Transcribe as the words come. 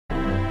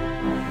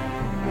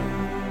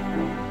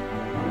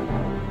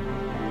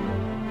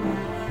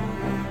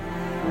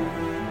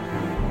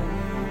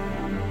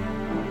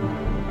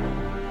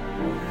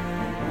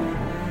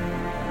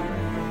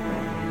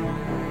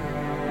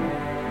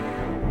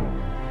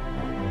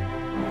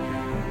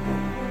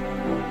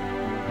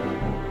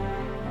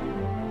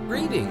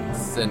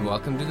Greetings, and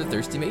welcome to The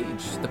Thirsty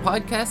Mage, the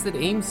podcast that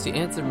aims to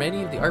answer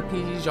many of the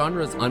RPG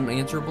genre's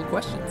unanswerable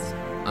questions.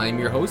 I'm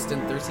your host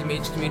and Thirsty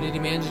Mage community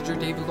manager,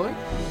 David Lloyd,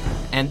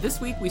 and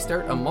this week we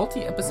start a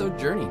multi-episode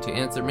journey to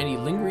answer many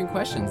lingering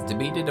questions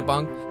debated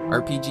among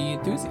RPG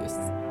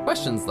enthusiasts.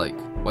 Questions like,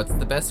 what's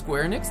the best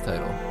Square Enix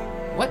title?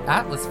 What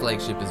Atlas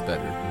flagship is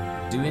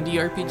better? Do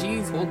indie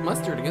RPGs hold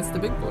mustard against the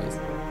big boys?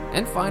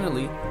 And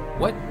finally,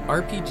 what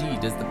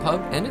RPG does the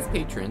pub and its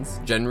patrons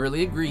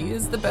generally agree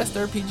is the best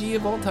RPG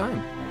of all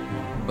time?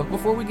 But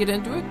before we get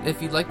into it, if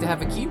you'd like to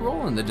have a key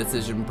role in the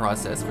decision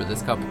process for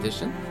this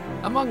competition,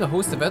 among a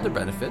host of other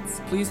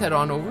benefits, please head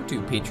on over to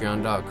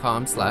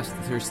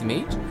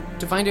patreon.com/thethirstymage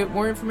to find out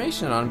more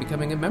information on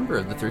becoming a member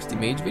of the Thirsty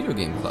Mage Video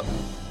Game Club.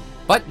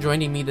 But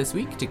joining me this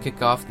week to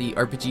kick off the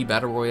RPG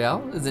Battle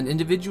Royale is an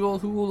individual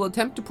who will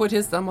attempt to put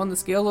his thumb on the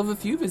scale of a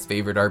few of his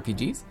favorite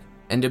RPGs,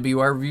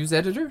 NWR Reviews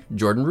editor,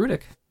 Jordan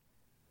Rudick.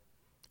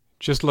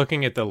 Just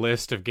looking at the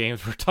list of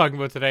games we're talking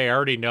about today, I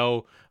already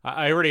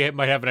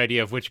might have an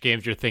idea of which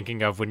games you're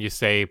thinking of when you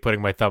say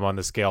putting my thumb on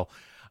the scale.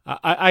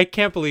 I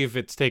can't believe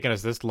it's taken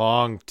us this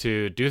long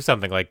to do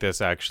something like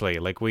this, actually.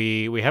 Like,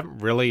 we haven't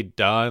really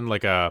done,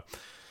 like, a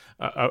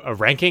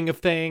ranking of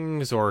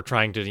things or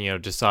trying to,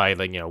 decide,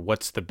 like,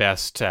 what's the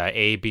best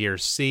A, B, or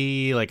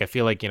C. Like, I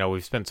feel like,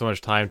 we've spent so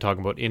much time talking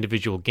about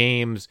individual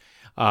games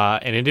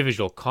and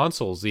individual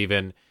consoles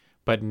even,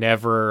 but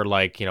never,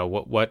 like,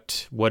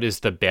 what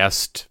is the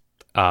best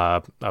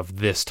of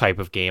this type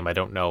of game. I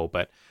don't know,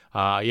 but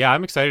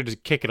I'm excited to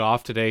kick it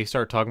off today,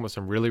 start talking about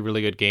some really,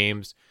 really good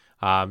games.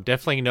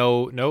 Definitely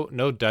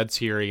no duds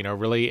here.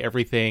 Really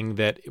everything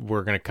that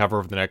we're going to cover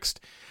over the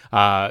next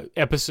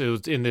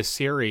episodes in this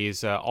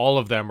series, all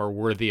of them are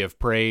worthy of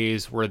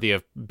praise, worthy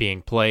of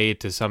being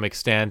played to some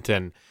extent,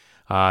 and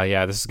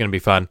this is going to be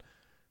fun.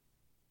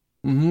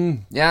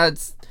 Yeah,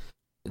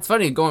 it's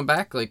funny going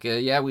back, like,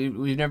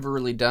 we've never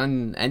really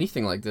done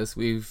anything like this.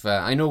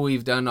 I know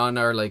we've done on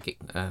our,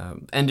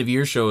 end of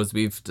year shows,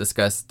 we've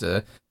discussed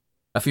a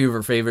few of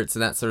our favorites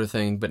and that sort of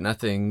thing, but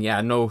nothing,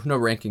 no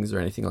rankings or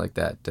anything like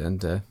that.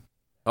 And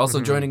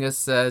also joining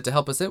us to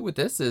help us out with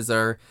this is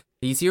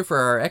he's here for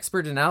our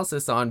expert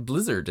analysis on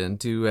Blizzard,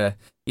 and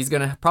he's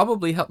going to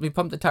probably help me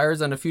pump the tires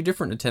on a few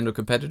different Nintendo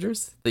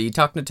competitors. The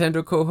Talk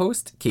Nintendo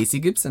co-host, Casey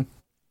Gibson.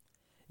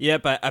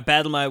 Yep, I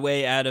battled my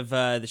way out of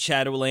the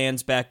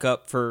Shadowlands back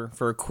up for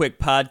a quick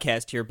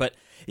podcast here. But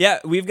yeah,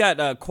 we've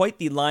got quite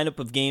the lineup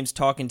of games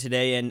talking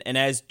today. And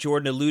as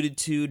Jordan alluded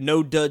to,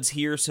 no duds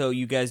here, so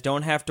you guys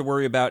don't have to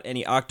worry about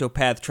any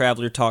Octopath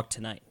Traveler talk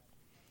tonight.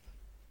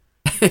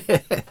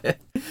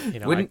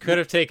 I could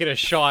have taken a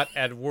shot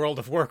at World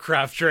of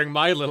Warcraft during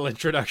my little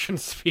introduction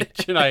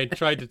speech, and I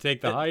tried to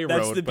take the high road.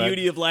 That's the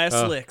beauty of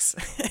Last Licks.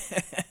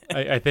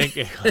 I think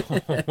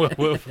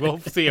we'll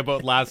see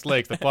about Last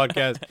Licks. The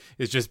podcast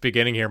is just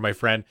beginning here, my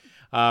friend.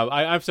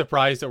 I'm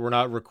surprised that we're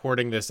not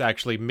recording this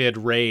actually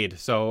mid-raid,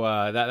 so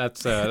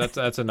that's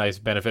a nice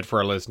benefit for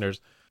our listeners.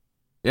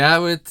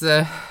 Yeah, it's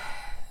like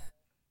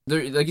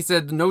you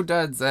said, no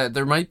duds.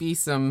 There might be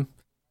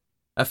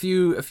a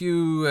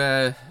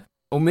few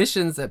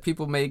omissions that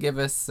people may give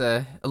us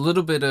a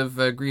little bit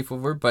of grief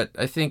over, but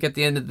I think at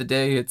the end of the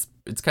day, it's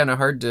kind of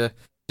hard to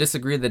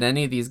disagree that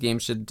any of these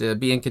games should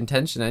be in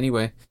contention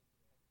anyway.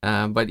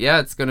 But yeah,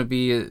 it's gonna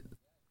be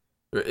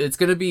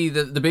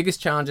the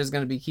biggest challenge is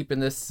gonna be keeping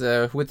this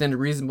within a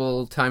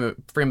reasonable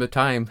frame of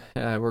time.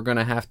 We're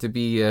gonna have to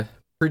be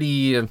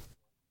pretty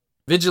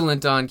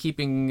vigilant on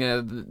keeping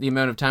the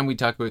amount of time we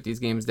talk about these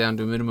games down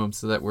to a minimum,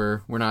 so that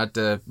we're not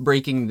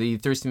breaking the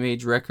Thirsty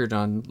Mage record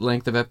on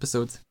length of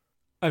episodes.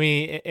 I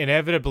mean,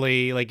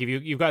 inevitably, like, if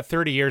you've got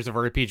 30 years of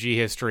RPG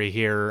history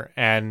here,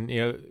 and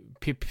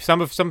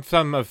some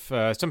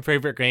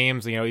favorite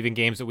games, even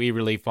games that we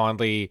really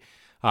fondly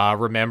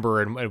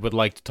remember and would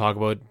like to talk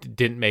about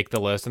didn't make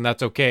the list, and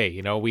that's okay.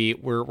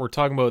 We're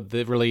talking about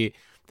the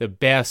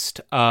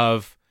best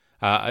of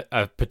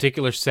a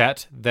particular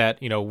set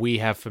that we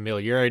have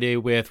familiarity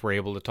with, we're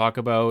able to talk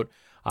about.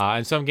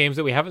 And some games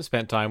that we haven't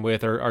spent time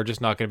with are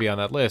just not going to be on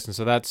that list. And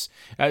so that's,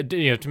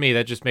 to me,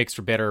 that just makes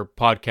for better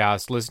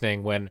podcast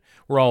listening when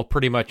we're all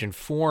pretty much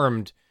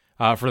informed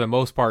for the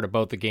most part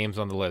about the games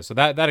on the list. So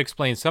that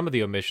explains some of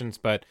the omissions.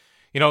 But,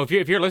 if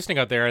you're listening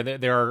out there,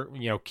 there are,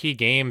 key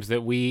games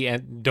that we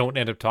don't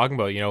end up talking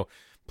about,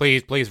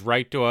 please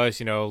write to us,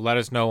 let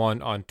us know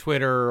on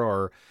Twitter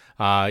or,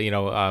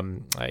 in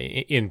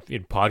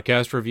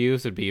podcast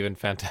reviews. It'd be even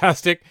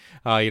fantastic.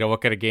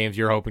 What kind of games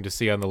you're hoping to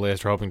see on the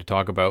list or hoping to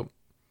talk about.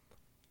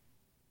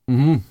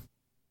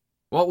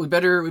 Well, we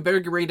better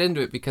get right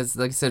into it, because,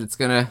 like I said, it's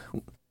gonna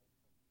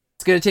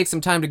take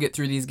some time to get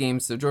through these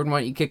games. So, Jordan, why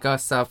don't you kick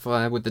us off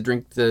with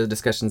the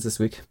discussions this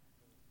week?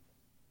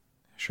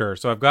 Sure.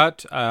 So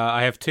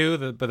I have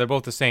two, but they're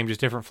both the same, just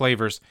different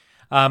flavors.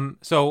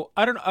 So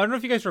I don't know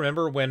if you guys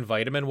remember when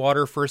Vitamin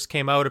Water first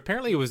came out.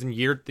 Apparently, it was in the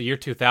year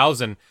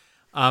 2000.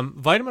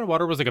 Vitamin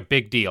Water was like a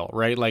big deal,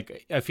 right?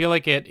 Like, I feel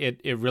like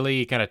it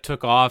really kind of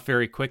took off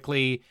very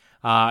quickly.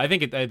 I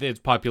think its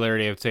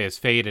popularity, I would say, has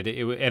faded.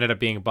 It ended up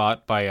being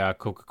bought by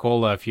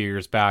Coca-Cola a few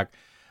years back.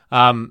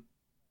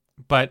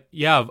 But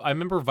yeah, I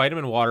remember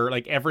vitamin water.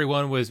 Like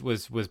everyone was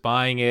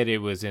buying it. It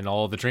was in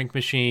all the drink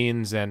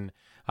machines, and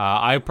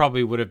I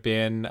probably would have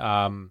been,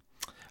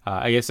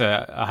 I guess,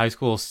 a high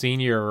school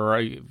senior,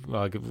 or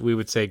we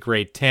would say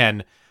grade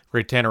 10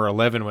 or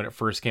 11 when it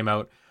first came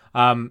out.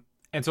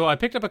 And so I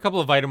picked up a couple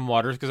of vitamin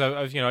waters because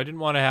I was, I didn't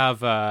want to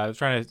have. I was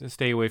trying to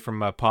stay away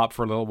from pop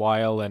for a little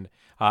while, and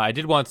I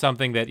did want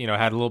something that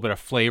had a little bit of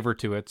flavor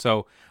to it.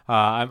 So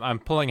I'm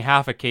pulling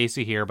half a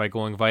casey here by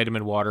going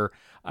vitamin water.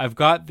 I've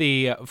got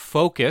the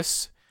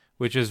Focus,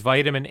 which is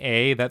vitamin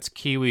A. That's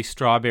kiwi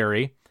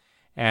strawberry.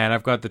 And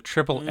I've got the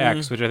Triple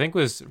X, which I think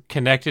was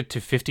connected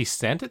to 50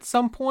 Cent at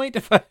some point,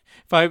 if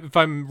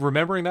I'm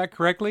remembering that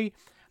correctly.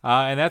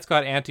 And that's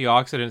got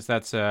antioxidants.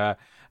 That's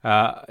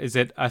is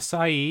it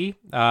acai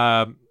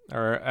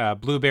or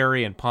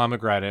blueberry and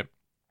pomegranate?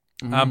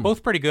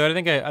 Both pretty good.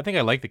 I think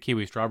I like the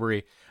kiwi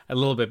strawberry a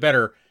little bit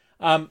better.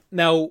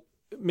 Now,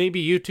 maybe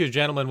you two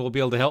gentlemen will be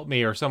able to help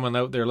me, or someone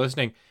out there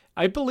listening.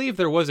 I believe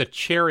there was a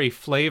cherry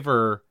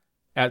flavor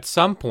at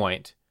some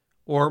point,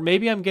 or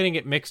maybe I'm getting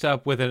it mixed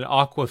up with an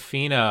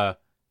Aquafina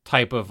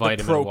type of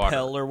vitamin water.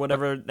 Propel or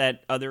whatever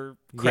that other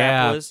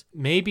crap was.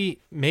 Maybe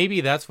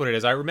that's what it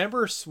is. I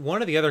remember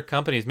one of the other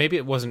companies, maybe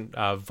it wasn't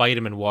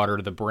vitamin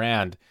water, the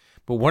brand,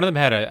 but one of them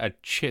had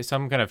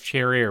some kind of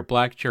cherry or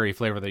black cherry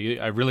flavor that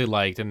I really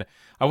liked, and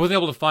I wasn't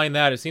able to find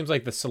that. It seems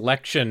like the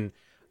selection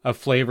of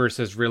flavors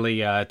has really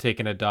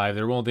taken a dive.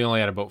 They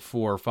only had about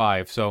 4 or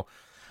 5, so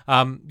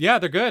yeah,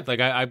 they're good.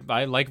 Like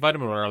I like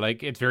vitamin water.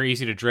 Like it's very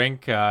easy to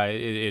drink.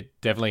 It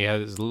definitely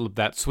has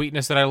that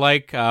sweetness that I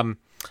like. I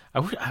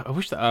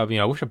wish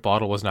a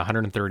bottle wasn't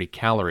 130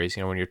 calories.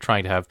 When you're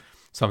trying to have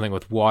something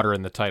with water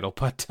in the title,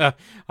 but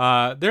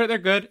they're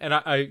good. And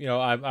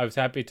I was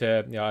happy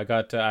to I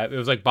got it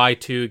was like buy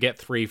 2 get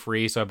 3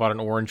 free, so I bought an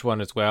orange one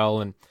as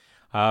well. And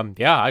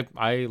yeah,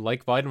 I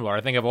like vitamin water.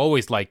 I think I've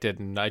always liked it,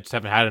 and I just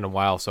haven't had it in a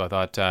while. So I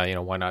thought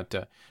why not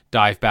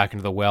dive back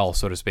into the well,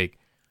 so to speak.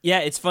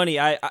 Yeah, it's funny.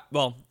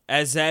 Well,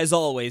 as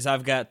always,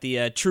 I've got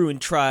the true and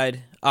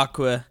tried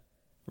Aqua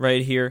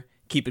right here,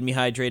 keeping me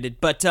hydrated.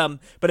 But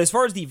as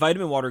far as the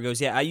vitamin water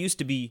goes, yeah, I used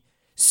to be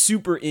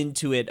super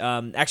into it.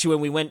 Actually,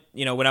 when we went,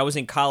 when I was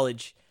in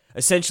college,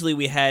 essentially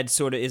we had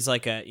sort of is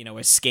like a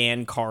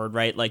scan card,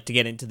 right, like to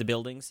get into the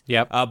buildings.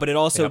 Yep. But it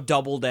also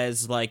doubled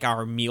as like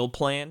our meal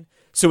plan.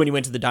 So when you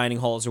went to the dining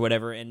halls or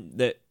whatever, and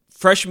the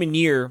freshman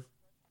year,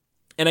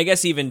 and I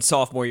guess even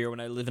sophomore year when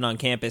I was living on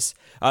campus,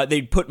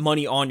 they'd put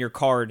money on your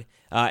card,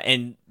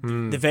 and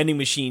the vending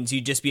machines,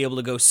 you'd just be able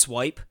to go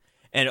swipe.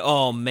 And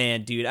oh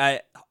man, dude,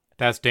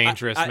 that's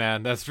dangerous,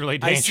 man. That's really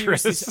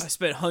dangerous. I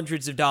spent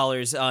hundreds of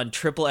dollars on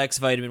Triple X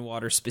vitamin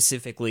water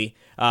specifically.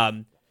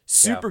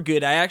 Super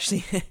good. I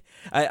actually,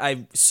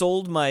 I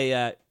sold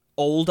my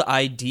old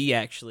ID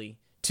actually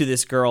to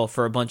this girl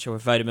for a bunch of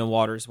vitamin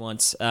waters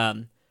once.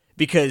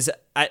 Because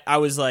I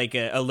was like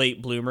a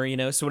late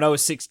bloomer, so when I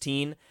was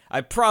 16, I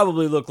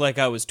probably looked like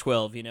I was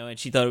 12, and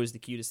she thought it was the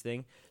cutest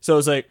thing. So I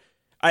was like,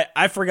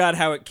 I forgot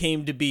how it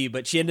came to be,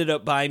 but she ended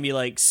up buying me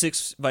like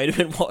 6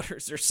 vitamin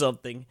waters or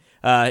something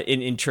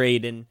in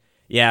trade, and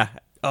yeah,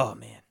 oh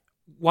man.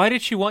 Why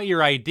did she want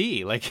your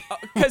ID? Like,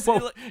 because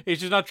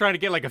she's not trying to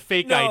get like a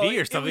fake ID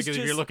or something. Because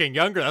if you're looking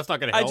younger, that's not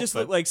going to help. I just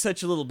look like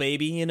such a little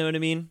baby, you know what I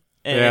mean?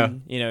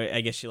 And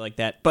I guess she liked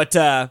that, But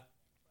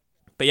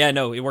yeah,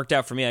 no, it worked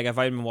out for me. I got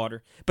vitamin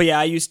water. But yeah,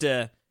 I used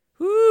to,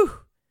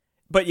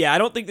 But yeah, I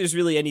don't think there's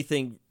really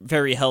anything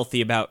very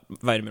healthy about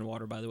vitamin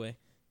water, by the way.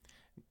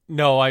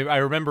 No, I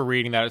remember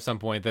reading that at some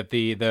point,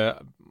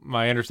 that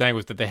my understanding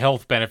was that the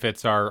health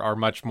benefits are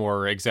much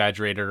more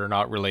exaggerated, or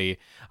not really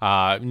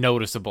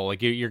noticeable.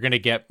 Like you're going to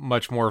get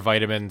much more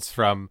vitamins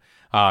from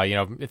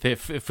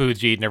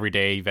foods you eat every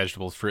day,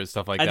 vegetables, fruit,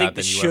 stuff like that,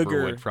 than you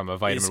ever would from a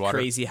vitamin water.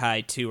 Crazy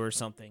high too, or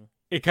something.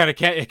 It kind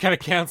of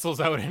cancels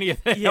out any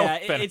of the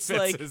health benefits.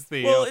 It's like,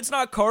 it's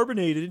not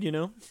carbonated,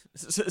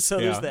 So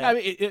there's that. I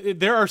mean,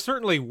 there are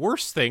certainly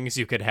worse things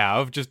you could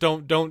have. Just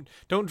don't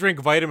drink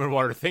vitamin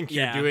water. Think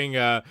you're doing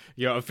a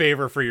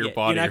favor for your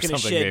body or something. You're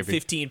not going to shed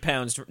 15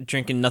 pounds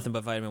drinking nothing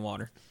but vitamin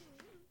water.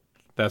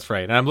 That's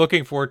right. And I'm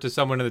looking forward to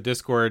someone in the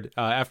Discord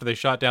after they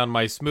shot down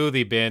my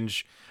smoothie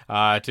binge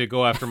to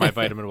go after my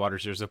vitamin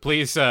waters here. So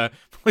please, someone,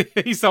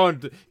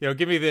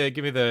 give me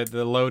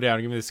the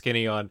lowdown, give me the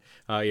skinny on,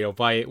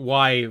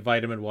 why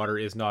vitamin water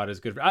is not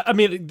as good. I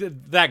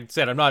mean, that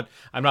said, I'm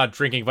not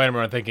drinking vitamin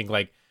water thinking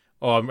like,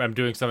 oh, I'm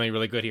doing something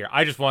really good here.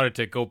 I just wanted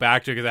to go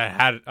back to it because I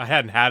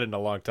hadn't had it in a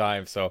long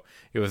time. So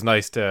it was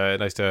nice to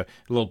a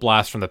little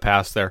blast from the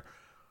past there.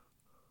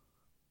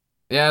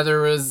 Yeah,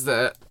 there was.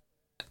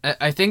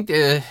 I think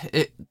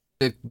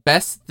the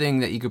best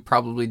thing that you could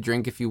probably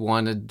drink if you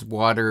wanted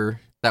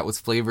water that was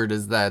flavored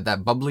is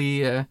that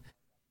bubbly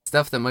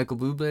stuff that Michael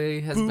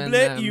Bublé has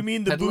been. You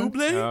mean the peddling.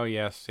 Bublé? Oh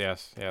yes.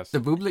 The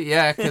Bublé,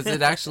 yeah, because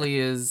it actually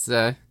is.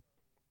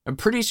 I'm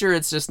pretty sure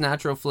it's just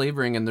natural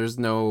flavoring, and there's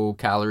no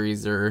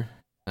calories or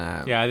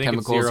I think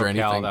chemicals it's 0 or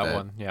anything. That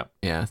one, yeah.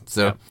 Yeah,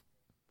 so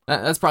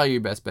that's probably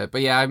your best bet.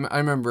 But yeah, I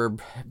remember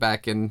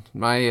back in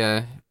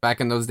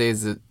those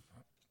days that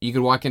you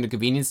could walk into a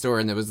convenience store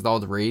and it was all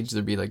the rage.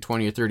 There'd be like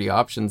 20 or 30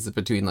 options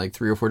between like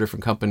 3 or 4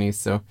 different companies.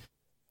 So,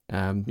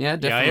 definitely. Yeah,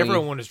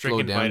 everyone was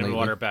drinking vitamin lately.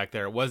 water back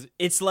there.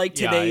 It's like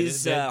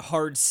today's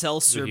hard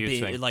seltzer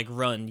like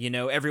run.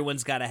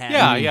 Everyone's got to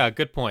have. Yeah,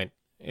 good point.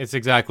 It's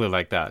exactly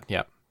like that.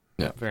 Yeah,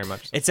 very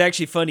much. So. It's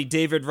actually funny.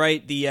 David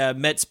Wright, the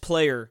Mets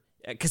player,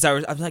 because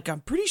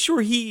I'm pretty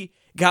sure he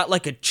got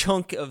like a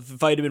chunk of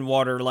vitamin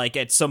water like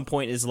at some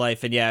point in his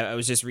life, and I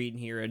was just reading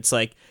here. It's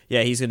like,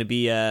 he's going to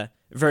be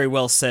very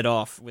well set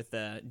off with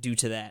due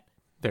to that.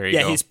 There you go.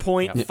 Yeah, his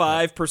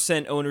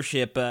 0.5%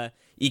 ownership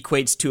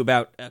equates to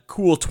about a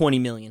cool $20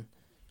 million.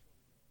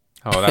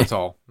 Oh, that's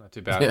all. Not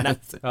too bad. Yeah,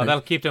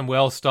 That'll keep them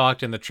well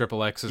stocked in the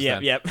triple X's.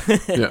 Yep.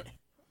 Yeah.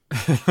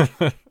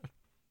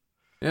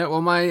 Yeah,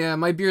 well,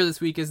 my beer this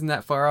week isn't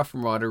that far off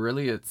from water,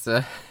 really. It's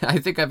I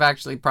think I've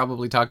actually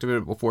probably talked about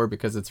it before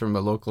because it's from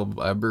a local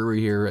brewery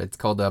here. It's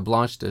called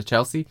Blanche de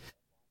Chelsea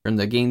from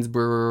the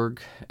Gainsbourg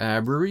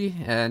brewery,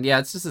 and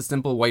it's just a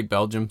simple white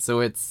Belgium. So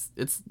it's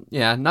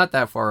not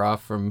that far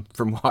off from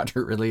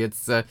water, really.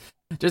 It's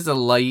just a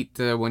light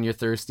when you're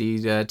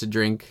thirsty to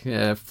drink.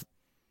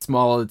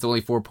 Small, it's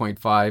only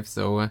 4.5,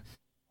 so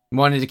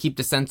wanted to keep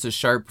the senses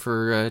sharp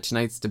for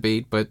tonight's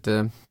debate, but.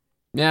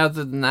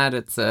 Other than that,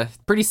 it's a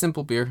pretty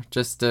simple beer.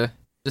 Just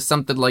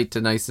something light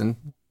to nice and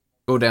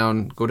go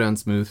down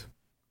smooth.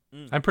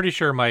 I'm pretty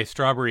sure my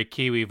strawberry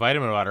kiwi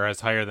vitamin water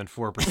has higher than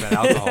 4%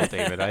 alcohol,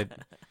 David.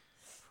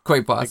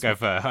 Quite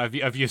possible. I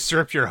think I've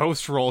usurped your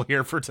host role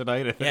here for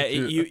tonight. I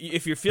think. Yeah,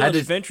 if you're feeling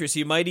adventurous,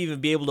 you might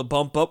even be able to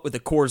bump up with a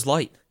Coors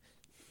Light.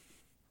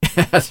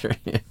 That's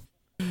right.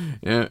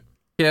 Yeah.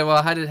 Yeah. Well,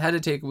 I had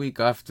to take a week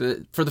off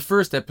for the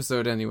first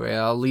episode anyway.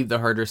 I'll leave the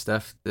harder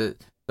stuff. The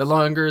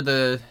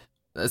longer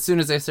as soon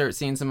as I start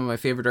seeing some of my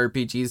favorite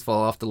RPGs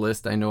fall off the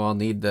list, I know I'll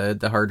need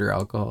the harder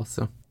alcohol.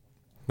 So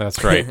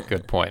that's right.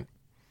 Good point.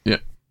 Yeah.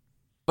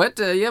 But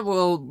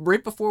well,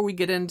 right before we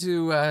get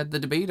into the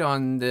debate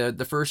on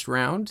the first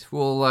round,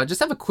 we'll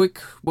just have a quick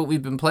what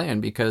we've been playing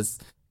because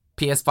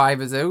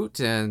PS5 is out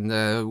and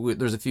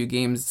there's a few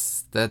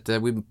games that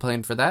we've been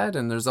playing for that,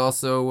 and there's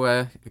also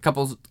a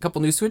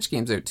couple new Switch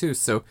games out too.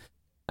 So.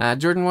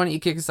 Jordan, why don't you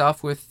kick us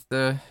off with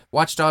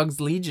Watch Dogs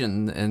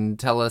Legion and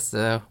tell us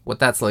what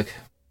that's like?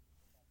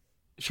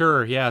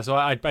 Sure, yeah. So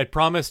I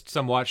promised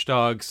some Watch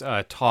Dogs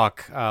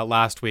talk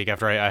last week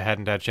after I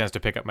hadn't had a chance to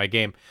pick up my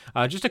game.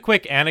 Just a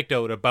quick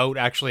anecdote about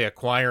actually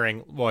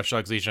acquiring Watch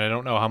Dogs Legion. I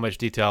don't know how much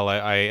detail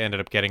I ended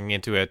up getting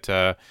into it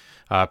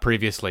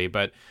previously,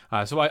 but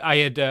so I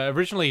had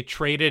originally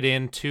traded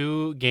in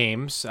 2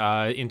 games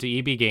into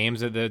EB Games.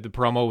 The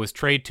promo was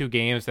trade 2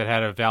 games that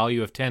had a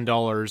value of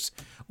 $10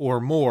 or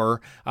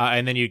more,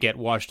 and then you get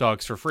Watch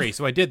Dogs for free.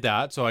 So I did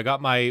that. So I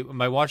got my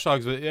Watch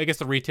Dogs. I guess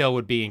the retail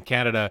would be in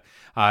Canada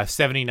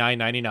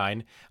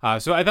 $79.99.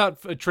 So I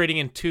thought trading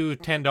in 2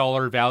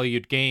 $10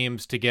 valued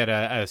games to get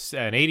an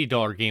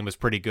 $80 game was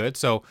pretty good.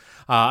 So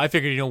I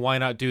figured, why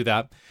not do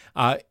that?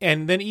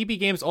 And then EB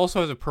Games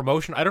also has a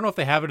promotion. I don't know if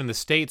they have it in the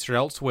States or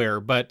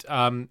elsewhere, but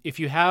if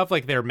you have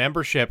like their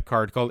membership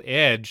card called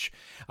Edge,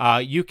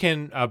 you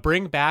can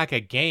bring back a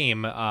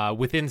game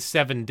within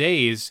 7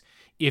 days.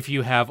 If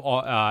you have,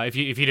 if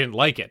you didn't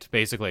like it,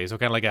 basically, so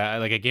kind of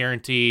like a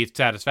guaranteed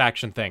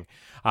satisfaction thing,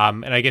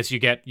 and I guess you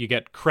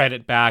get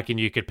credit back, and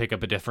you could pick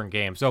up a different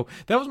game. So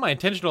that was my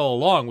intention all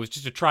along, was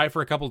just to try it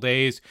for a couple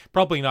days,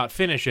 probably not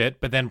finish it,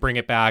 but then bring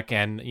it back,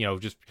 and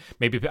just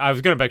maybe I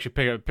was going to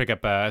actually pick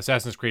up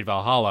Assassin's Creed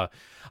Valhalla.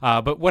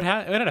 But what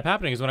ended up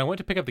happening is when I went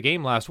to pick up the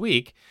game last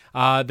week,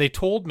 they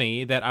told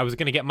me that I was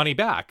going to get money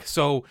back.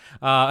 So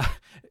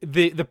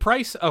the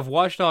price of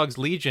Watch Dogs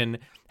Legion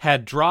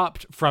had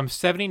dropped from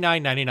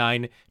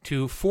 $79.99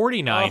 to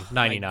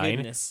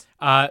 $49.99.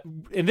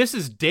 And this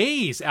is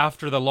days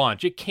after the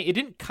launch. It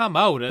didn't come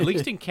out, at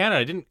least in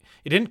Canada.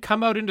 It didn't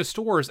come out into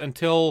stores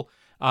until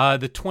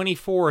the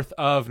 24th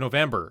of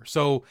November.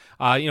 So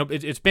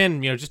it's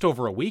been just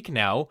over a week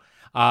now.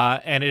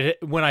 And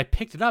when I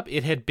picked it up,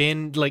 it had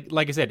been like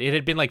I said, it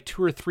had been like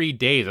 2 or 3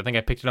 days. I think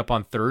I picked it up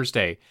on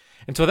Thursday,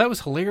 and so that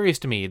was hilarious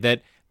to me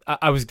that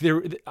I was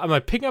there. I'm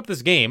like picking up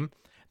this game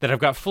that I've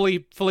got fully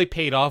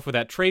paid off with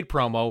that trade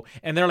promo,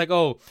 and they're like,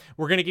 "Oh,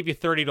 we're gonna give you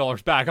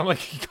 $30 back." I'm like,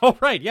 "Oh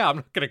right, yeah,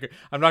 I'm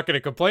not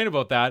gonna complain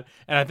about that."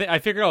 And I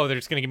figured, oh, they're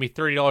just gonna give me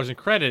 $30 in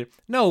credit.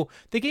 No,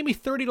 they gave me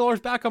 $30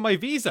 back on my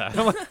Visa. And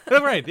I'm like,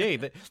 all right,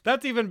 hey,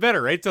 that's even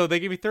better, right? So they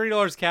gave me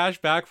 $30 cash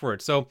back for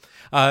it. So,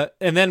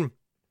 and then.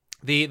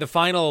 The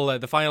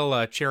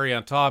final cherry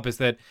on top is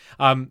that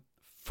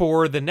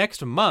for the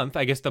next month,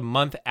 I guess the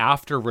month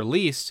after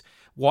release,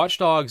 Watch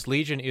Dogs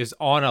Legion is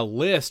on a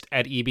list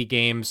at EB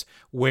Games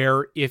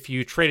where if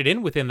you trade it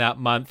in within that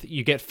month,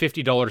 you get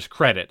 $50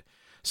 credit.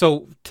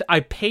 So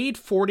I paid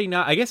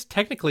 $49. I guess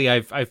technically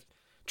I've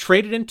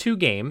traded in 2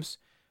 games,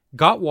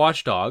 got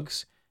Watch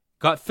Dogs,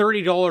 got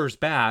 $30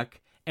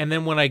 back, and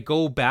then when I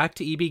go back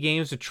to EB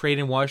Games to trade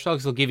in Watch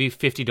Dogs, they'll give you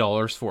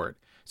 $50 for it.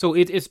 So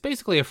it's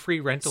basically a free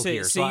rental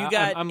here. So you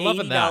got I'm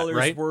loving that,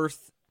 right?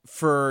 worth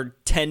for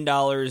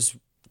 $10,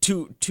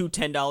 two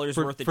 $10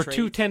 worth of for trade.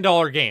 2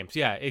 $10 games.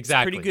 Yeah,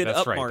 exactly. Pretty good That's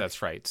up right. mark.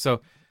 That's right.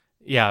 So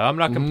Yeah, I'm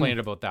not complaining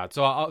about that.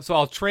 So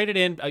I'll trade it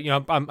in.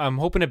 I'm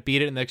hoping to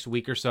beat it in the next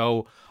week or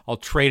so. I'll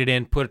trade it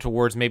in, put it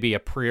towards maybe a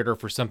pre-order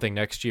for something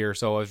next year.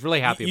 So I was really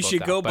happy about that. You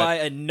should go buy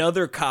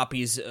another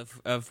copies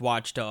of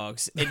Watch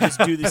Dogs and just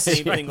do the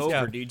same thing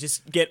over, dude.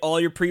 Just get all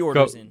your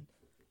pre-orders in.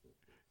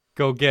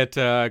 Go get.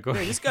 Man,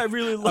 this guy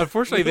really,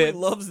 unfortunately,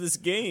 loves this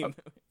game,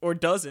 or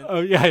doesn't. Oh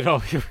yeah, I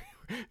know.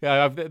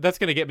 Yeah, that's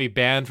gonna get me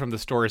banned from the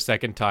store a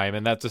second time,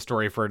 and that's a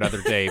story for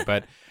another day.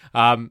 But,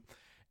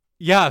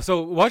 yeah.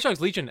 So Watch Dogs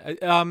Legion,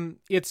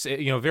 it's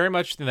very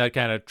much in that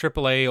kind of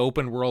AAA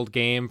open world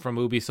game from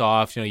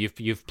Ubisoft.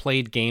 You've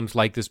played games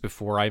like this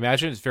before. I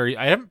imagine it's very.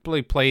 I haven't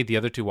really played the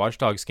other two Watch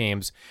Dogs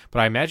games,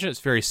 but I imagine it's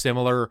very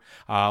similar.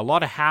 A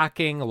lot of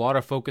hacking, a lot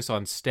of focus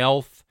on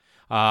stealth.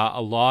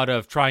 A lot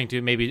of trying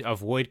to maybe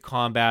avoid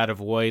combat,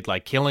 avoid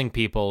like killing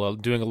people,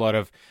 doing a lot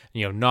of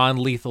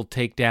non-lethal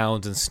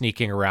takedowns and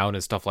sneaking around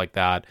and stuff like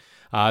that.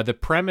 The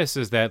premise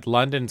is that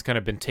London's kind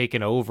of been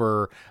taken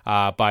over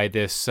by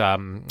this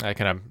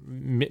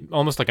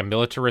almost like a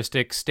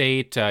militaristic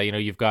state.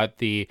 You've got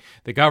the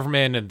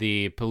government and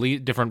the police,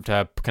 different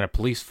kind of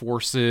police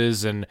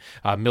forces and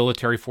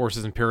military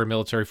forces and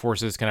paramilitary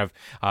forces, kind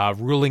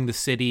of ruling the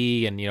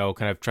city and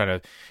kind of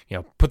trying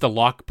to put a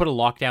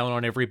lockdown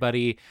on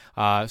everybody.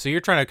 So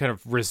you're trying to kind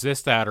of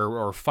resist that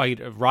or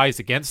rise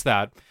against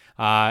that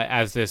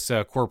as this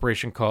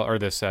corporation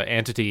this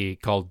entity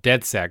called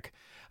DedSec.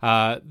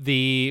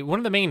 One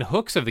of the main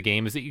hooks of the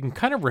game is that you can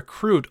kind of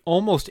recruit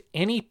almost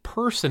any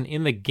person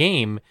in the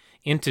game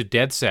into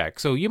DedSec.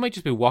 So you might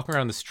just be walking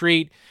around the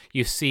street,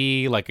 you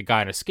see like a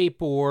guy on a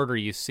skateboard, or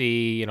you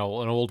see an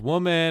old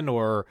woman,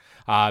 or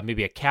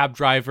maybe a cab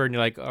driver, and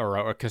you're like, or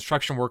a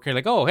construction worker, you're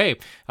like, oh hey,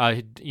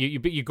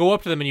 you go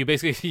up to them and you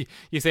basically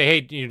you say,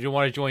 hey, do you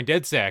want to join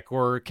DedSec,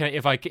 or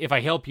if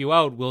I help you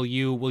out, will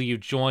you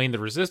join the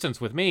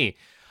resistance with me?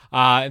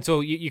 And so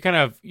you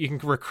can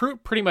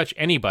recruit pretty much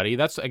anybody.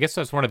 I guess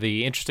that's one of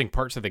the interesting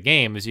parts of the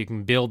game, is you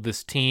can build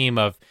this team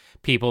of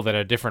people that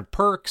have different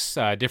perks,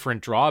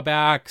 different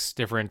drawbacks,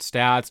 different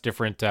stats,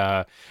 different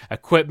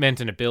equipment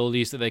and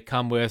abilities that they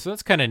come with. So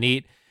that's kind of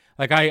neat.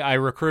 Like I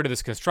recruited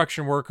this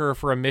construction worker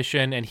for a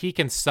mission, and he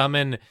can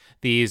summon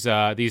these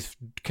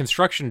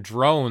construction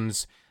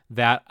drones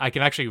that I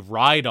can actually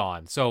ride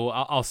on. So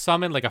I'll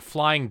summon like a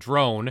flying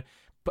drone,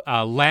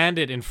 land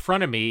it in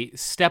front of me,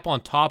 step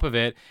on top of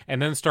it,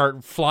 and then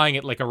start flying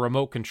it like a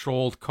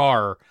remote-controlled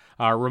car,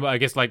 I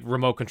guess like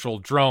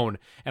remote-controlled drone,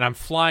 and I'm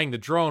flying the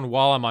drone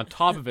while I'm on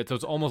top of it, so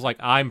it's almost like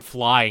I'm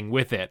flying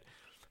with it.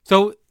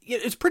 So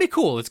it's pretty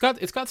cool. It's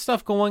got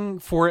stuff going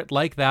for it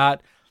like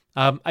that.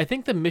 I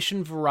think the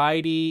mission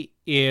variety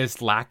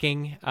is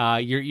lacking.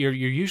 You're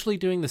usually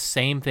doing the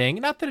same thing.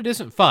 Not that it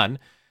isn't fun,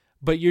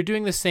 but you're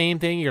doing the same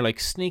thing. You're like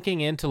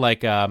sneaking into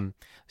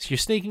so you're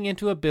sneaking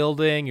into a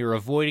building, you're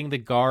avoiding the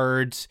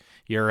guards,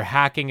 you're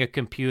hacking a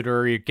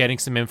computer, you're getting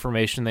some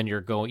information, then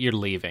you're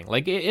leaving.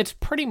 Like it's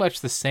pretty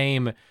much the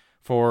same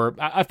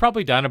I've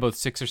probably done about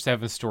 6 or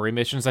 7 story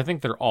missions. I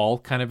think they're all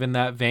kind of in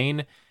that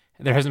vein.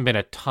 There hasn't been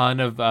a ton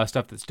of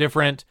stuff that's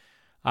different.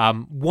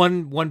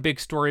 One big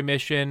story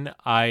mission,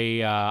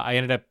 I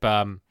ended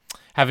up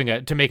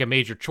having to make a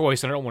major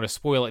choice. I don't want to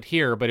spoil it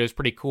here, but it was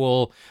pretty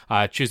cool.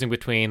 Choosing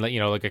between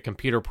like a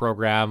computer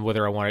program,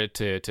 whether I wanted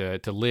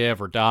it to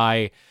live or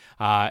die.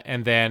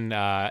 And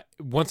then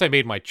once I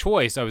made my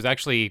choice, I was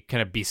actually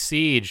kind of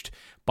besieged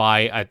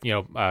by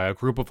a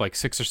group of like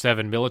 6 or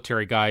 7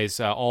 military guys,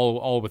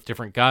 all with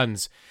different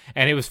guns.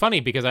 And it was funny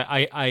because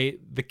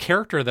the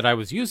character that I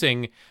was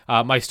using,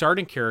 my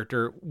starting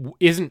character,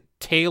 isn't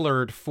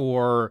tailored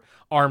for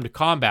armed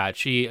combat.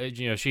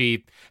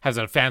 She has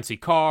a fancy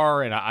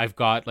car, and I've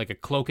got like a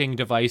cloaking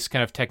device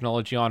kind of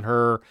technology on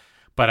her.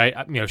 But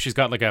she's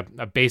got like a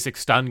basic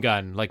stun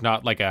gun, like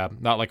not like a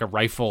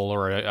rifle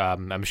or a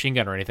machine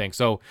gun or anything.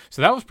 So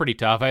that was pretty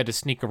tough. I had to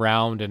sneak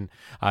around and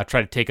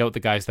try to take out the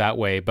guys that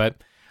way. But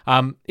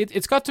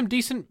it's got some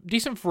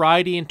decent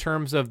variety in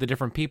terms of the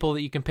different people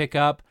that you can pick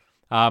up.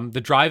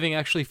 The driving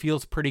actually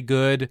feels pretty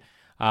good.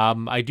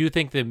 I do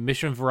think the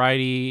mission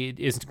variety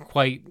isn't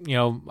quite,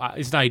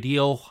 isn't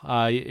ideal.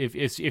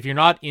 If you're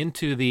not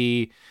into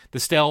the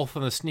stealth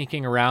and the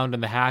sneaking around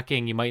and the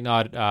hacking, you might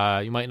not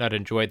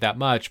enjoy it that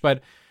much.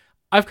 But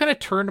I've kind of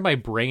turned my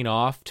brain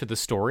off to the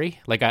story.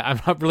 Like I'm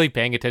not really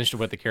paying attention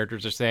to what the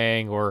characters are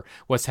saying or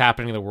what's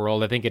happening in the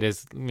world. I think it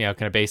is,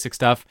 kind of basic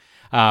stuff.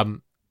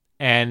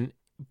 And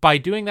by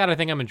doing that, I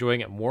think I'm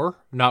enjoying it more,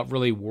 not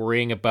really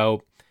worrying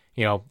about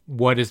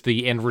what is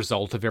the end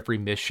result of every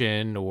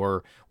mission,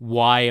 or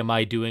why am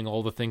I doing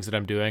all the things that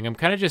I'm doing? I'm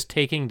kind of just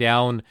taking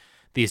down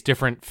these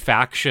different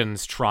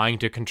factions trying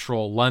to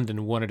control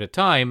London one at a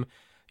time,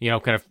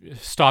 kind of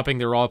stopping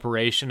their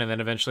operation, and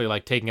then eventually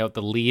like taking out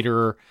the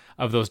leader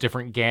of those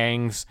different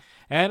gangs.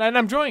 And I'm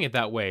enjoying it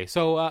that way.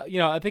 So,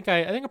 I think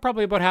I'm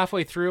probably about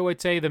halfway through,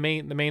 I'd say, the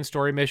main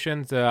story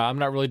missions. I'm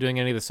not really doing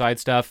any of the side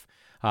stuff.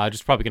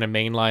 Just probably going to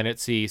mainline it,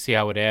 see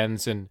how it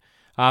ends. And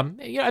I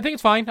think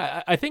it's fine.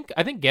 I think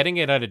getting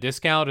it at a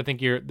discount, I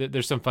think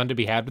there's some fun to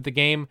be had with the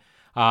game.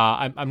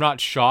 I'm not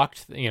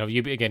shocked.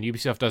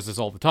 Ubisoft does this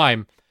all the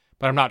time,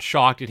 but I'm not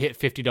shocked it hit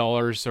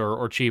 $50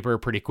 or cheaper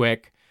pretty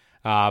quick.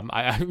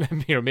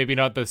 Maybe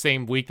not the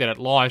same week that it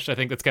launched. I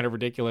think that's kind of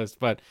ridiculous.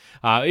 But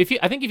I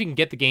think if you can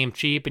get the game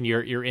cheap and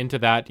you're into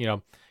that,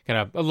 kind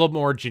of a little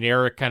more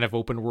generic kind of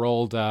open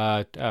world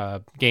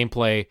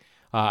gameplay,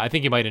 I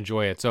think you might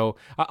enjoy it. So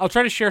I'll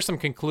try to share some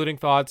concluding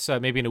thoughts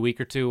maybe in a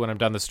week or two when I'm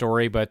done the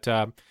story. But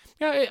I'm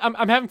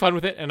having fun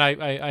with it, and I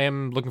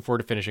am looking forward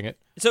to finishing it.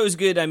 So it was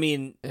good. I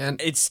mean,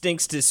 it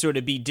stinks to sort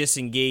of be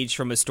disengaged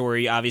from a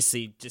story,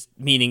 obviously, just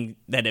meaning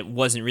that it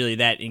wasn't really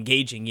that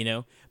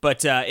engaging,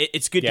 But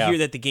it's good to hear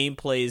that the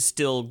gameplay is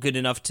still good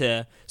enough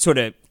to sort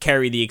of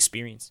carry the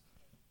experience.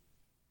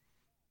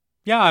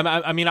 Yeah,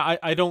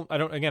 I don't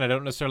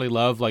necessarily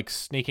love like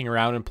sneaking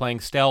around and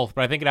playing stealth,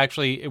 but I think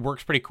it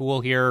works pretty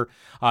cool here.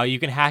 You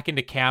can hack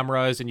into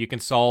cameras and you can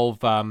solve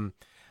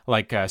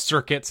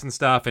circuits and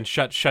stuff and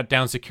shut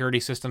down security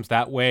systems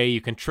that way.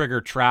 You can trigger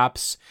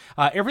traps.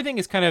 Everything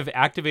is kind of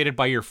activated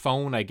by your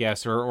phone, I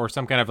guess, or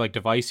some kind of like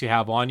device you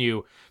have on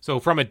you. So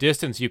from a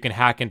distance, you can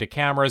hack into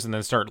cameras and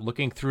then start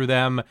looking through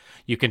them.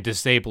 You can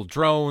disable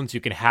drones.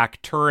 You can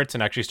hack turrets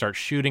and actually start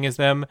shooting as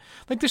them.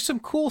 Like there's some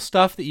cool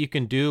stuff that you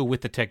can do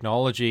with the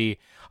technology.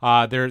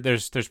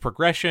 There's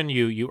progression.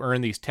 You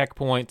earn these tech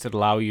points that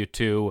allow you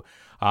to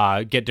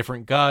get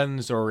different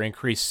guns or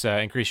increase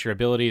your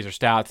abilities or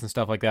stats and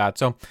stuff like that.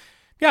 So,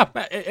 yeah,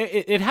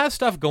 it has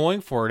stuff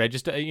going for it. I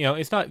just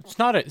it's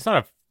not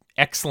a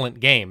excellent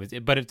game,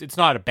 but it's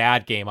not a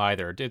bad game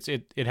either.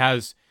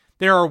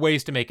 There are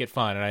ways to make it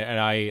fun, and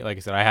I like I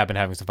said, I have been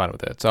having some fun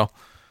with it. So,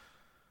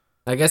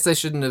 I guess I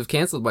shouldn't have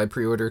canceled my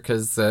pre-order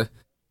because I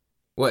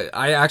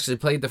actually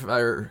played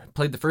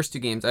the first two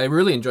games. I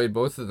really enjoyed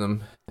both of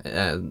them,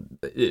 and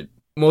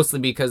mostly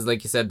because,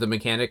 like you said, the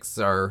mechanics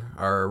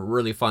are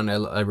really fun.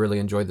 I really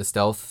enjoyed the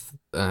stealth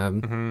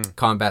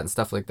combat and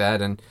stuff like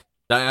that, and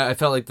I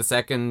felt like the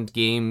second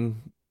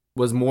game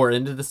was more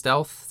into the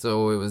stealth,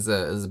 so it was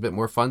a bit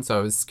more fun. So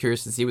I was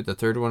curious to see what the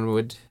third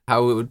one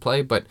how it would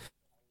play. But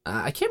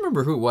I can't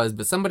remember who it was,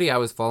 but somebody I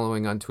was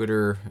following on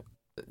Twitter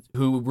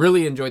who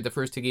really enjoyed the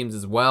first two games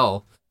as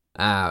well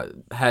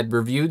had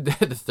reviewed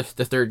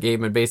the third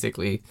game and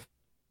basically.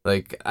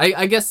 Like,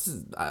 I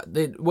guess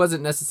it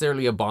wasn't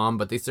necessarily a bomb,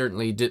 but they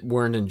certainly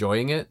weren't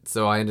enjoying it.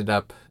 So I ended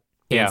up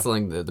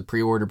canceling the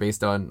pre-order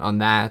based on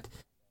that.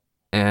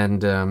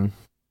 And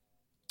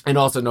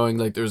also knowing,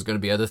 like, there was going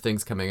to be other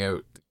things coming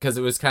out. Because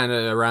it was kind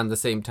of around the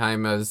same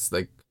time as,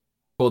 like,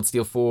 Cold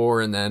Steel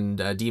 4 and then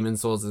Demon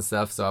Souls and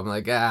stuff. So I'm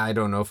like, I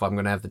don't know if I'm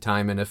going to have the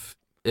time. And if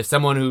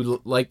someone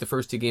who liked the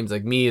first two games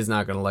like me is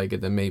not going to like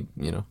it, then maybe,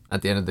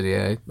 at the end of the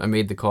day, I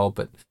made the call.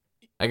 But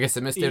I guess I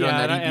missed out on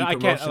that EB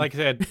promotion. I can't, like I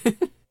said...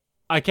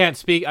 I can't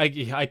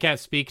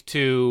speak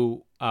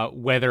to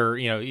whether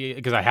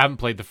because I haven't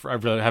played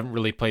haven't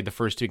really played the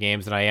first two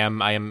games, and I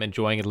am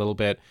enjoying it a little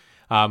bit.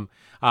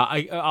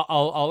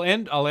 I'll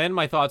end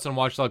my thoughts on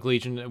Watch Dogs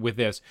Legion with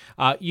this.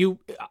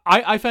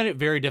 I found it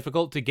very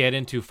difficult to get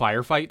into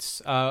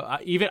firefights.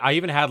 I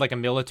even had like a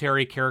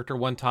military character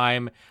one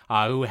time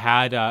who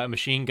had a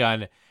machine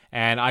gun.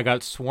 And I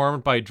got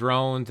swarmed by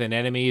drones and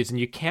enemies, and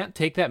you can't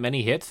take that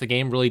many hits. The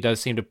game really does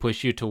seem to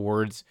push you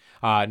towards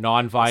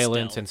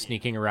non-violence and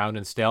sneaking around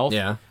and stealth.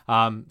 Yeah.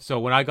 So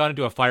when I got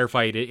into a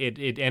firefight,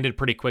 it ended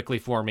pretty quickly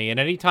for me. And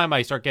anytime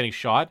I start getting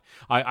shot,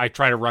 I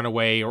try to run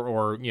away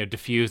or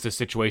diffuse the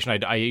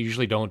situation. I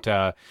usually don't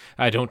try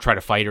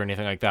to fight or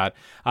anything like that.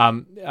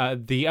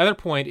 The other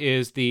point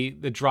is the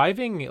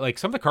driving. Like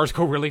some of the cars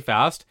go really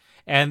fast,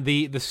 and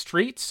the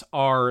streets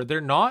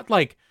they're not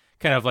like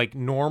kind of like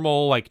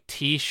normal like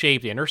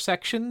T-shaped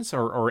intersections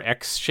or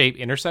X-shaped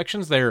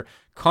intersections. They're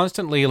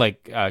constantly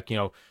like I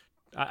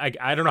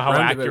don't know how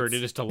accurate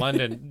it is to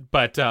London,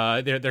 but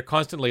they're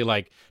constantly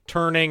like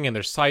turning, and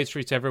there's side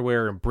streets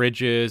everywhere and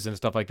bridges and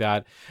stuff like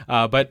that.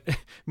 But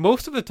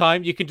most of the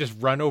time you can just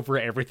run over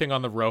everything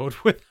on the road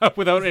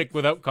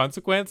without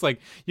consequence. Like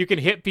you can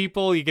hit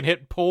people, you can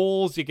hit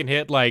poles, you can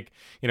hit like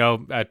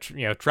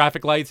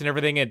traffic lights and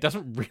everything. It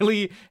doesn't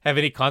really have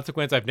any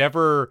consequence.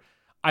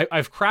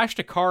 I've crashed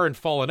a car and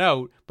fallen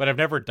out, but I've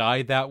never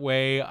died that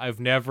way. I've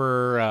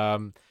never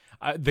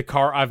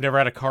I've never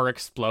had a car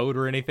explode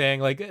or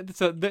anything. Like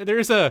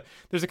there's a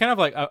kind of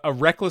like a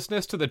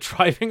recklessness to the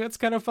driving that's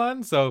kind of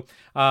fun. So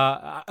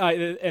I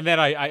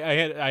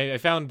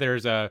found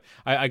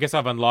I guess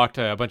I've unlocked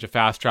a bunch of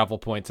fast travel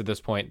points at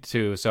this point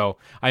too. So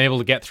I'm able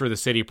to get through the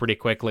city pretty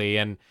quickly.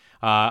 And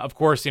of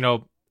course,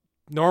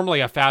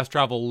 normally a fast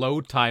travel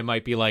load time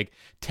might be like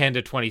 10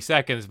 to 20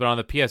 seconds, but on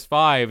the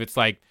PS5 it's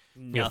like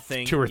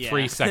nothing, 2 or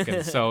 3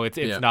 seconds, so it's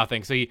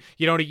nothing. So you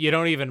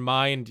don't even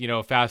mind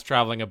fast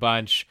traveling a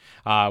bunch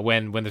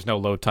when there's no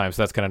load time.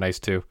 So that's kind of nice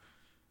too.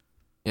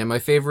 Yeah, my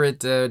favorite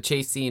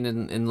chase scene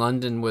in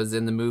London was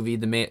in the movie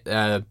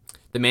The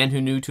Man Who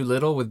Knew Too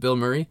Little with Bill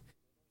Murray,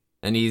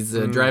 and he's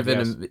driving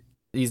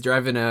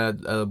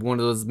one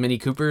of those Mini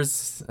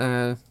Coopers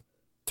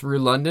through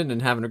London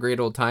and having a great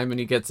old time, and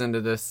he gets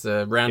into this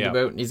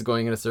roundabout and he's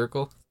going in a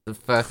circle.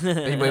 If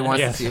anybody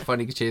wants to see a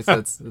funny chase,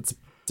 it's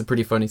a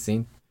pretty funny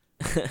scene.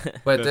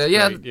 But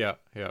yeah,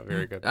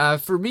 very good.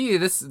 For me,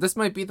 this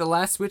might be the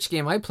last Switch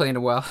game I play in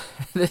a while.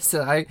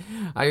 I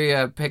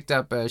picked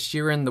up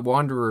Shiren the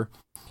Wanderer,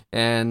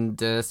 and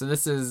so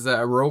this is a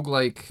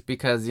roguelike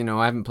because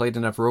I haven't played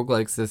enough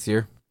roguelikes this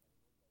year,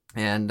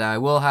 and I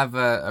will have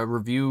a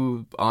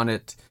review on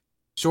it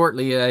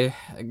shortly. I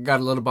got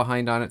a little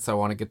behind on it, so I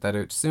want to get that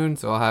out soon.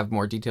 So I'll have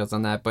more details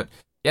on that. But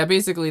yeah,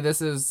 basically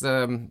this is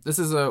an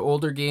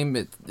older game.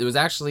 It was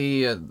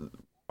actually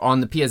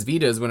on the PS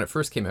Vitas when it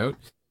first came out.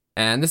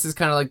 And this is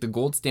kind of like the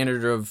gold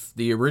standard of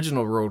the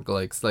original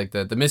roguelikes, like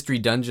the Mystery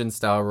Dungeon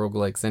style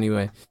roguelikes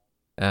anyway.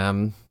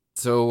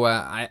 So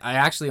I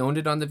actually owned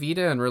it on the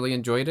Vita and really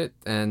enjoyed it.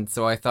 And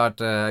so I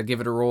thought I'd give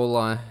it a roll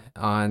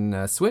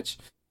on Switch.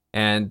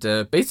 And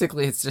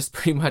basically it's just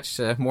pretty much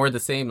more the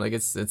same. Like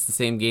it's the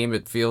same game.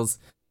 It feels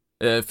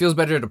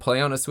better to play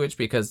on a Switch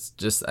because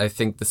I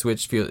think the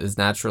Switch is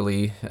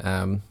naturally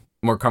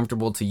more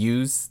comfortable to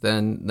use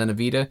than a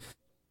Vita.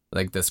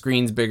 Like the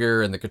screen's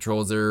bigger and the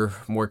controls are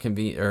more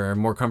convenient or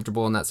more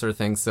comfortable and that sort of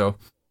thing. So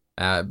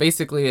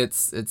basically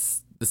it's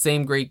the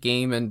same great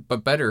game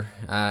but better.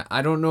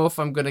 I don't know if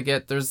I'm gonna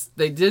get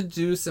they did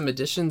do some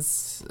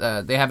additions.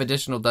 They have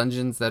additional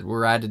dungeons that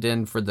were added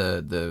in for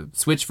the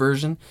Switch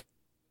version.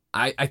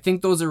 I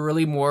think those are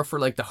really more for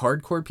like the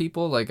hardcore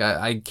people. Like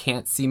I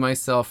can't see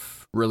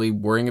myself really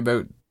worrying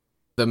about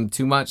them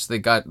too much. They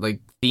got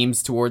like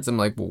themes towards them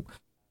like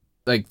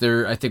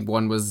I think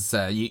one was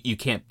you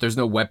can't. There's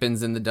no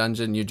weapons in the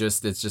dungeon. It's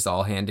just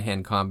all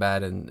hand-to-hand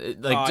combat and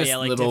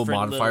little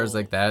modifiers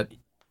like that.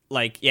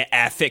 Like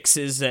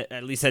affixes.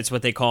 At least that's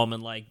what they call them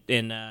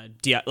in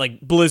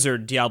like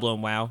Blizzard, Diablo,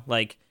 and WoW.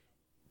 Like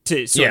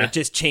to sort of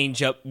just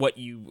change up what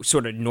you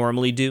sort of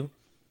normally do.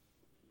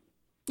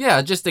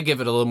 Yeah, just to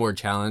give it a little more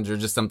challenge or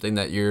just something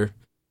that you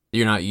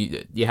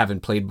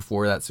haven't played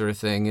before, that sort of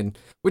thing. And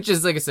which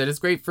is, like I said, it's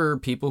great for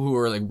people who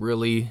are like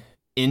really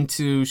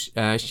into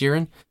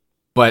Shiren.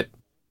 But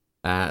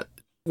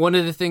one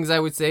of the things I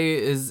would say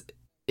is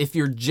if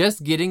you're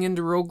just getting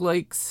into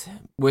roguelikes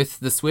with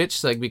the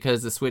Switch, like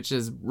because the Switch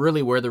is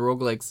really where the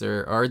roguelikes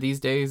are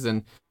these days,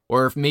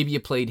 or if maybe you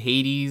played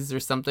Hades or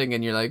something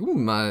and you're like,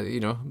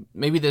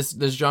 maybe this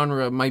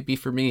genre might be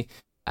for me.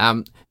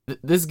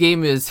 This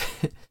game is,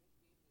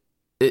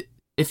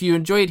 if you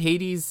enjoyed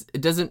Hades,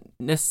 it doesn't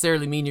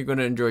necessarily mean you're going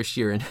to enjoy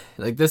Shiren.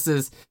 Like this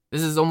is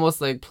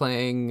almost like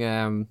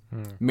playing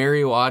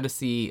Mario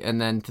Odyssey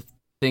and then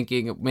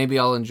thinking maybe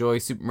I'll enjoy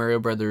Super Mario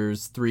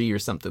Brothers 3 or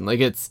something. Like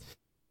it's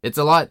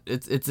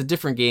a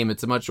different game.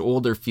 It's a much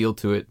older feel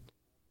to it.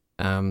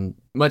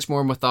 Much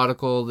more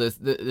methodical. This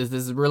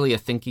is really a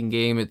thinking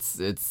game.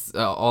 It's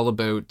all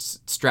about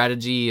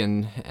strategy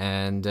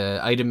and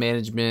item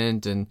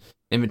management and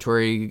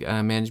inventory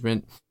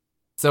management.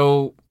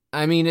 So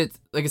I mean, it's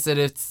like I said,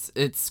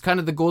 it's kind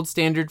of the gold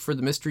standard for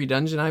the Mystery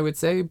Dungeon, I would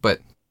say.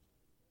 But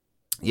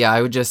yeah,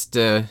 I would just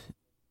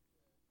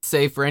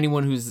say for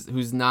anyone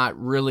who's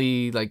not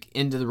really like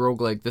into the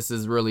roguelike, this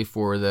is really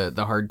for the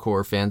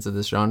hardcore fans of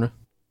this genre.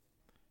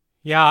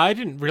 Yeah, I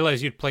didn't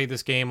realize you'd played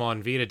this game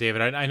on Vita,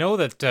 David. I know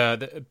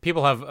that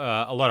people have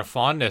a lot of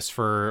fondness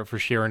for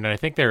Shiren, and I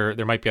think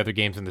there might be other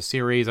games in the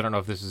series. I don't know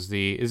if is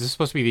this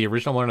supposed to be the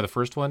original one or the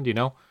first one? Do you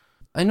know?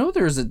 I know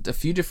there's a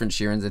few different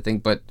Shirens, I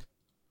think, but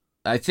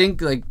I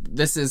think like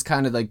this is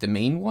kind of like the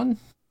main one.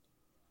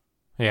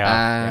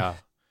 Yeah.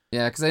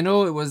 Yeah, because I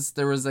know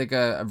there was like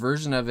a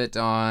version of it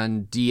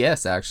on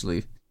DS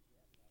actually.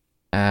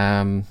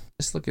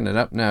 Just looking it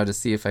up now to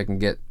see if I can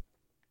get,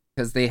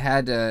 because they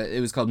had it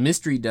was called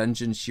Mystery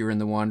Dungeon Shiren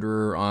the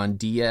Wanderer on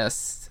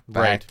DS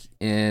back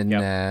in.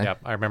 Yep,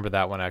 I remember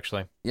that one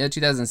actually. Yeah,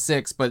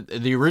 2006, but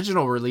the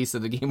original release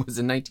of the game was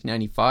in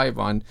 1995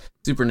 on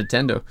Super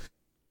Nintendo.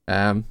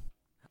 Wow.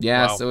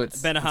 So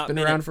it's been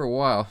around for a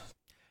while.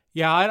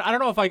 Yeah, I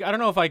don't know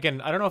if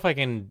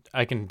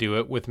I can do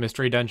it with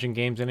Mystery Dungeon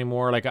games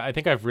anymore. Like I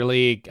think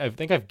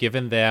I've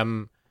given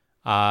them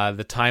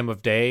the time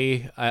of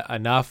day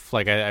enough.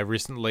 Like I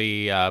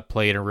recently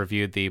played and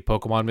reviewed the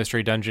Pokemon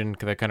Mystery Dungeon,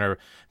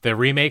 the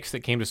remakes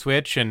that came to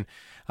Switch, and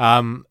I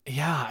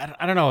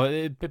don't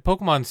know.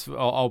 Pokemon's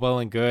all well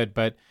and good,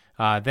 but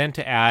then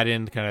to add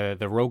in kind of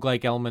the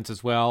roguelike elements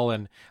as well,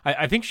 and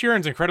I think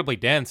Shiren's incredibly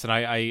dense, and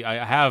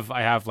I have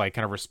like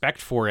kind of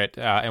respect for it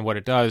and what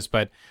it does,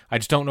 but I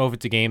just don't know if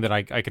it's a game that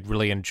I could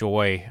really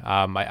enjoy.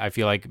 I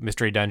feel like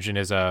Mystery Dungeon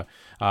is a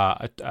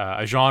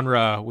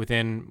genre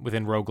within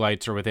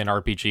roguelites or within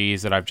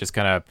RPGs that I've just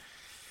kind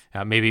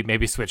of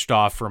maybe switched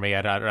off for me.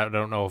 I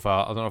don't know if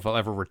I'll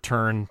ever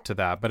return to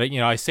that. But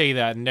I say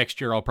that next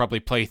year I'll probably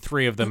play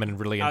 3 of them and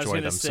really enjoy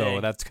them.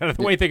 So that's kind of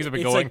the way things have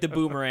been going. It's like the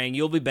boomerang.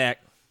 You'll be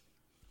back.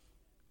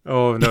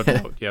 Oh no!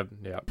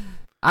 Yep.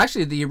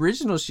 Actually, the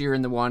original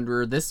Shiren the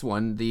Wanderer, this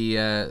one,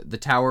 the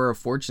Tower of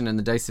Fortune and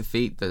the Dice of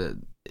Fate,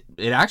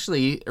 it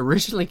actually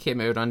originally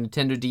came out on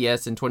Nintendo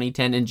DS in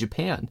 2010 in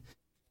Japan,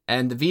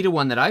 and the Vita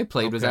one that I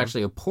played was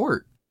actually a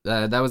port.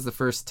 That was the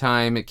first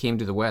time it came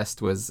to the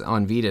West, was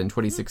on Vita in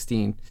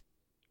 2016.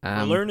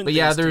 We're learning but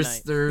yeah,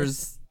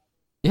 there's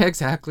yeah,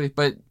 exactly.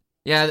 But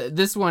Yeah,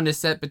 this one is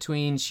set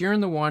between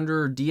Sheeran the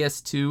Wanderer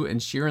DS2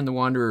 and Sheeran the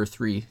Wanderer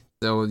 3.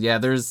 So yeah,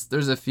 there's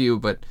a few,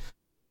 but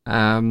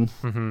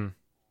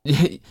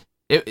it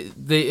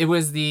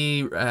was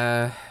the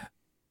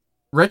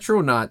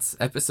Retronauts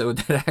episode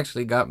that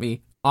actually got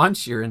me on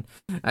Sheeran.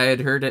 I had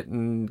heard it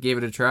and gave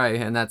it a try,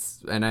 and I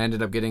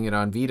ended up getting it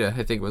on Vita.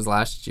 I think it was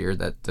last year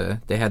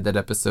that they had that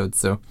episode.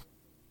 So,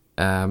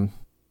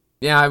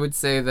 yeah, I would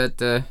say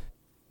that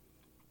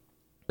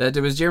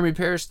it was Jeremy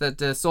Parrish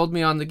that sold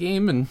me on the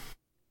game, and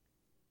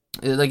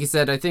like you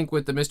said, I think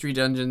with the mystery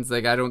dungeons,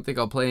 like I don't think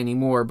I'll play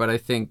anymore, but I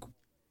think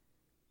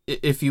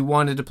if you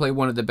wanted to play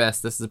one of the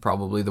best, this is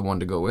probably the one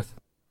to go with.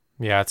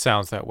 Yeah, it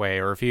sounds that way.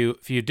 Or if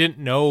you didn't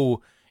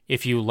know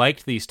if you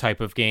liked these type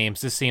of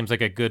games, this seems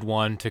like a good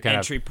one to kind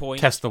Entry of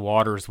point. test the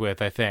waters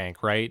with, I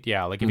think, right?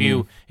 Yeah, like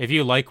if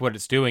you like what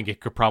it's doing, you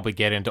could probably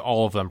get into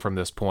all of them from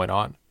this point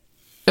on.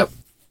 Yep.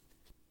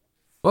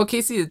 Well,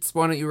 Casey,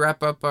 why don't you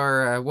wrap up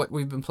our what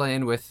we've been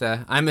playing with?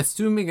 I'm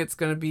assuming it's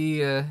going to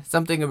be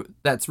something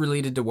that's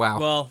related to WoW.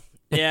 Well,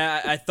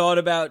 yeah, I thought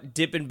about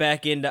dipping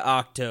back into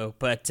Octo,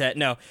 but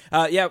no.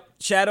 Yeah,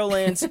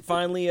 Shadowlands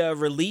finally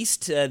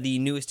released the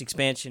newest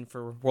expansion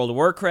for World of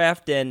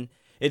Warcraft, and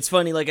it's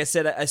funny, like I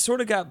said, I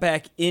sort of got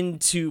back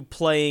into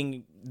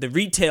playing the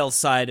retail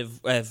side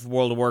of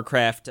World of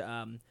Warcraft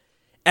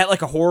at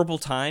like a horrible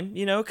time,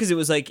 because it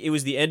was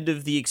the end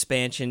of the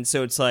expansion,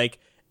 so it's like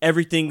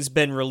everything's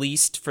been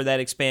released for that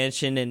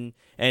expansion,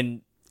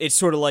 and it's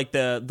sort of like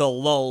the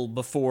lull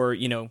before,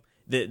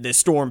 the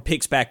storm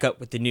picks back up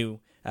with the new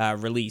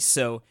release.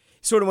 So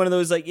sort of one of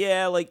those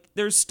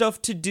there's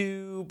stuff to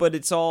do, but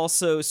it's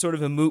also sort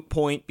of a moot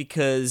point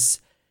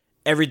because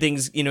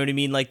everything's, you know what I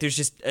mean? Like there's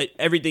just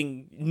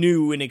everything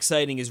new and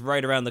exciting is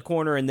right around the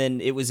corner, and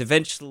then it was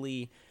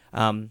eventually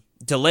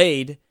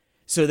delayed.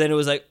 So then it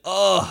was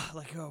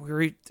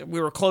we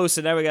were close,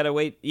 and now we got to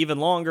wait even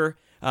longer.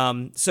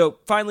 So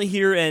finally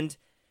here, and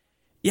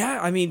yeah,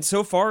 I mean,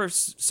 so far,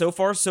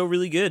 so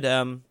really good.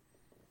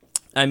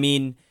 I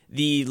mean,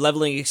 the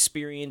leveling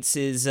experience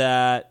is,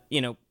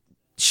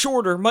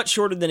 shorter, much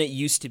shorter than it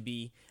used to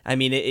be. I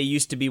mean, it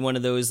used to be one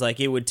of those,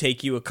 it would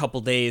take you a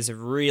couple days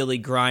of really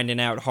grinding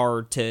out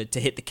hard to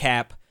hit the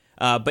cap.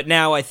 But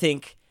now I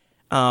think,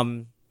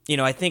 I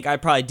think I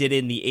probably did it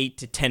in the 8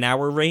 to 10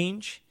 hour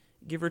range,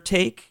 give or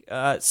take.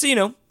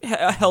 So,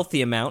 a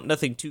healthy amount,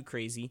 nothing too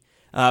crazy.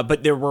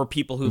 But there were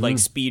people who,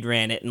 speed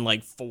ran it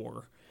in,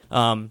 4.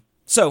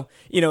 So,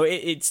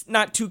 it's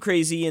not too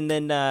crazy, and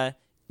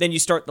then you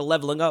start the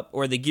leveling up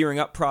or the gearing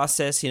up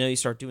process. You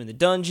start doing the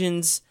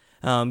dungeons,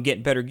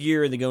 getting better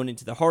gear, and then going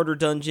into the harder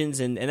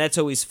dungeons, and that's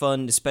always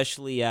fun,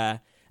 especially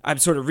I'm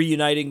sort of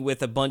reuniting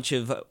with a bunch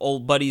of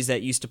old buddies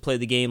that used to play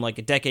the game like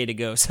a decade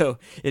ago, so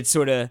it's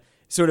sort of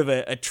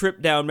a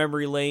trip down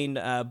memory lane,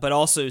 but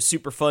also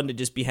super fun to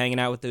just be hanging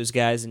out with those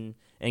guys and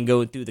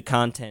going through the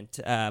content.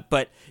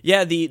 But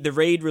yeah, the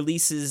raid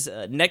releases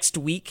next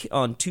week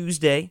on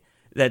Tuesday.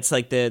 That's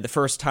the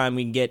first time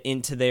we can get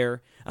into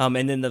there.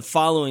 And then the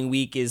following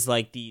week is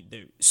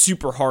the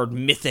super hard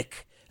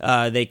mythic,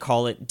 they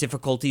call it,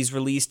 difficulties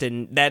released.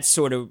 And that's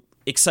sort of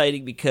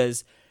exciting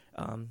because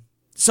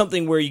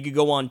something where you could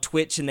go on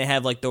Twitch and they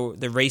have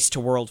the race to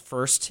world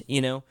first,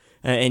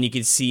 and you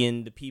can see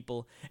in the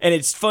people. And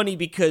it's funny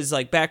because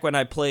back when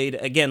I played,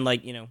 again,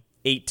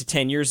 8 to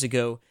 10 years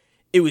ago,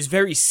 it was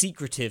very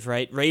secretive,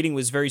 right? Raiding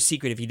was very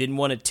secretive. You didn't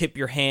want to tip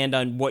your hand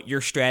on what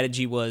your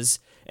strategy was.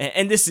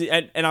 And this is,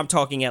 and I'm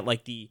talking at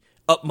the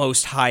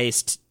utmost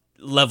highest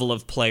level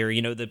of player,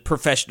 the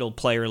professional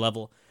player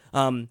level.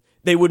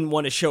 They wouldn't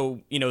want to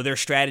show, their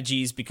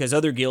strategies because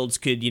other guilds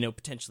could,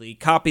 potentially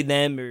copy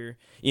them or,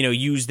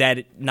 use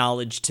that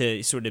knowledge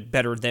to sort of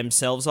better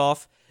themselves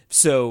off.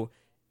 So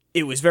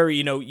it was very,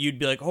 you'd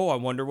be like, oh, I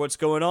wonder what's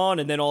going on.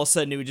 And then all of a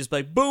sudden it would just be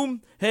like,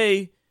 boom,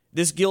 hey,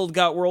 this guild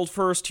got world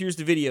first, here's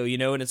the video,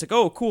 and it's like,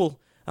 oh,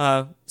 cool,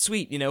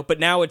 sweet, but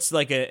now it's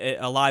like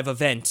a live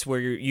event where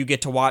you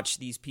get to watch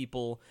these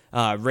people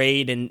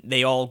raid, and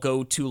they all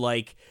go to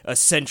a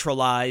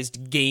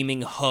centralized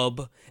gaming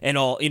hub and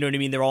all, you know what I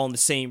mean? They're all in the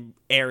same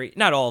area,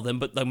 not all of them,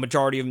 but the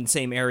majority of them in the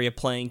same area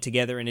playing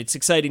together, and it's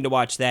exciting to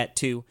watch that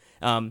too.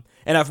 And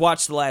I've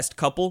watched the last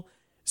couple,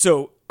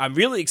 so I'm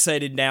really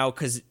excited now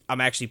because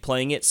I'm actually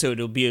playing it, so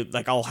it'll be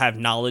I'll have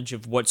knowledge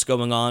of what's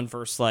going on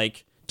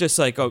versus just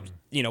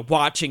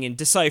watching and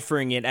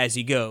deciphering it as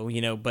you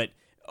go, but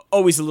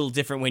always a little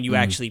different when you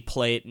actually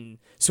play it and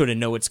sort of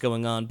know what's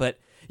going on. But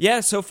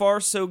yeah, so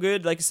far so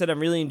good. Like I said, I'm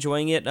really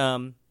enjoying it.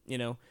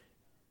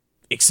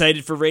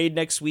 Excited for Raid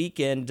next week,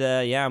 and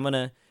yeah, I'm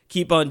gonna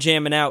keep on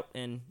jamming out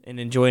and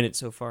enjoying it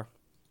so far.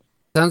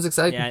 Sounds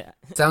exciting. Yeah.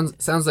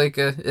 Sounds like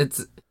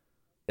it's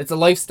a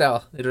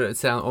lifestyle.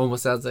 It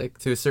almost sounds like,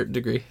 to a certain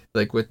degree,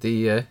 with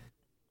the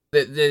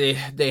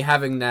they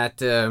having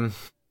that.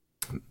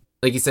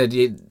 Like you said,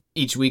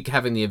 each week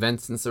having the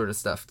events and sort of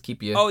stuff to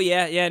keep you... Oh,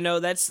 yeah, no,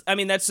 that's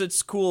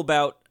what's cool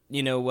about,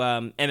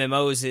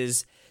 MMOs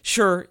is,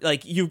 sure,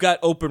 you've got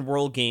open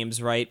world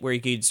games, right, where you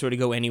could sort of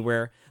go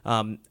anywhere,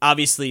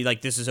 Obviously,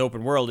 like, this is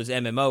open world, is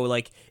MMO,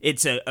 like,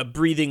 it's a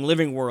breathing,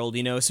 living world,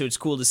 so it's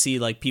cool to see,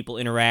 like, people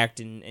interact,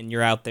 and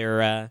you're out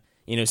there,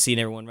 seeing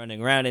everyone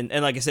running around.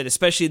 And like I said,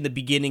 especially in the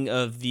beginning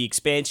of the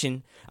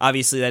expansion,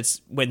 obviously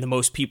that's when the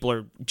most people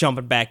are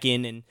jumping back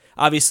in, and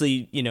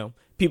obviously,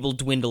 people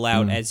dwindle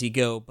out as you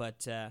go.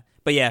 But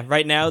yeah,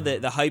 right now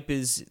the hype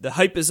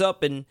is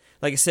up, and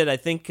like I said, I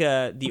think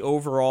the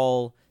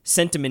overall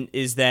sentiment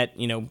is that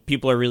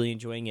people are really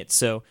enjoying it.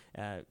 So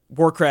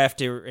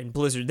Warcraft and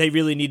Blizzard, they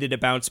really needed a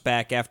bounce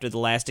back after the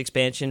last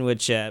expansion,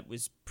 which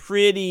was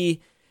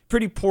pretty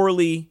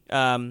poorly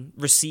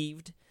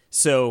received.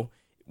 So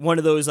one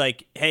of those,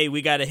 like, hey,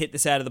 we got to hit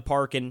this out of the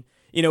park. And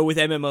with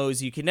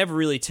MMOs, you can never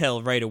really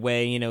tell right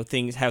away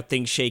how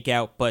things shake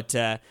out. But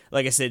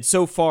like I said,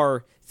 so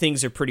far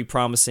things are pretty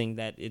promising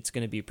that it's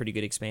going to be a pretty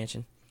good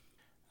expansion.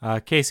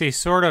 Casey,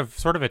 sort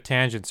of a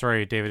tangent.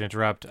 Sorry, David, to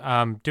interrupt.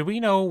 Do we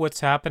know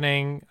what's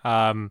happening?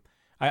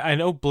 I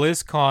know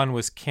BlizzCon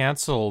was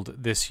canceled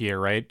this year,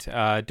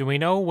 right? Do we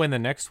know when the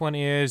next one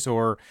is,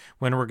 or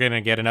when we're gonna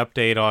get an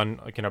update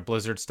on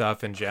Blizzard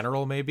stuff in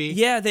general? Maybe.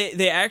 Yeah,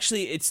 they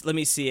actually. Let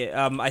me see it.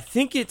 I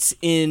think it's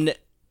in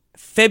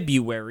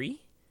February.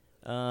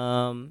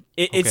 So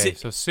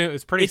soon.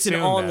 It's pretty soon. It's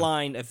an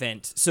online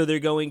event, so they're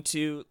going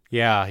to.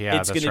 Yeah,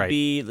 it's that's going right. to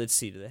be. Let's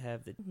see. Do they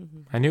have the?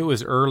 I knew it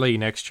was early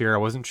next year. I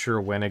wasn't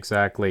sure when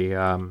exactly.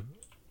 Of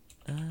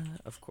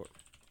course.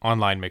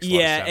 Online makes a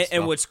lot of sense.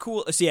 And what's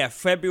cool is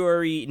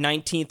February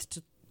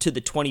 19th to the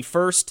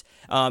 21st.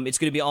 It's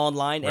going to be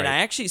online, and I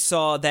actually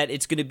saw that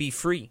it's going to be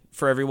free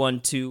for everyone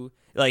to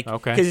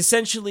because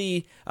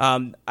essentially,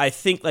 I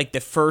think like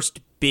the first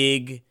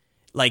big.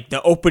 Like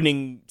the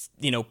opening,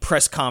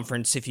 press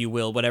conference, if you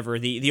will, whatever.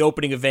 The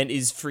opening event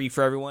is free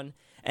for everyone.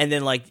 And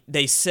then, like,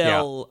 they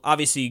sell,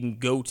 obviously you can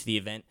go to the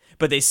event,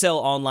 but they sell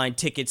online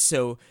tickets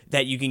so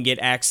that you can get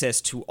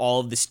access to all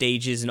of the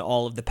stages and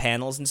all of the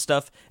panels and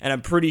stuff. And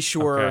I'm pretty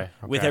sure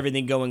with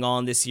everything going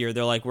on this year,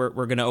 they're like, we're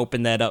going to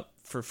open that up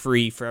for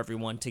free for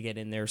everyone to get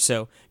in there.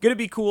 So, going to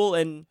be cool,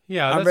 and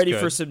I'm ready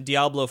for some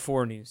Diablo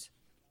 4 news.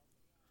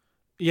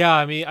 Yeah,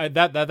 I mean,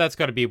 that's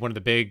got to be one of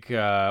the big,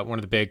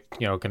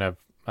 kind of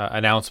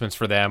announcements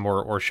for them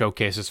or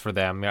showcases for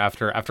them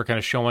after kind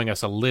of showing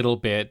us a little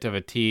bit of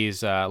a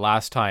tease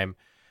last time.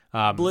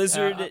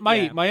 Blizzard.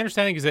 My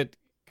understanding is that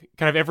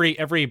kind of every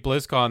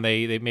BlizzCon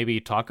they maybe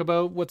talk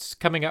about what's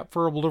coming up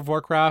for World of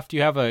Warcraft. Do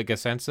you have a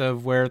sense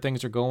of where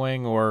things are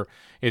going, or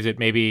is it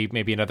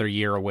maybe another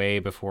year away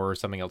before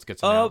something else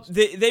gets announced?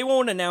 They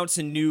won't announce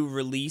a new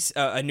release,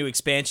 a new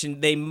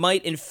expansion. They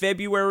might in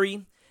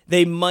February.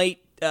 They might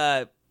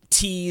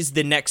tease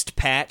the next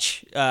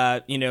patch,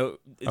 the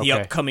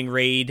upcoming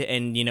raid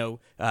and,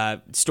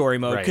 story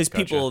mode, because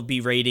people will be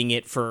raiding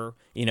it for,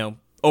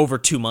 over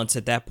 2 months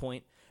at that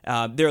point.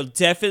 There'll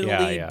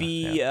definitely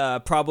be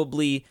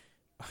probably.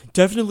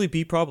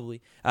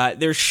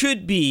 There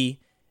should be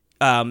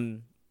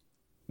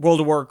World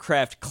of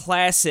Warcraft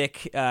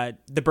Classic,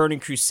 the Burning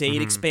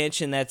Crusade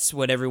expansion. That's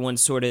what everyone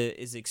sort of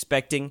is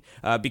expecting,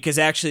 because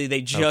actually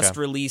they just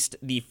released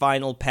the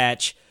final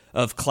patch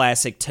of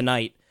Classic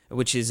tonight,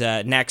 which is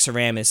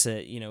Naxxramas,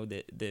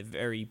 the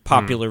very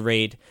popular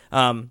raid.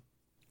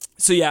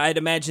 So yeah, I'd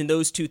imagine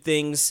those two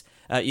things,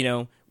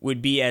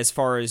 would be as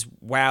far as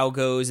WoW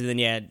goes, and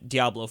then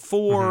Diablo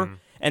 4,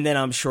 and then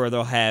I'm sure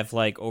they'll have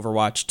like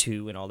Overwatch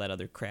 2 and all that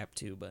other crap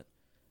too, but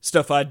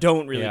stuff I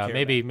don't really care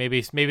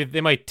about. Maybe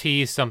they might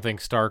tease something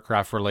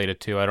StarCraft related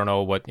to. I don't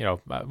know what,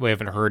 we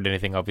haven't heard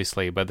anything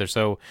obviously, but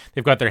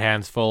they've got their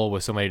hands full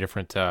with so many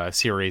different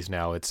series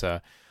now. It's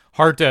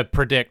hard to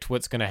predict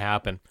what's going to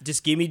happen.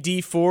 Just give me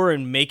D4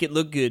 and make it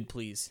look good,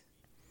 please.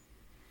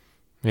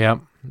 Yeah,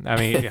 I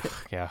mean,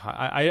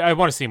 I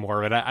want to see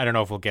more of it. I don't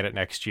know if we'll get it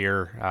next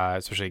year,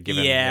 especially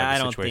given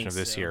the situation of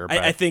this year. But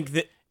I think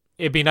that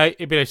it'd be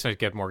nice to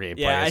get more gameplay.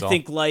 Yeah, I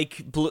think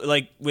like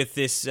with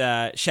this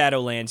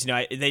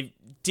Shadowlands,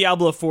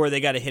 Diablo 4,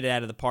 they got to hit it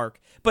out of the park.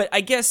 But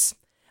I guess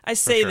I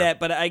say that,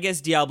 but I guess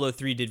Diablo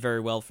 3 did very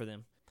well for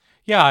them.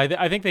 Yeah,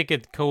 I think they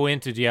could go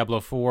into Diablo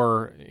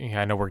 4.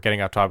 I know we're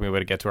getting off topic. We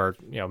want to get to our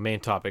main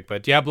topic,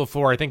 but Diablo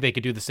 4, I think they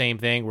could do the same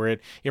thing where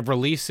it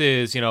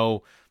releases,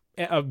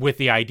 with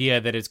the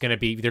idea that they're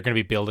going to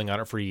be building on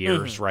it for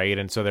years, right?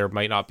 And so there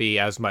might not be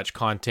as much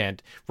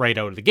content right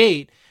out of the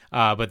gate,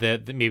 but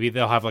maybe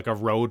they'll have like a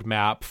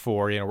roadmap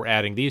for we're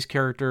adding these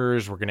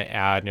characters, we're going to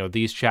add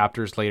these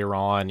chapters later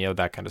on,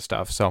 that kind of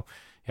stuff. So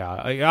yeah,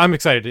 I'm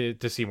excited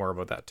to see more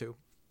about that too.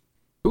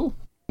 Cool.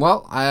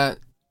 Well,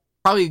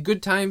 probably a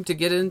good time to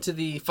get into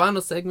the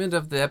final segment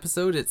of the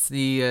episode. It's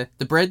the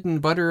bread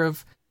and butter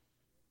of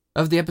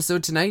the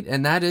episode tonight,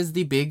 and that is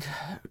the big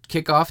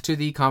kickoff to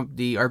the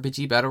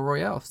RPG Battle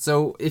Royale.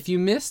 So if you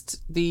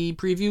missed the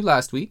preview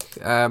last week,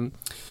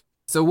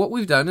 so what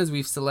we've done is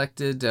we've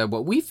selected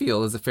what we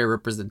feel is a fair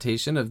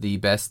representation of the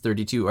best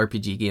 32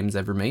 RPG games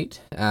ever made.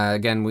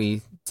 Again,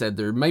 we said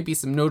there might be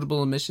some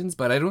notable omissions,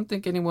 but I don't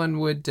think anyone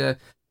would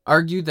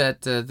argue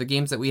that the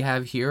games that we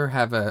have here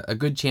have a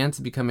good chance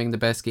of becoming the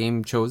best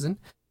game chosen.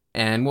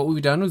 And what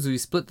we've done was we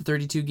split the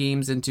 32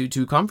 games into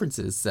two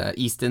conferences,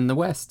 East and the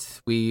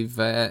West.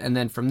 And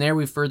then from there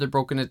we've further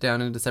broken it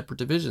down into separate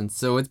divisions.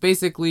 So it's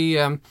basically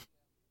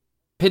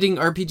pitting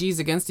RPGs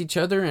against each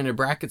other in a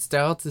bracket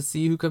style to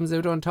see who comes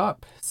out on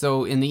top.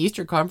 So in the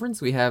Eastern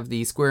Conference we have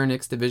the Square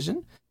Enix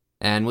division,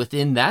 and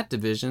within that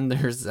division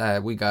there's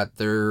we got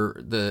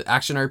the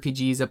action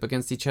RPGs up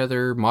against each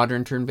other,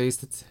 modern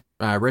turn-based,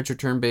 retro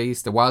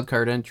turn-based, a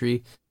wildcard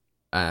entry,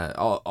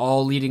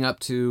 all leading up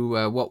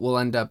to what we'll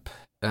end up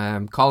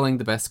calling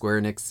the best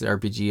Square Enix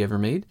RPG ever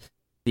made.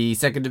 The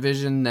second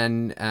division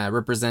then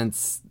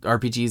represents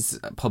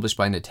RPGs published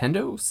by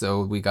Nintendo.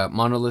 So we got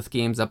Monolith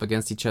games up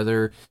against each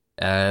other.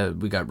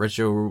 We got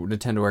retro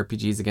Nintendo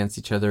RPGs against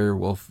each other.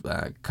 We'll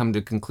come to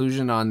a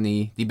conclusion on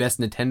the best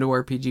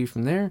Nintendo RPG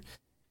from there.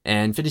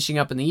 And finishing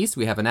up in the East,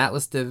 we have an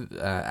Atlas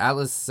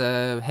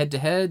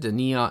head-to-head, a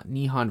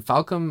Nihon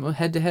Falcom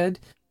head-to-head,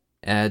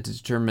 to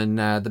determine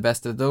the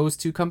best of those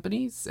two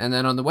companies. And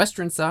then on the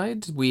Western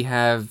side, we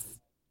have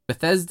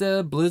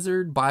Bethesda,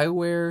 Blizzard,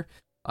 BioWare.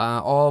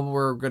 All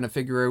we're going to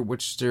figure out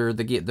which are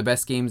the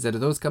best games out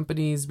of those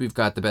companies. We've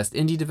got the best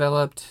indie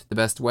developed, the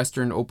best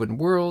Western open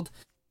world,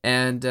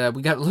 and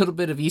we got a little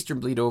bit of Eastern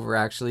bleed over,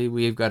 actually.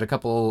 We've got a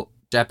couple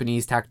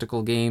Japanese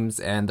tactical games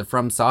and the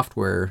From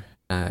Software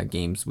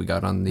games we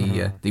got on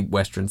the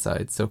Western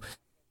side. So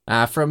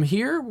from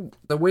here,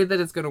 the way that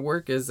it's going to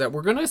work is that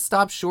we're going to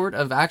stop short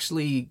of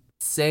actually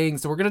saying,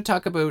 so we're going to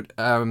talk about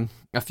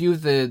a few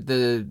of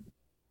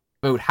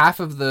about half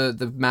of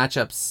the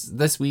matchups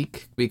this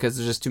week, because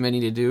there's just too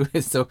many to do.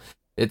 So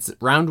it's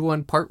round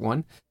one, part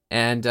one.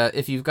 And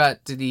if you've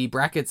got the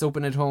brackets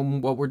open at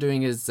home, what we're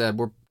doing is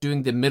we're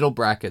doing the middle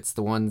brackets,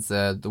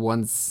 we're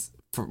going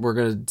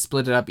to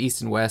split it up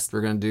East and West.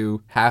 We're going to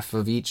do half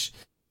of each,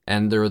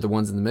 and they're the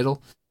ones in the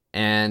middle.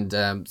 And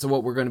so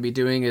what we're going to be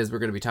doing is we're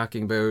going to be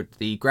talking about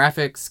the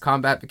graphics,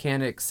 combat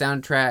mechanics,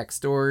 soundtrack,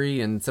 story,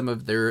 and some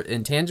of their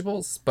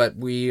intangibles. But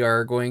we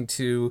are going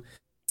to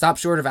stop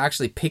short of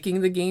actually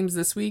picking the games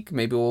this week.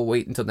 Maybe we'll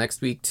wait until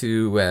next week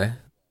to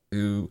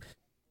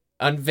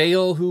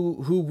unveil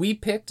who we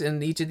picked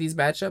in each of these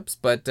matchups.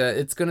 But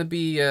it's going to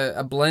be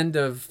a blend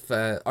of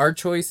our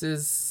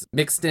choices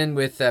mixed in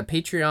with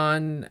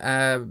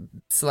Patreon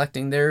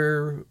selecting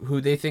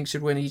who they think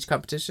should win each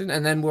competition,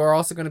 and then we're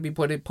also going to be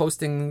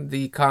posting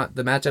the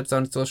matchups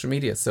on social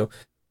media. So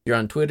if you're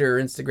on Twitter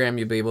or Instagram,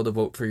 you'll be able to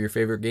vote for your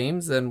favorite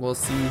games, and we'll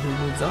see who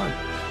moves on.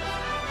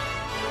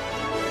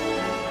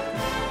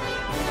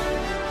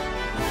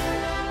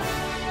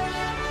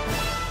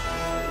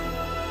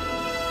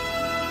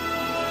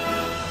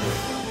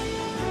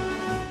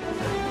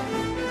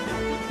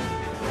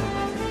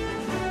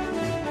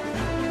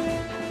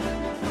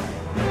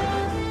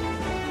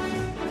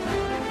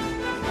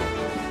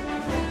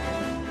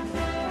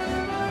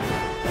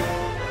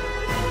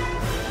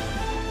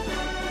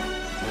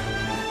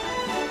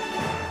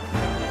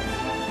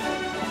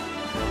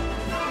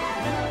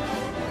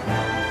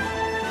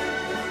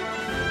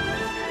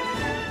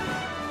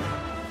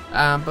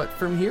 But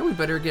from here, we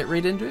better get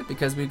right into it,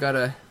 because we've got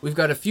a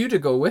few to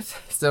go with.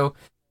 So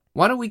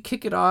why don't we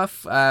kick it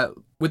off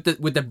with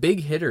the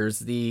big hitters,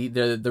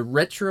 the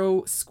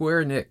retro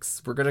Square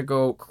Enix. We're gonna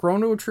go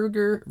Chrono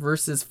Trigger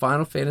versus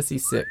Final Fantasy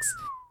VI.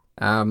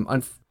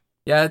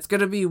 It's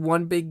gonna be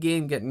one big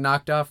game getting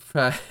knocked off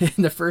in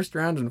the first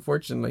round,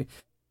 unfortunately.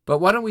 But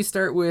why don't we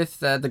start with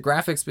the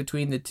graphics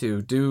between the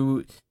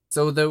two?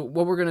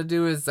 What we're going to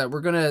do is that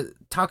we're going to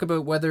talk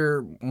about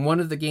whether one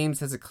of the games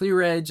has a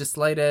clear edge, a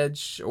slight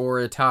edge, or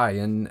a tie,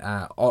 and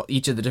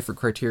each of the different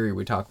criteria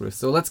we talk with.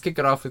 So let's kick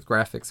it off with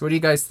graphics. What do you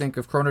guys think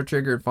of Chrono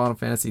Trigger and Final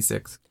Fantasy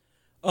VI?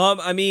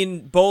 I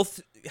mean,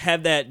 both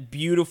have that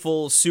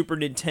beautiful Super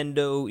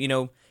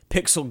Nintendo,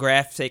 pixel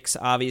graphics,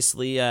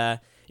 obviously,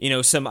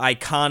 some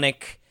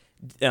iconic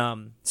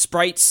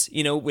sprites,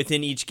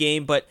 within each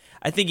game. But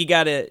I think you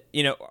got to,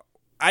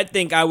 I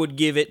think I would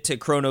give it to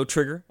Chrono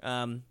Trigger.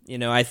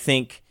 I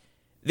think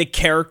the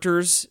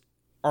characters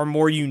are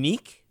more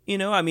unique.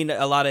 I mean,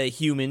 a lot of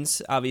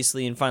humans,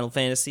 obviously, in Final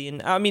Fantasy.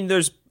 And, I mean,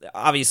 there's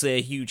obviously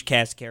a huge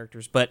cast of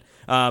characters. But,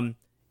 I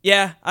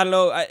don't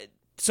know.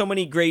 So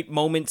many great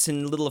moments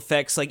and little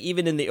effects, like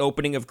even in the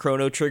opening of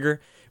Chrono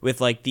Trigger with,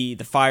 like, the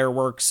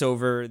fireworks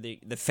over the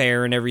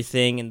fair and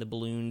everything and the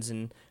balloons.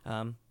 And,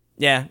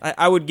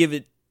 I would give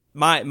it,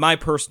 my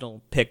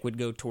personal pick would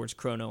go towards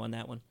Chrono on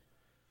that one.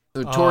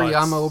 So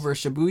Toriyama over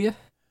Shibuya?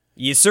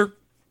 Yes, sir.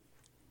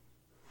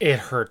 It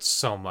hurts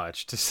so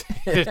much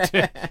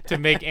to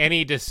make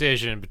any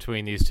decision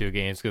between these two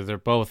games, because they're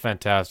both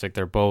fantastic.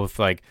 They're both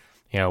 1A,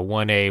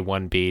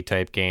 1B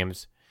type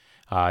games.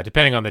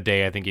 Depending on the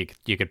day, I think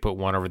you could put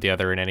one over the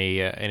other in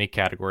any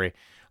category.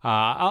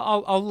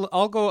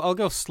 I'll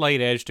go slight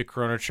edge to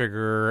Chrono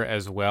Trigger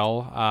as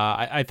well.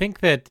 I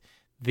think that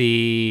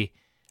the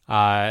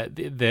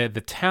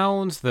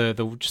towns,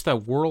 just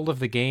that world of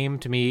the game,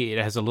 to me,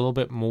 it has a little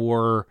bit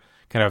more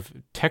kind of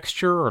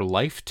texture or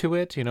life to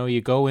it.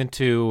 You go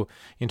into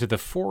the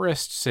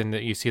forests and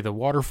you see the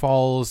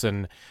waterfalls,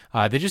 and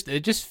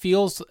it just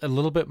feels a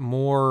little bit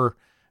more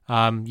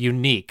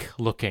unique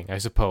looking, I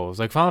suppose.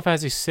 Like Final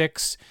Fantasy VI,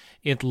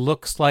 it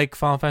looks like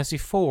Final Fantasy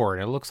IV,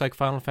 and it looks like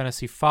Final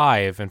Fantasy V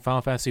and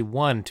Final Fantasy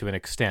I to an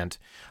extent.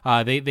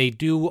 They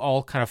do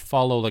all kind of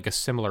follow like a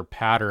similar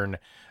pattern,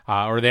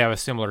 or they have a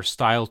similar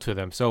style to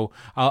them. So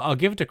I'll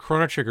give it to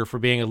Chrono Trigger for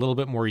being a little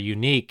bit more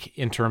unique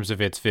in terms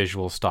of its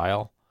visual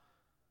style.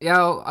 Yeah,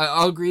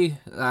 I'll agree.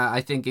 I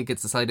think it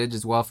gets a slight edge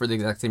as well for the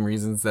exact same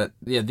reasons that,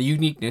 the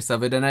uniqueness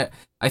of it. And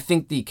I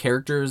think the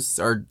characters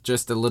are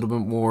just a little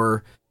bit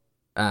more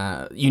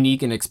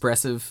unique and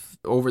expressive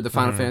over the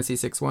Final Fantasy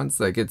VI ones.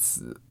 Like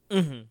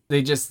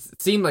they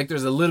just seem like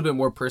there's a little bit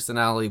more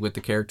personality with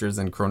the characters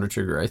in Chrono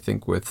Trigger, I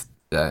think, with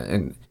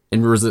with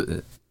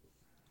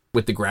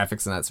the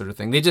graphics and that sort of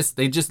thing. They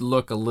just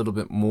look a little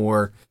bit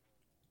more...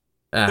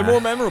 They're more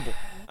memorable.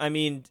 I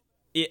mean...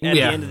 At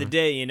the end of the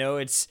day,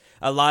 it's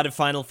a lot of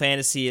Final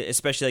Fantasy,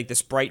 especially like the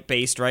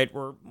sprite-based, right,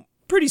 were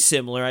pretty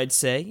similar, I'd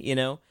say,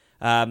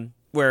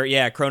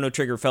 where, Chrono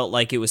Trigger felt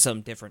like it was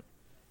something different.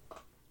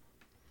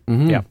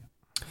 Mm-hmm. Yeah.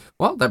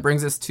 Well, that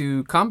brings us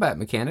to combat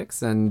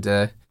mechanics,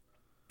 and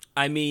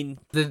I mean,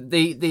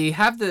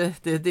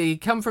 they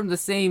come from the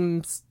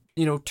same,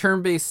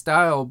 turn-based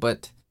style,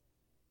 but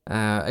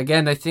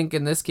again, I think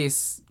in this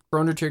case,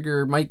 Chrono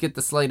Trigger might get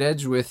the slight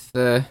edge with...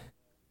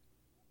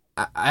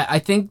 I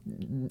think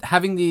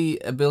having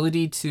the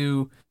ability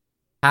to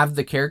have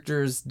the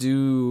characters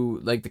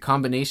do like the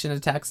combination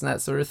attacks and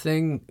that sort of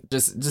thing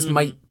just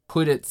might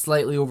put it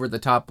slightly over the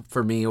top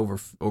for me over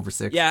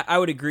 6. Yeah, I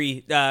would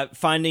agree.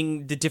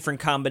 Finding the different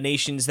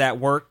combinations that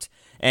worked,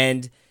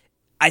 and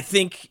I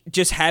think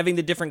just having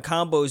the different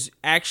combos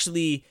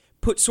actually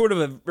put sort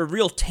of a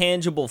real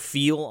tangible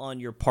feel on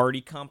your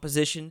party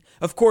composition.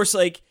 Of course,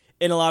 like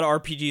in a lot of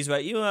RPGs,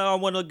 right, I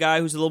want a guy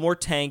who's a little more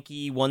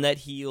tanky, one that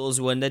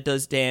heals, one that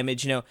does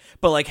damage,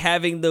 But like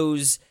having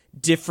those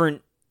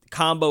different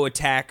combo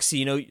attacks,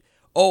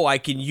 I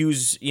can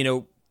use,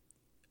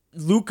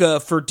 Luca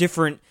for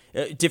different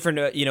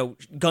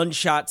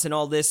gunshots and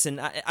all this,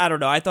 and I don't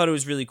know. I thought it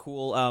was really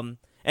cool. And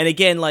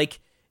again,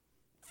 like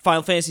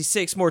Final Fantasy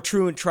VI, more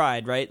true and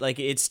tried, right? Like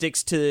it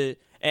sticks to,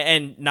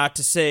 and not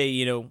to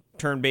say,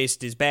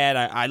 turn-based is bad.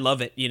 I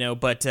love it,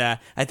 but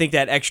I think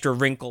that extra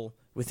wrinkle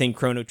within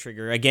Chrono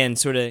Trigger, again,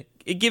 sort of,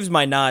 it gives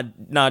my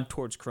nod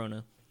towards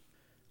Chrono.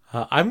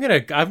 I'm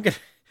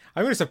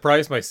gonna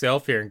surprise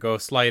myself here and go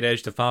slight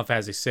edge to Final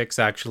Fantasy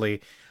VI.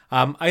 Actually,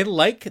 I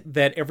like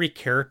that every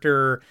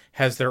character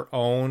has their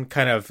own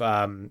kind of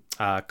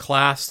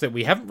class that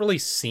we haven't really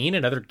seen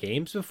in other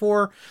games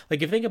before.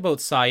 Like if you think about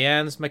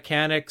Cyan's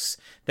mechanics,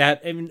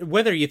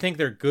 whether you think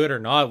they're good or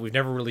not, we've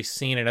never really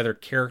seen another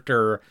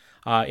character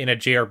in a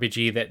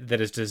JRPG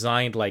that is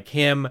designed like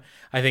him.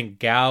 I think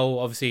Gao,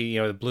 obviously,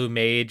 the Blue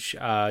Mage,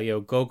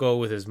 Gogo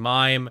with his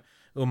mime,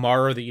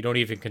 Umaru that you don't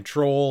even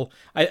control.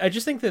 I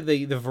just think that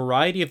the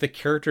variety of the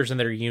characters and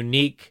their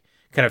unique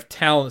kind of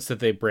talents that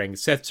they bring.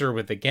 Setzer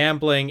with the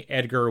gambling,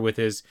 Edgar with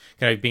his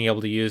kind of being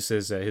able to use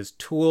his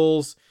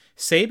tools,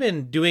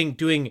 Sabin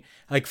doing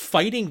like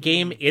fighting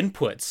game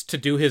inputs to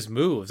do his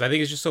moves. I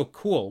think it's just so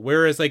cool.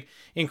 Whereas like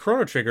in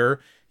Chrono Trigger,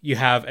 you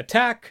have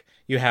attack,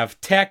 you have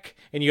tech,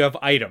 and you have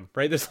item,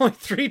 right? There's only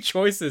 3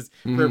 choices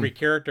for every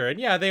character. And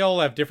yeah, they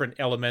all have different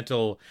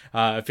elemental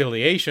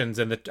affiliations.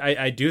 And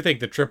I do think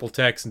the triple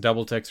techs and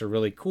double techs are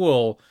really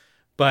cool.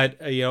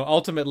 But,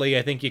 ultimately,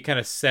 I think you kind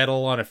of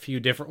settle on a few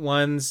different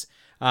ones,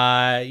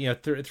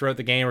 throughout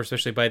the game, or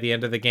especially by the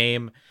end of the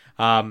game.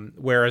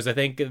 Whereas I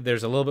think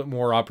there's a little bit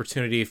more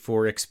opportunity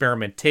for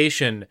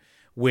experimentation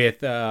with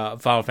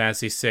Final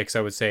Fantasy VI.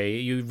 I would say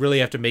you really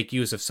have to make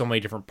use of so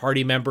many different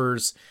party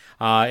members,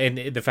 and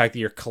the fact that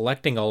you're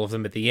collecting all of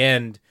them at the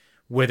end,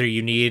 whether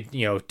you need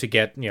to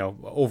get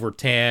over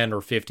 10 or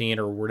 15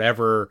 or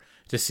whatever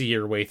to see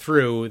your way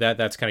through,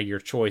 that's kind of your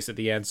choice at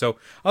the end. So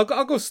I'll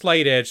go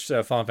slight edge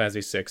Final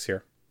Fantasy VI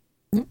here.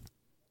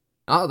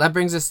 Oh, that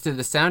brings us to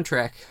the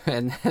soundtrack,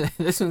 and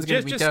this one's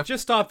going to be tough.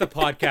 Just stop the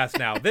podcast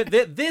now.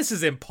 This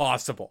is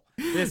impossible.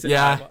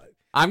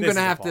 I'm going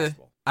to have to.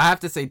 I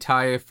have to say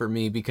Taya for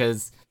me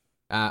because,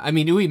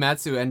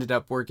 Uematsu ended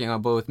up working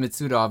on both.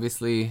 Mitsuda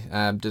obviously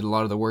did a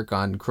lot of the work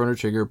on Chrono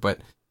Trigger,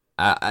 but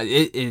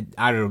I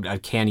don't know. I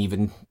can't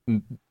even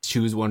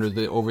choose one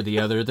over the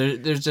other.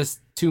 There's just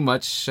too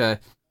much.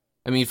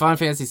 Final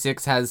Fantasy VI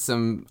has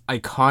some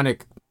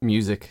iconic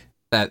music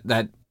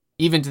that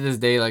even to this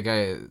day, like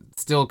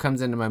still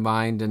comes into my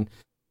mind, and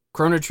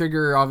Chrono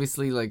Trigger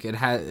obviously like it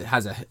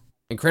has a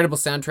incredible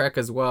soundtrack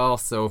as well.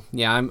 So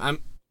yeah,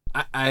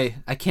 I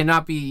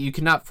cannot be. You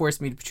cannot force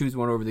me to choose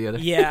one over the other.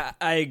 Yeah,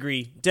 I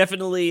agree.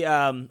 Definitely,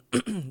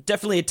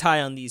 definitely a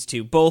tie on these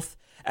two. Both,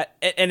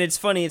 and it's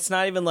funny. It's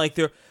not even like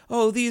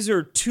these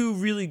are 2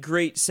 really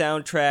great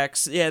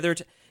soundtracks. Yeah,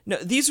 no.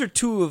 These are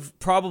 2 of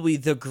probably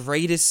the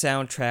greatest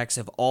soundtracks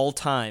of all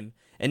time,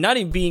 and not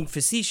even being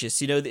facetious.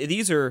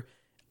 These are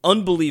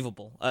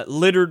unbelievable,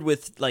 littered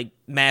with like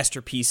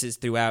masterpieces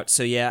throughout.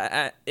 So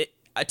yeah,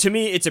 to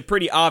me, it's a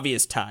pretty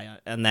obvious tie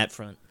on that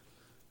front.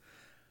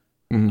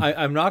 Mm-hmm.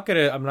 I'm not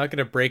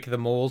gonna break the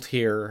mold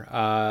here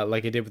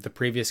like I did with the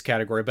previous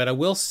category, but I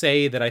will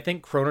say that I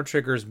think Chrono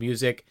Trigger's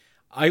music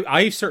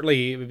I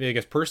certainly, I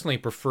guess, personally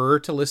prefer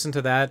to listen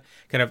to that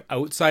kind of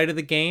outside of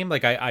the game.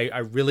 Like I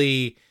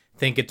really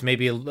think it's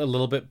maybe a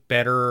little bit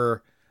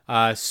better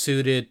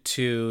suited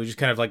to just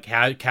kind of like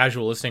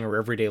casual listening or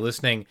everyday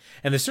listening.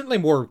 And there's certainly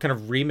more kind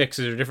of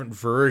remixes or different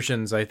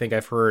versions I think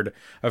I've heard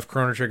of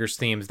Chrono Trigger's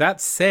themes.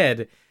 That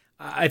said,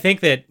 I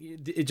think that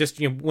it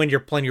just, when you're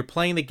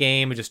playing the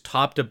game just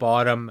top to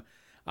bottom,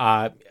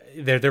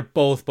 they're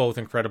both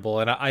incredible,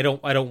 and I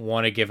don't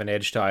want to give an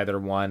edge to either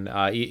one,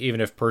 even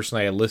if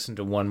personally I listen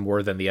to one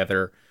more than the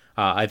other.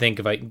 I think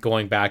if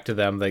going back to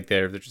them, like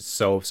they're just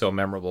so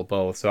memorable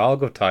both. So I'll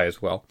go tie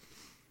as well.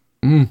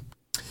 Man,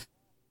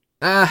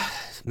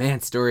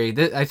 Story.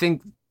 I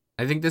think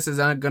this is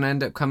going to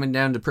end up coming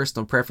down to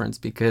personal preference,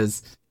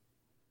 because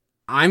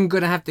I'm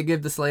going to have to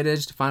give the slight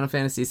edge to Final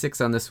Fantasy VI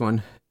on this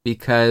one,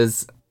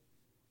 because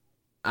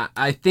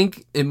I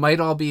think it might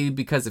all be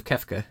because of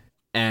Kefka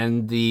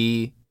and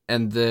the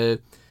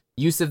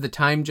use of the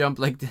time jump.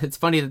 Like, it's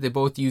funny that they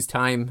both use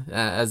time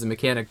as a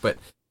mechanic, but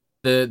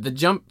the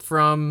jump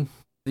from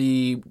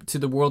to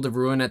the world of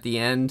ruin at the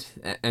end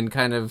and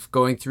kind of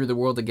going through the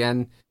world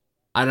again,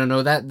 I don't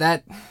know,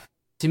 that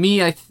to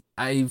me,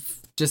 I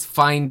just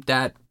find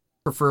that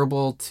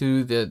preferable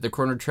to the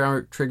Chrono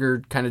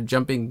Trigger kind of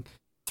jumping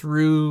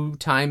through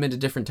time into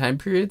different time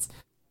periods.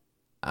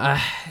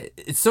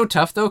 It's so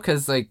tough though,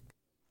 because like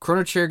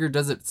Chrono Trigger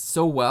does it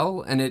so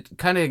well, and it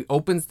kind of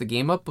opens the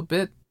game up a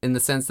bit in the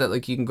sense that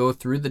like you can go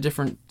through the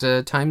different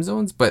time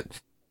zones, but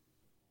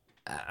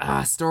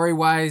story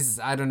wise,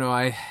 I don't know.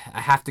 I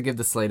have to give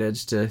the slight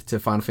edge to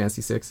Final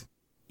Fantasy VI.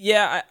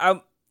 Yeah,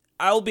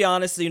 I'll be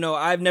honest.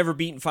 I've never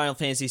beaten Final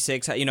Fantasy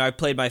VI. I've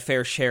played my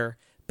fair share,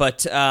 but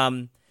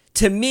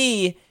to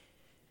me,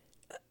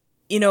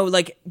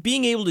 like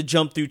being able to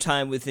jump through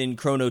time within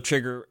Chrono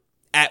Trigger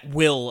at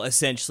will,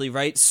 essentially,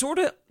 right? Sort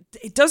of,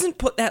 it doesn't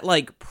put that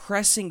like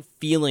pressing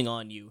feeling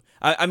on you.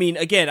 I mean,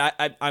 again,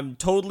 I'm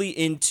totally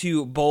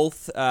into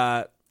both,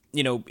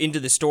 into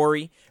the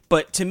story,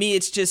 but to me,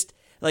 it's just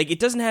like it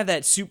doesn't have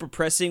that super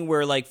pressing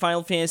where like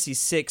Final Fantasy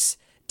VI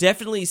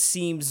definitely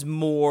seems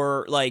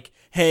more like,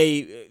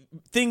 hey,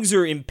 things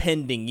are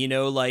impending,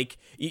 like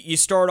you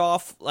start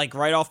off like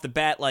right off the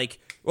bat, like,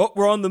 well,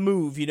 we're on the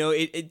move,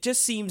 it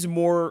just seems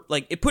more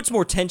like it puts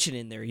more tension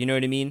in there, you know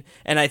what I mean?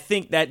 And I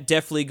think that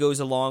definitely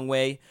goes a long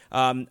way.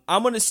 I'm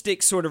going to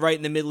stick sort of right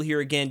in the middle here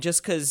again,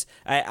 just because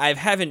I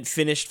haven't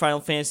finished Final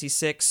Fantasy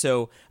VI,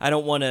 so I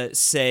don't want to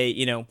say,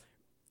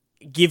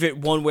 give it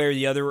one way or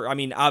the other. I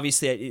mean,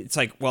 obviously, it's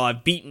like, well,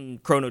 I've beaten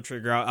Chrono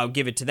Trigger, I'll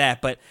give it to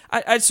that, but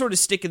I'd sort of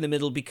stick in the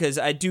middle because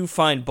I do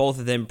find both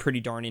of them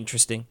pretty darn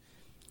interesting.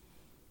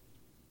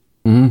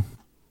 Mm-hmm.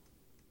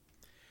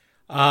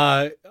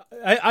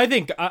 I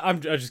think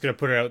I'm just going to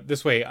put it out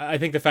this way. I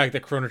think the fact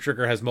that Chrono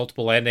Trigger has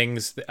multiple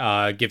endings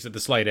gives it the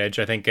slight edge.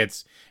 I think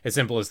it's as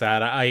simple as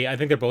that. I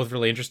think they're both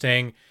really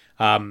interesting.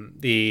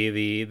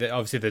 The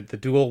obviously the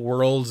dual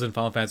worlds in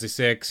Final Fantasy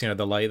VI,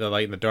 the light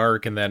and the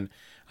dark, and then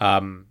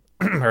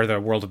or the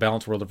world of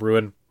balance, world of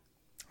ruin.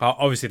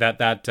 Obviously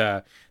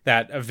that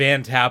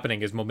event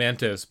happening is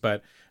momentous,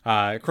 but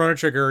Chrono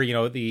Trigger,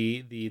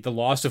 the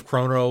loss of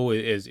Chrono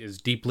is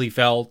deeply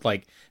felt.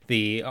 Like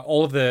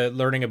all of the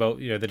learning about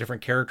the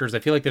different characters, I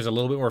feel like there's a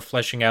little bit more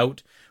fleshing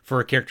out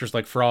for characters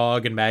like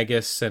Frog and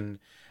Magus and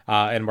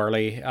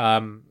Marley.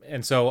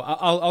 And so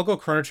I'll go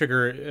Chrono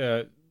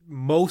Trigger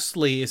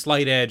mostly a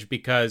slight edge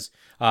because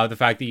the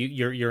fact that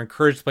you're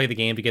encouraged to play the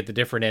game to get the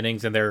different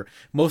endings, and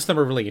most of them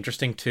are really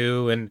interesting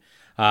too. And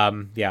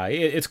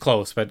it's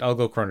close, but I'll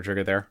go Chrono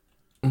Trigger there.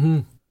 Mm-hmm.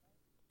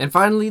 And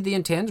finally, the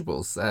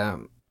intangibles.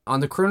 On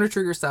the Chrono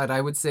Trigger side, I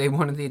would say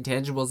one of the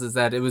intangibles is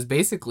that it was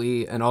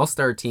basically an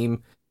all-star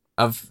team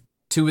of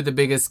two of the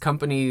biggest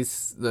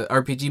companies, the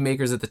RPG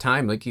makers at the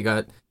time. Like, you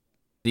got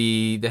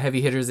the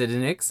heavy hitters at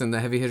Enix and the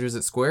heavy hitters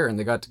at Square, and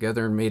they got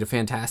together and made a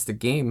fantastic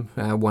game.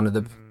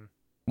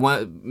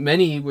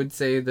 Many would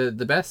say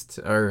the best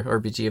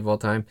RPG of all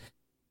time.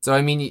 So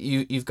I mean,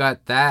 you've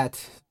got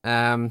that.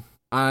 On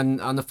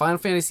the Final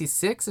Fantasy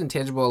VI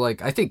intangible,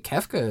 like, I think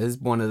Kefka is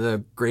one of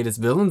the greatest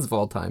villains of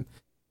all time,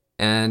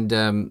 and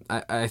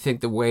I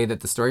think the way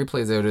that the story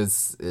plays out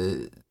is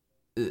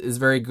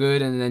very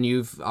good. And then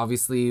you've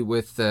obviously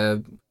with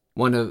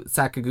one of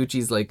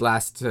Sakaguchi's like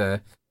last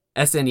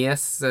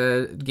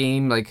SNES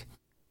game, like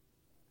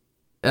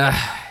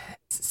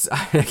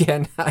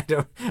again, I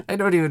don't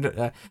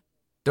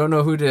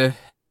know who to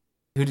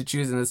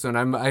choose in this one.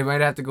 I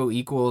might have to go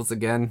equals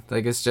again.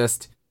 Like, it's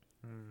just,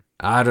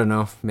 I don't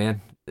know,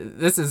 man.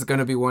 This is going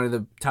to be one of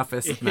the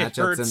toughest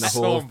matchups in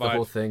the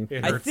whole thing.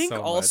 I think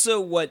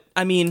also I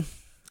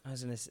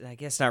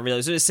guess not really. I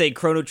was going to say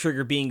Chrono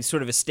Trigger being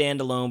sort of a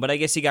standalone, but I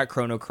guess you got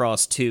Chrono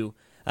Cross too.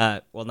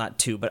 Well, not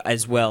two, but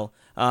as well.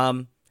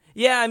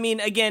 Yeah, I mean,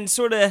 again,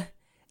 sort of,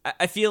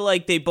 I feel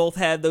like they both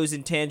had those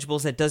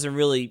intangibles that doesn't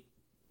really,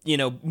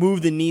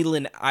 move the needle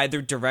in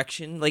either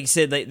direction. Like you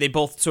said, they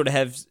both sort of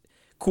have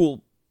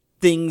cool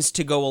things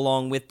to go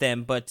along with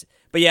them, but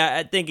yeah,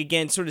 I think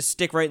again, sort of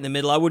stick right in the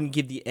middle. I wouldn't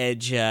give the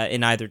edge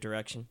in either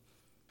direction.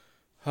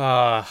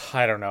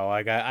 I don't know.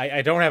 Like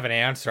I don't have an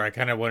answer. I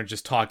kind of want to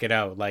just talk it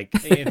out.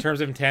 Like in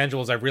terms of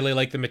intangibles, I really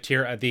like the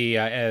material, the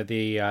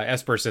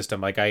Esper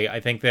system. Like I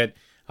think that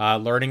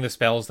learning the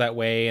spells that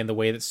way and the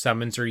way that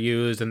summons are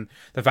used and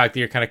the fact that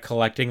you're kind of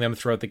collecting them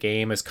throughout the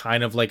game is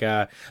kind of like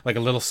a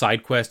little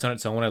side quest on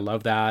its own. I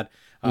love that.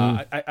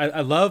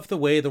 I love the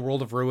way the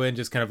World of Ruin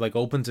just kind of like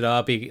opens it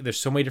up. There's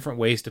so many different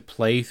ways to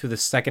play through the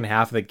second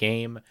half of the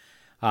game.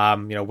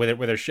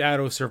 Whether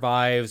Shadow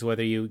survives,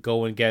 whether you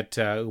go and get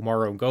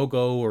Umaru and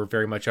Gogo or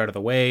very much out of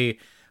the way.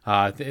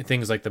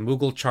 Things like the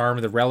Moogle Charm,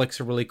 the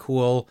relics are really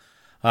cool.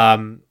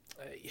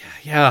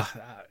 Yeah.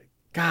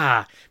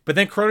 God. But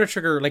then Chrono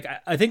Trigger, like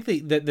I think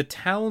the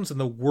towns and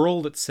the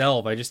world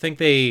itself, I just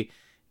think it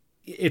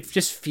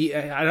just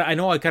I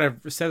know I kind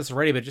of said this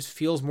already, but it just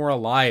feels more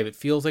alive. It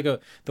feels like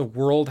the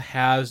world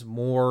has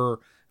more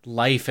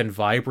life and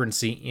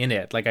vibrancy in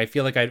it. Like I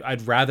feel like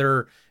I'd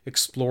rather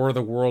explore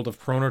the world of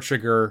Chrono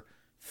Trigger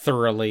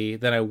thoroughly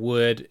than I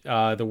would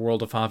the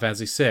world of Final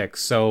Fantasy VI.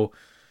 So,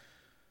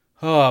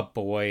 oh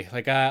boy,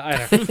 like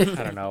I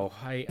don't know.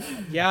 I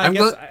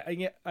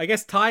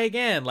guess tie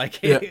again.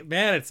 Like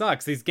man, it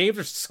sucks. These games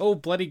are so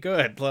bloody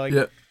good. Like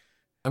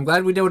I'm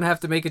glad we don't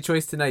have to make a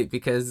choice tonight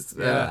because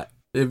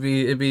it'd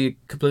be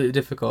completely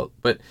difficult.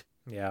 But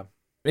yeah.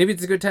 Maybe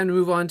it's a good time to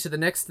move on to the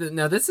next.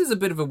 Now, this is a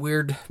bit of a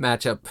weird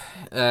matchup.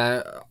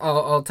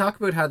 I'll talk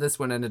about how this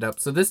one ended up.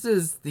 So this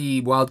is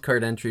the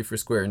wildcard entry for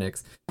Square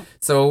Enix.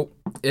 So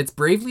it's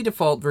Bravely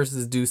Default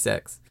versus Deus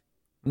Ex.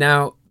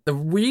 Now, the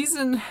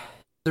reason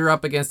they're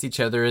up against each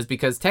other is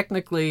because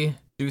technically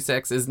Deus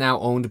Ex is now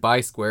owned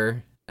by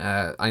Square.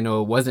 I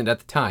know it wasn't at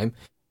the time,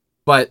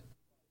 but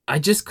I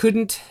just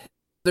couldn't.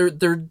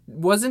 There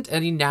wasn't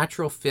any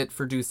natural fit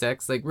for Deus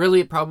Ex. Like, really,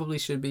 it probably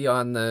should be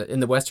in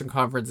the Western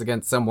Conference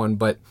against someone,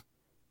 but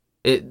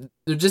there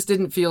just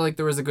didn't feel like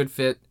there was a good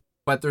fit.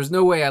 But there's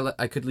no way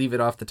I could leave it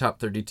off the top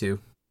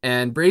 32.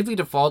 And Bravely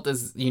Default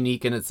is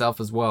unique in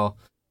itself as well.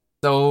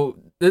 So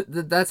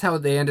that's how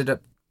they ended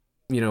up,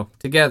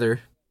 together.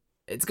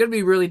 It's going to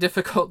be really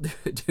difficult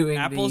doing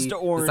apples to the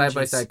oranges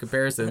side-by-side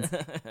comparisons.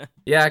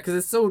 Yeah, because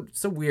it's so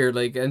weird.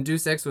 Like, and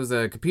Deus Ex was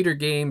a computer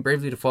game.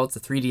 Bravely Default's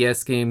a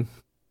 3DS game.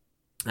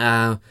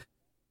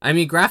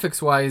 Graphics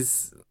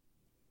wise,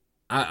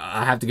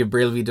 I have to give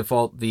Bravely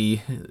Default the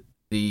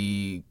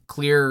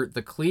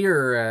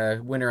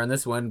clear winner on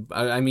this one.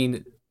 I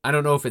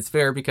don't know if it's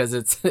fair because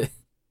it's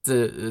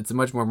a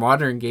much more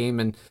modern game,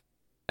 and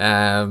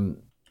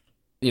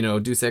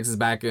Deus Ex is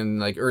back in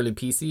like early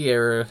PC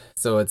era,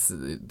 so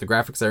the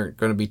graphics aren't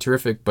going to be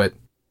terrific. But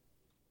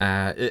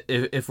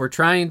if we're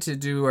trying to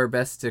do our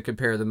best to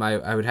compare them,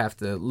 I would have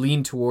to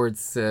lean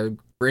towards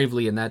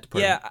Bravely in that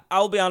department. Yeah,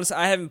 I'll be honest.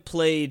 I haven't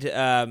played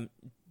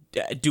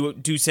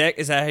Deus Ex.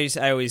 Is that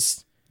how I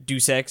always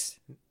Deus Ex?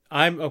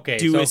 I'm okay.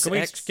 Deus so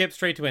can we skip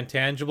straight to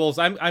intangibles?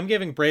 I'm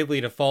giving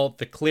Bravely Default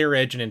the clear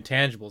edge in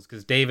intangibles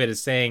because David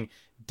is saying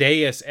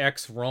Deus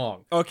Ex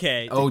wrong.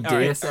 Okay. Oh,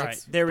 Deus Ex. All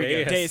right. There we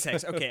go. Deus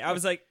Ex. Okay. I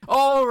was like,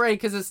 oh right,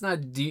 because it's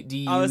not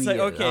D. I was like,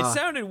 okay, it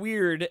sounded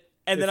weird,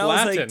 and then I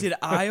was Latin. like, did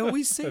I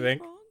always say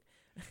it wrong?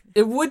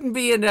 It wouldn't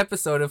be an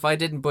episode if I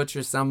didn't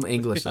butcher some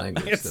English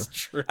language. It's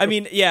true. I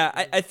mean,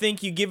 yeah, I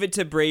think you give it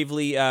to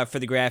Bravely for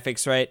the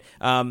graphics, right?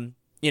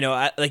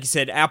 Like you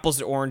said, apples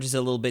to oranges a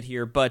little bit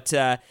here. But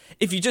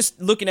if you're just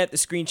looking at the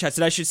screenshots,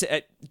 and I should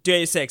say,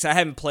 Deus Ex, I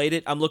haven't played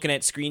it. I'm looking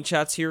at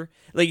screenshots here.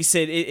 Like you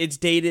said, it's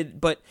dated,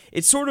 but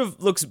it sort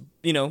of looks,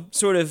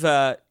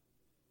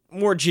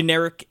 more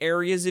generic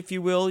areas, if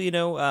you will,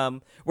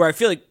 where I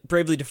feel like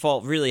Bravely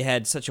Default really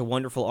had such a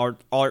wonderful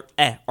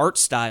art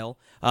style.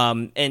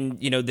 And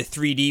the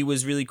 3D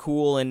was really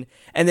cool, and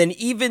then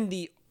even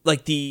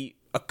the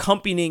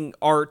accompanying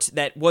art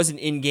that wasn't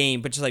in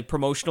game but just like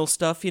promotional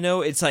stuff,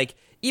 it's like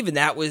even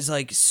that was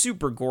like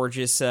super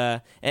gorgeous,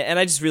 and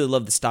I just really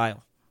love the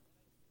style.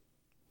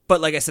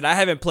 But like I said, I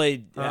haven't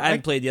played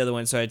the other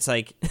one, so it's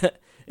like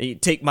you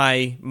take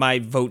my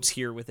votes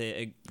here with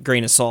a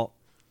grain of salt.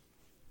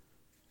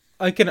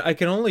 I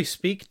can only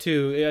speak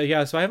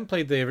to so I haven't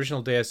played the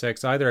original Deus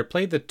Ex either. I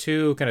played the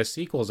two kind of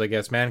sequels, I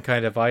guess,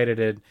 Mankind Divided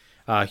and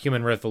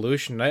Human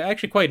Revolution. I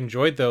actually quite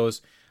enjoyed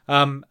those.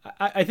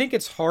 I think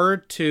it's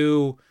hard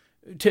to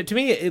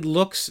me. It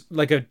looks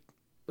like a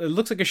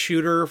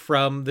shooter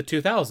from the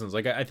 2000s.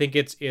 Like I think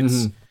it's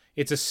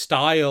a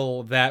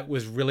style that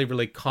was really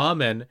really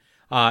common.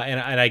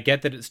 And I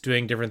get that it's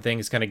doing different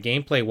things, kind of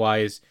gameplay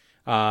wise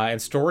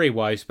and story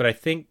wise. But I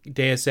think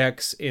Deus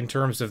Ex, in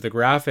terms of the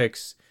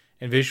graphics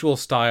and visual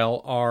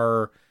style,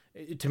 are,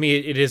 to me,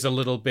 it is a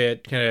little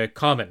bit kind of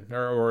common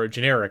or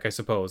generic, I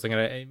suppose.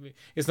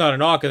 It's not a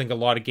knock. I think a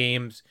lot of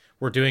games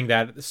were doing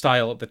that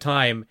style at the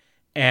time,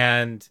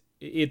 and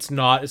it's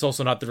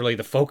also not really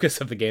the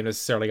focus of the game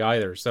necessarily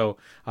either. So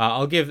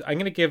I'm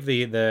going to give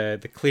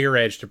the clear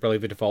edge to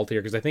Bravely Default here,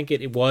 because I think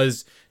it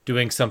was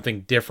doing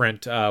something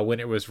different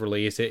when it was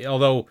released.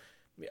 Although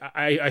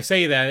I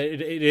say that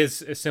it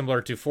is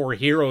similar to 4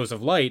 Heroes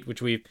of Light,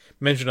 which we've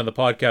mentioned on the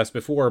podcast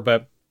before,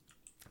 but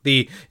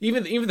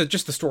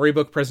Just the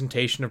storybook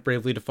presentation of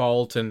Bravely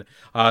Default and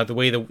the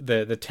way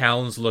the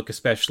towns look,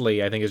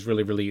 especially, I think is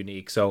really, really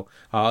unique. So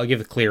I'll give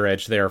the clear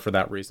edge there for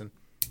that reason.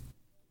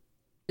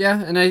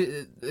 Yeah, and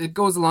it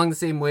goes along the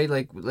same way,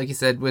 like you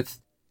said, with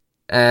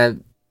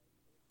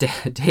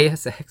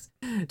Deus Ex.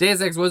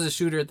 Deus Ex was a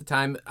shooter at the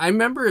time. I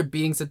remember it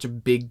being such a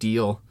big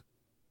deal,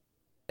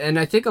 and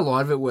I think a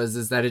lot of it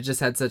is that it just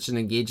had such an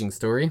engaging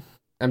story.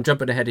 I'm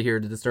jumping ahead of here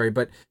to the story,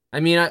 but I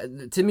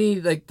mean, to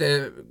me, like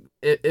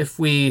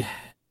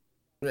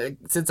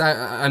since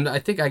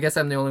I guess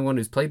I'm the only one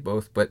who's played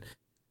both, but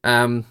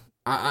I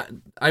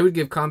would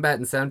give combat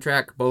and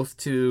soundtrack both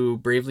to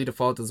Bravely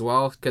Default as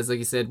well, because like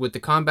you said, with the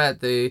combat,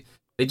 they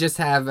just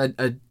have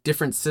a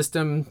different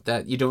system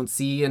that you don't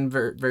see in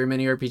very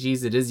many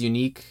RPGs. It is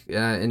unique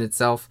in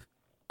itself.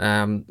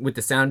 With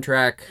the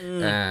soundtrack,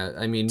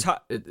 I mean,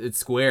 it's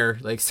Square,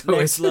 like, so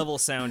next level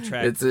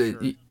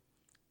soundtrack.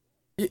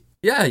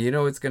 Yeah,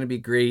 it's going to be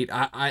great.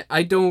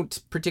 I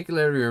don't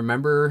particularly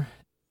remember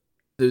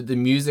the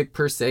music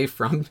per se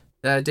from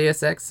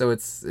Deus Ex, so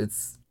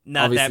it's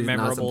not obviously that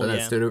memorable. Not something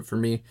that stood out for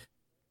me.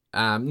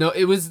 No,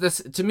 it was this.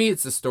 To me,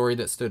 it's the story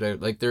that stood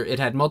out. Like it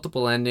had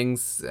multiple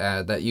endings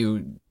that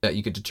you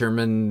could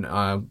determine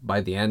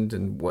by the end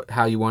and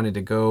how you wanted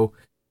to go.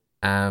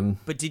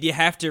 But did you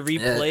have to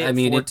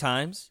replay it 4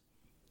 times?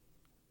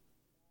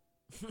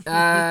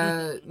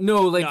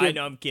 No, like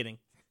no, I'm kidding.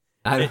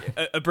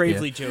 A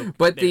Bravely joke.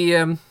 But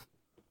yeah,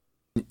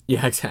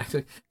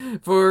 exactly.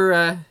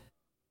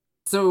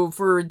 So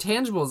for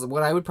intangibles,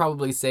 what I would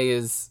probably say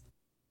is,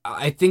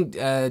 I think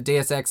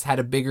Deus Ex had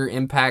a bigger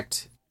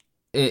impact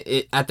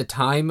at the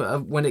time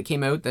of when it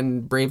came out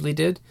than Bravely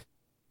did.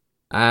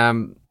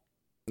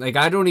 Like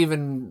I don't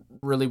even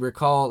really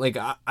recall. Like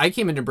I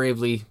came into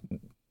Bravely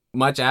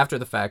much after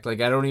the fact.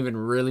 Like I don't even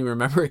really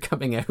remember it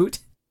coming out,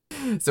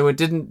 so it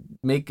didn't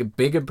make a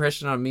big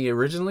impression on me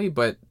originally.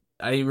 But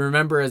I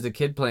remember as a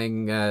kid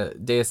playing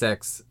Deus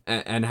Ex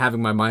and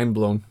having my mind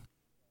blown.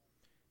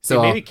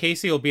 So maybe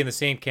Casey will be in the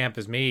same camp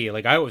as me.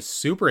 Like I was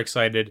super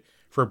excited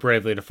for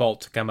Bravely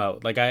Default to come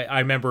out. Like I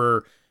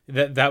remember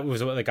that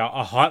was like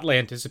a hotly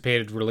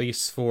anticipated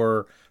release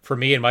for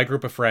me and my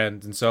group of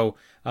friends. And so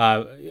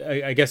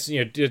I guess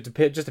it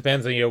just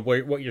depends on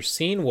what your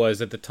scene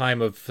was at the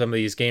time of some of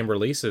these game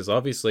releases.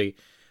 Obviously,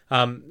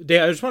 I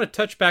just want to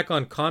touch back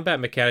on combat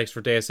mechanics for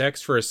Deus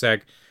Ex for a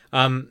sec.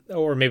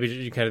 Or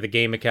maybe kind of the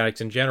game mechanics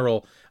in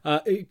general.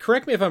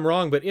 Correct me if I'm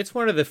wrong, but it's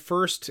one of the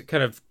first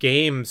kind of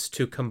games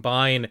to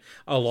combine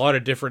a lot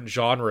of different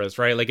genres,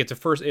 right? Like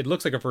it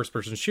looks like a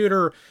first-person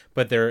shooter,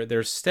 but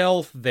there's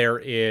stealth, there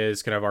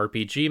is kind of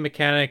RPG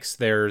mechanics,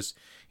 there's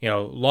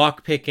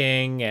lock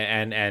picking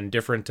and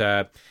different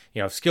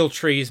skill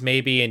trees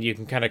maybe, and you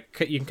can kind of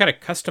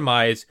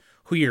customize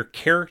who your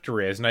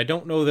character is. And I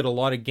don't know that a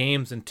lot of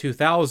games in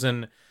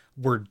 2000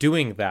 were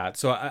doing that.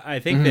 So I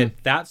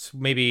think that's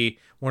maybe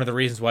one of the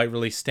reasons why it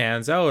really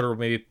stands out, or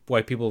maybe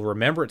why people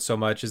remember it so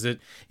much, is that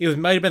it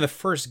might have been the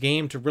first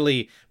game to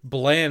really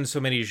blend so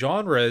many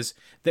genres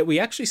that we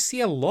actually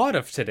see a lot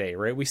of today,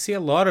 right? We see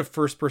a lot of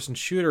first-person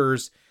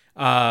shooters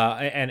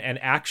and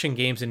action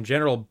games in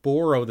general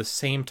borrow the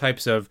same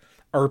types of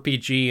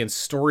RPG and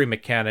story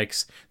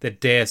mechanics that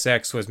Deus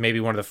Ex was maybe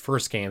one of the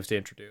first games to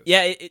introduce.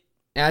 Yeah,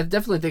 I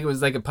definitely think it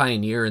was like a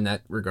pioneer in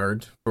that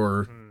regard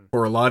for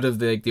a lot of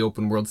the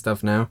open world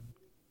stuff now.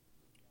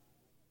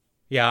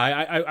 Yeah,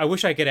 I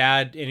wish I could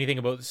add anything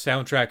about the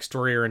soundtrack,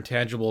 story, or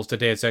intangibles to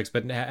Deus Ex,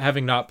 but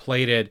having not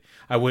played it,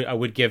 I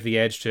would give the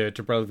edge to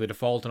Bravely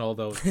Default and all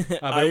those.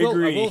 But I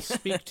agree.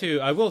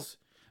 I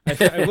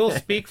will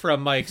speak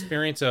from my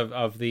experience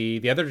of the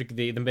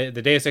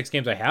Deus Ex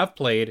games I have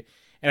played,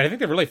 and I think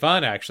they're really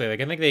fun, actually.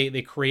 Like I think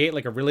they create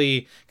like a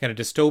really kind of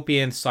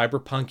dystopian,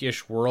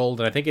 cyberpunk-ish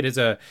world, and I think it is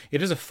a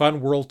fun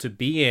world to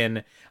be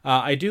in.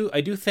 I do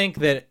think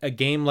that a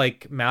game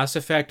like Mass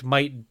Effect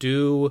might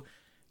do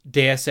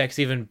Deus Ex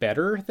even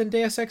better than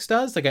Deus Ex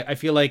does. Like I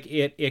feel like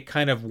it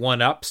kind of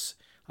one-ups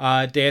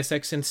Deus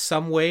Ex in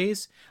some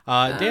ways.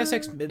 Deus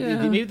Ex,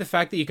 maybe the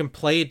fact that you can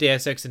play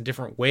Deus Ex in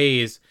different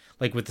ways,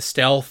 like with the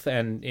stealth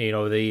and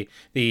the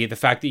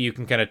fact that you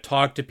can kind of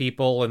talk to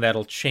people and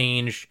that'll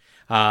change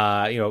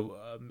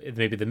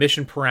maybe the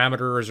mission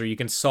parameters, or you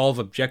can solve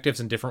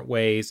objectives in different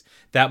ways.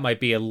 That might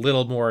be a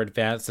little more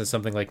advanced than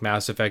something like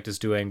Mass Effect is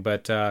doing.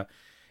 But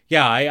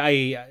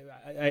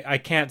I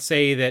can't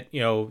say that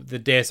the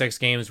Deus Ex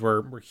games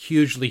were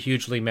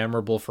hugely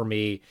memorable for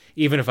me,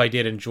 even if I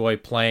did enjoy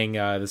playing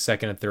the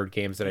second and third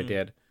games that I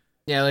did.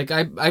 Yeah, like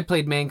I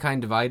played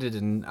Mankind Divided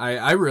and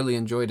I really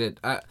enjoyed it.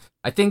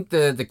 I think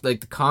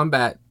the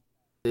combat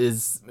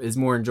is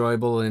more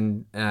enjoyable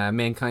in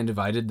Mankind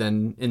Divided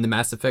than in the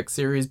Mass Effect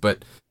series,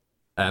 but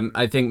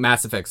I think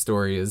Mass Effect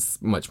story is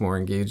much more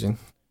engaging.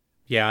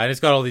 Yeah, and it's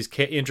got all these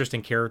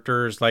interesting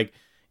characters. Like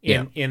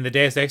in the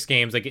Deus Ex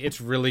games, like it's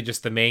really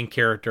just the main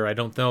character. I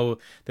don't know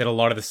that a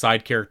lot of the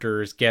side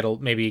characters get a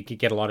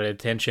lot of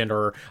attention,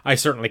 or I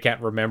certainly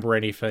can't remember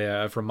any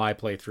from my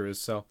playthroughs.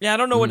 So yeah, I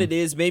don't know what it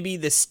is. Maybe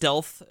the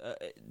stealth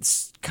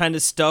kind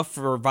of stuff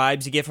or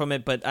vibes you get from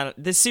it, but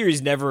this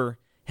series never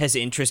has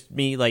interested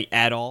me like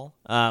at all.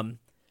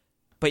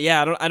 But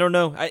yeah, I don't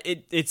know.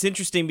 It's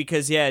interesting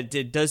because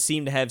it does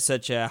seem to have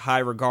such a high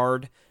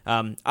regard.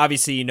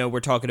 Obviously,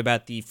 we're talking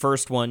about the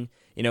first one,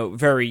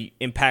 very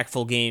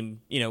impactful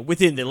game,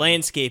 within the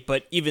landscape.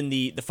 But even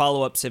the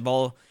follow-ups have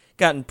all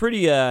gotten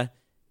pretty,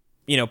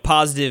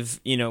 positive.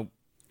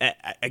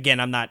 Again,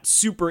 I'm not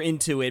super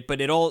into it, but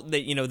the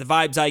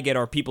vibes I get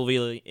are people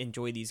really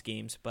enjoy these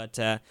games. But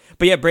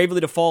yeah, Bravely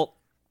Default.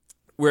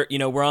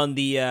 We're on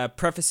the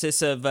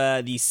prefaces of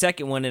the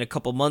second one in a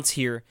couple months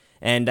here,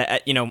 and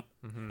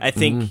I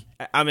think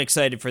I'm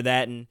excited for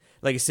that. And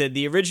like I said,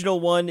 the original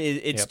one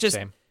it's just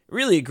same.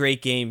 Really a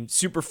great game,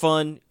 super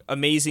fun,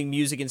 amazing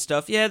music and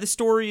stuff. Yeah, the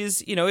story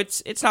is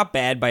it's not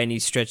bad by any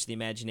stretch of the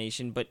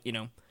imagination, but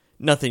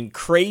nothing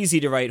crazy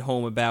to write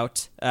home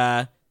about.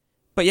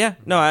 But yeah,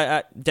 no,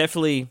 I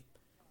definitely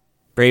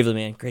Bravely,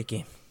 man, great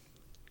game.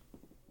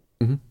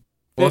 Mm-hmm.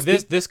 Well,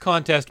 this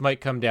contest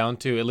might come down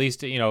to, at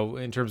least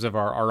in terms of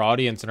our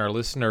audience and our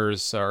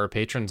listeners, our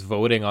patrons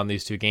voting on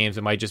these two games,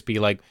 it might just be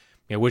like,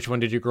 which one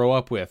did you grow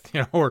up with,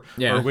 or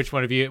which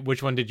one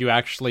did you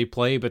actually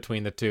play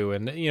between the two?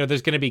 And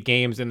there's going to be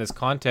games in this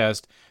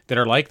contest that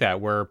are like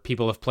that, where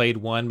people have played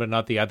one but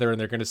not the other, and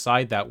they're going to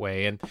side that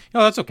way. And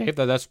that's okay.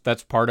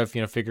 That's part of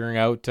figuring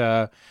out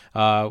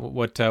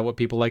what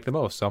people like the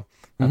most. So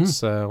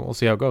that's we'll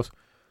see how it goes.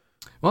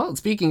 Well,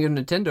 speaking of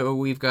Nintendo,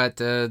 we've got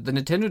the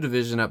Nintendo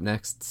division up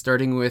next,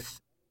 starting with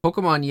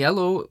Pokemon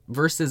Yellow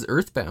versus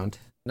Earthbound.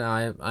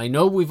 Now, I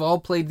know we've all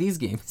played these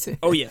games.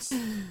 Oh, yes.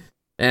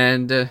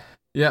 And,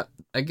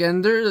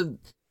 again, they're a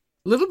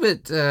little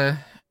bit,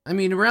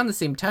 around the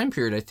same time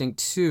period, I think,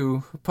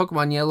 too.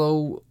 Pokemon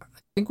Yellow, I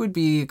think, would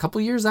be a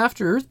couple years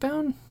after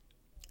Earthbound.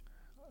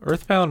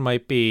 Earthbound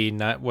might be,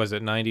 was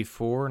it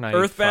 94,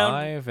 95?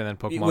 Earthbound, and then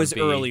Pokemon was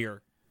B.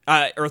 earlier.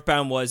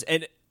 Earthbound was,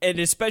 and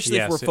especially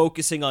if we're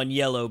focusing on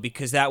Yellow,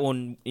 because that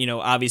one,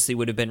 obviously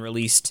would have been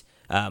released,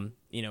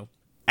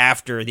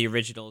 after the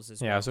originals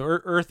as well. Yeah, so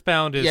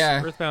Earthbound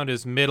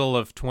is middle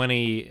of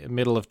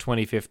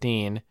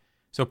 2015.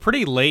 So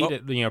pretty late,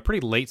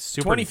 pretty late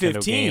Super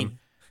Nintendo game.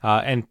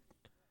 And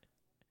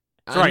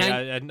sorry,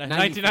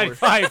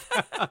 1995.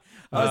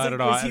 I don't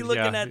know. Was he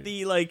looking at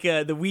the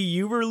the Wii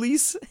U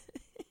release?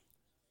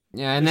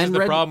 Yeah, and this then is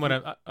the problem when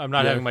I'm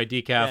not having my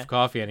decaf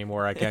coffee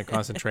anymore. I can't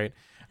concentrate.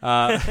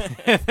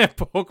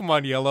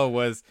 Pokemon Yellow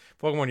was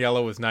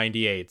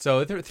 98,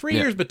 so 3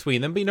 years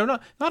between them, but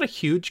not a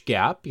huge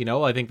gap.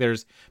 I think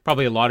there's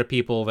probably a lot of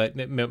people that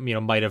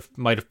might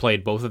have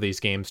played both of these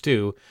games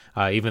too,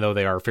 even though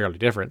they are fairly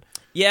different.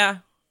 Yeah,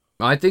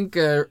 I think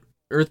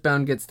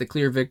Earthbound gets the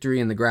clear victory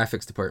in the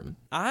graphics department.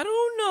 I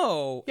don't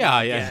know.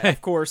 Yeah.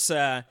 Of course,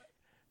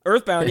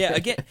 Earthbound. Yeah,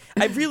 again,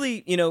 I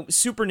really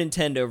Super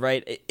Nintendo,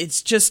 right?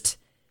 It's just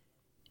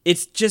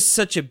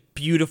such a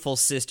beautiful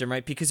system,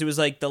 right? Because it was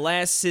like the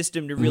last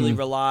system to really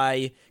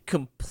rely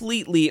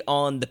completely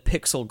on the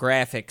pixel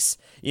graphics,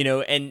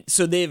 and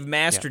so they've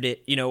mastered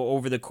it,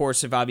 over the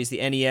course of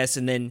obviously NES,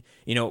 and then,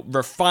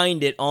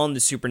 refined it on the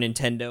Super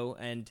Nintendo,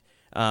 and,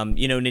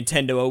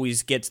 Nintendo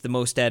always gets the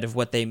most out of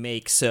what they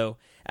make, so,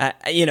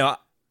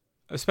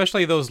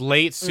 especially those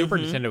late Super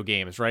Nintendo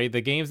games, right?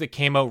 The games that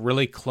came out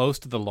really close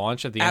to the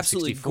launch of the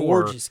absolutely N64.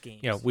 Gorgeous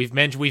games.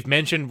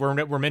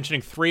 We're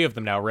mentioning three of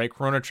them now, right?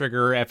 Chrono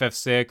Trigger,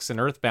 FF6, and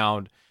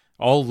Earthbound,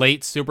 all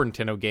late Super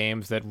Nintendo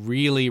games that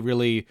really,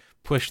 really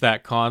push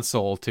that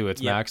console to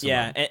its maximum.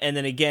 Yeah, and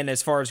then again,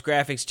 as far as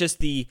graphics, just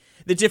the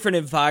different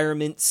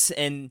environments,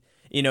 and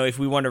if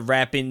we want to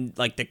wrap in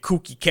like the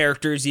kooky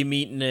characters you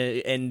meet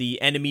and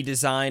the enemy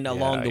design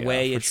along the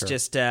way, it's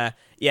just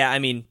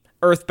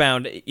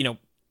Earthbound,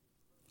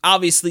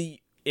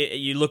 obviously,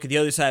 you look at the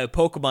other side of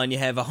Pokemon, you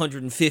have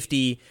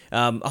 150,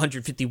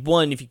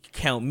 151 if you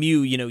count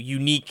Mew,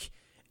 unique,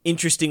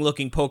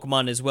 interesting-looking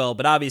Pokemon as well.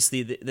 But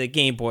obviously, the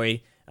Game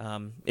Boy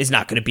is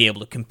not going to be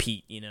able to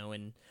compete,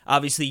 and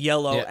obviously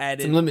Yellow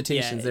added some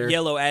limitations there.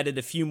 Yellow added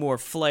a few more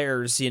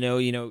flares, you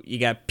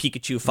got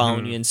Pikachu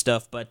following you and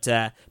stuff. But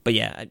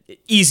yeah,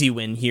 easy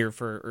win here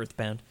for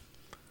Earthbound.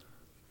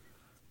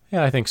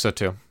 Yeah, I think so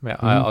too. Yeah,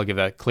 I'll give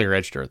that clear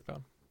edge to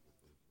Earthbound.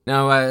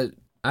 Now, I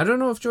don't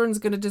know if Jordan's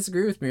going to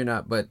disagree with me or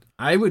not, but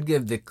I would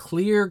give the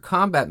clear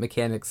combat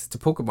mechanics to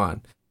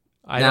Pokemon.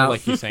 I don't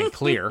like you saying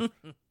clear.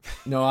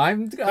 No,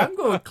 I'm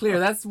going clear.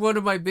 That's one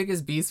of my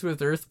biggest beasts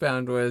with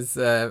Earthbound was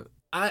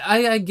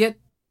I get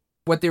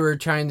what they were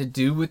trying to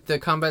do with the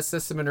combat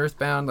system in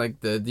Earthbound, like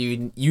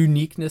the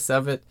uniqueness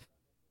of it,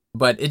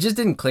 but it just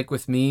didn't click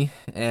with me.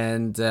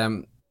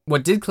 And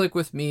what did click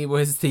with me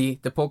was the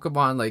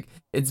Pokemon. Like,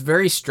 it's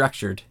very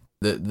structured.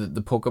 The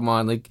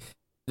Pokemon, like.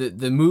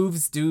 The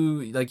moves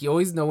do, like, you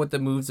always know what the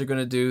moves are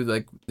going to do,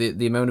 like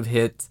the amount of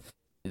hits,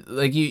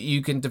 like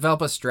you can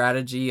develop a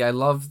strategy. I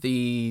love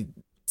the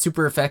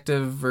super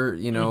effective or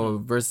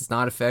versus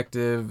not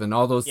effective and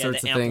all those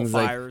sorts of things.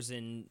 Like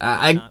and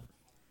I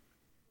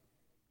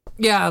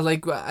get,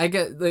 like,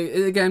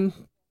 again,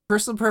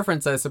 personal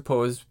preference, I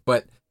suppose,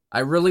 but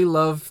I really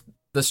love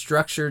the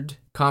structured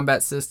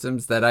combat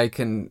systems that I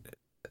can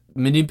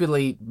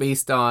manipulate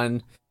based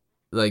on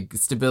like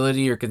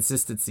stability or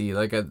consistency.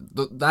 Like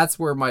that's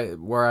where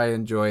I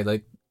enjoy.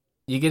 Like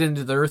you get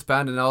into the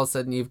Earthbound and all of a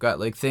sudden you've got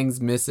like things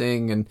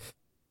missing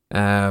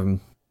and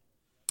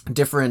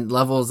different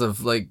levels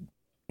of like,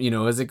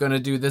 is it going to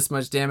do this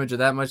much damage or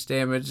that much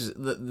damage?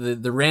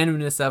 The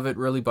randomness of it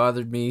really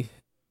bothered me.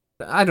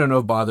 I don't know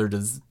if bothered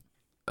is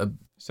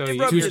so too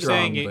you're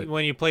strong, saying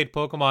when you played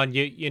Pokemon,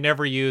 you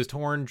never used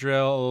Horn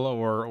Drill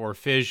or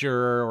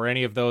Fissure or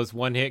any of those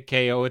one-hit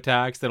KO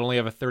attacks that only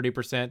have a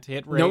 30%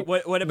 hit rate? Nope.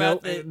 What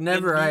about Nope, the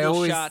never. the I needle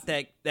always shot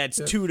that's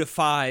 2 to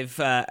 5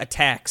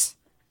 attacks?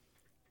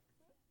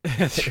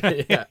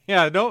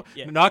 Yeah,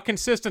 not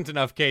consistent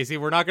enough, Casey.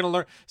 We're not going to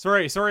learn.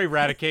 Sorry,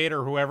 Eradicate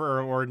or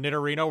whoever or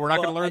Nidorino. We're not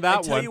going to learn that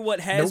I tell one. you what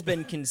has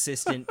been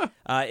consistent.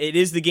 It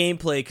is the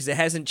gameplay because it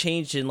hasn't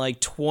changed in like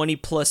 20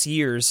 plus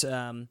years.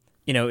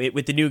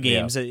 With the new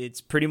games,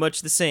 it's pretty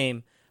much the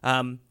same.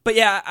 But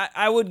yeah,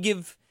 I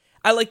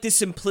like the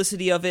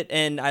simplicity of it,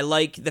 and I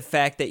like the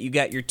fact that you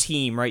got your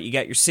team, right? You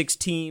got your 6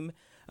 team,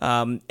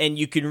 and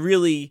you can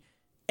really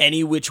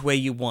any which way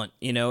you want,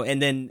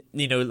 and then,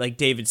 like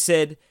David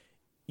said,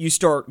 you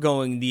start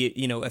going the,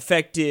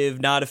 effective,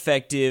 not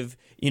effective,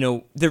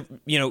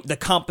 the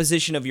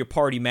composition of your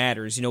party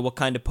matters, what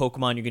kind of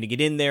Pokemon you're going to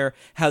get in there,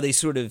 how they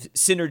sort of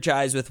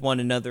synergize with one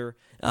another,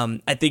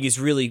 I think is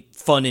really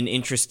fun and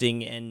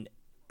interesting. And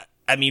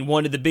I mean,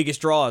 one of the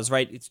biggest draws,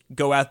 right? It's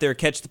go out there,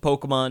 catch the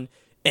Pokemon,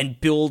 and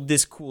build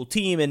this cool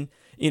team. And,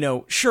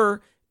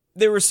 sure,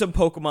 there were some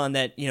Pokemon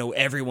that,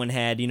 everyone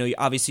had.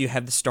 Obviously you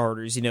have the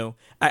starters,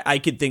 I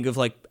could think of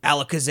like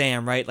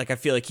Alakazam, right? Like I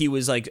feel like he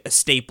was like a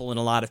staple in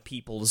a lot of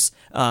people's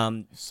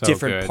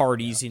different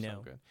parties, So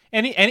good.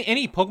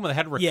 Any Pokemon that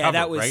had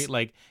Recover, right?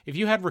 Like if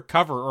you had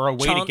Recover or a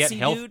way to get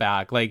health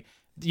back, like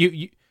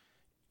you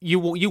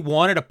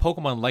wanted a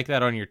Pokemon like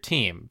that on your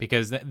team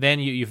because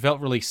then you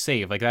felt really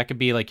safe. Like that could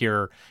be like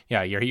your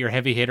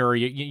heavy hitter, or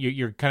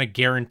you're kind of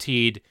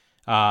guaranteed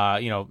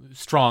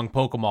strong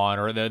Pokemon,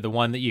 or the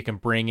one that you can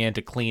bring in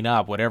to clean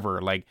up,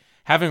 whatever. Like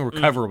having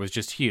Recover was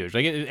just huge.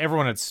 Like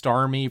everyone had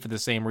Starmie for the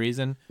same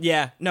reason.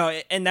 Yeah, no,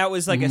 and that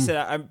was like I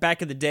said,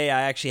 back in the day,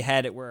 I actually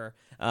had it where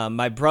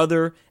my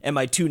brother and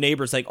my 2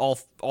 neighbors, like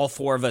all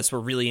 4 of us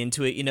were really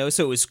into it,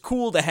 so it was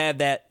cool to have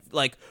that.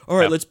 Like, all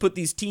right, let's put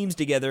these teams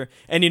together.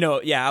 And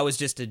I was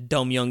just a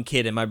dumb young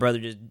kid, and my brother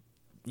just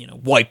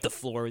wiped the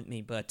floor with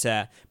me. But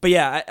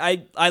yeah,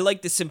 I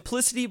like the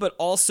simplicity, but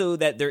also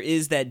that there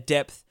is that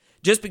depth.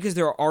 Just because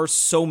there are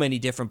so many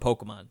different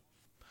Pokemon.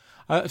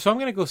 So I'm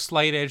going to go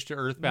slight edge to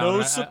Earthbound.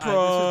 No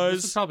surprise.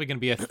 This is probably going to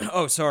be a...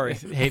 Oh, sorry.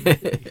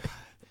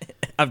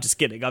 I'm just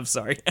kidding. I'm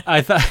sorry. I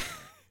thought...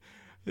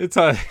 It's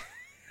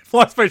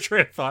lost my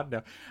train of thought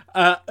now.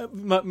 I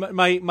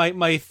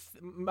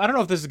don't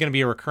know if this is going to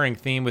be a recurring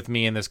theme with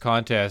me in this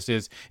contest,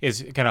 is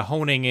kind of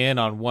honing in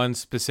on one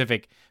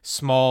specific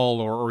small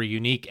or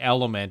unique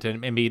element,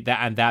 and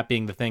that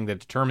being the thing that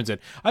determines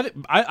it.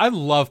 I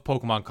love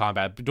Pokemon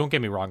combat, but don't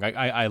get me wrong.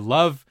 I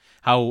love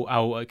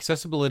how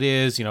accessible it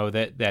is.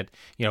 That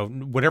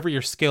whatever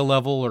your skill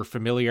level or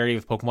familiarity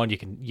with Pokemon,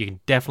 you can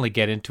definitely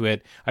get into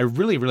it. I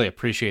really, really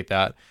appreciate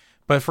that.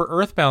 But for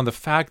Earthbound, the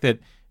fact that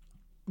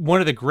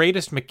one of the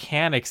greatest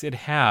mechanics it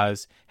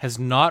has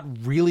not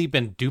really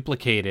been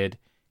duplicated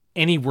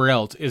anywhere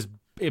else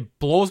it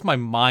blows my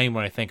mind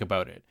when I think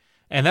about it.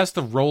 And that's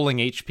the rolling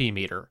HP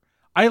meter.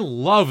 I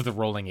love the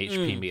rolling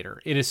HP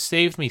meter. It has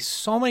saved me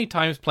so many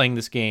times playing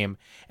this game,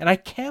 and I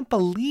can't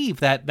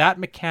believe that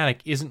mechanic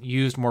isn't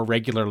used more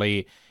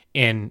regularly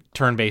in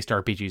turn-based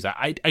RPGs.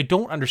 I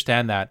don't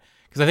understand that,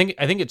 because I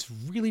think it's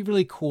really,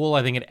 really cool.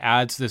 I think it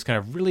adds this kind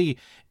of really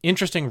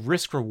interesting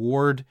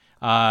risk-reward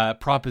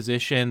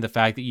proposition. The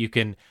fact that you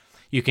can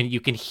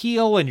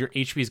heal and your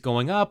HP is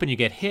going up, and you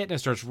get hit and it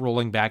starts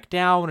rolling back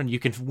down, and you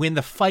can win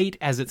the fight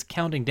as it's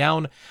counting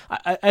down.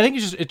 I think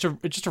it's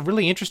just a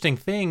really interesting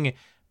thing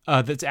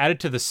that's added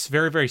to this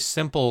very, very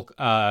simple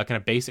kind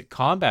of basic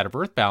combat of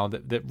Earthbound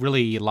that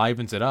really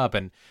livens it up.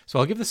 And so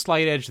I'll give the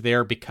slight edge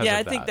there because of that. Yeah,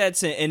 I think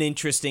that's an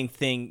interesting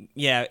thing.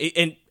 Yeah,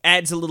 it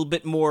adds a little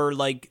bit more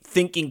like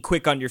thinking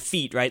quick on your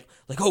feet, right?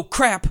 Like, oh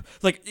crap,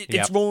 like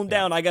it's rolling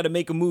down, I got to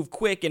make a move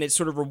quick, and it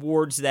sort of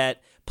rewards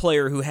that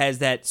player who has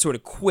that sort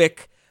of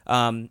quick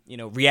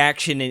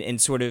reaction and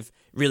sort of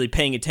really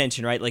paying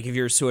attention, right? Like if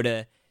you're sort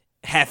of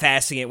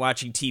half-assing it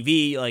watching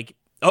TV, like,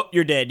 oh,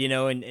 you're dead,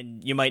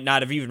 and you might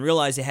not have even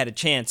realized you had a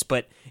chance.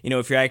 But,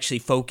 if you're actually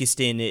focused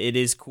in, it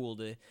is cool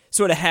to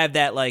sort of have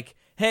that, like,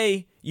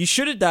 hey, you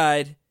should have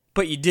died,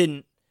 but you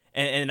didn't.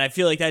 And I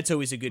feel like that's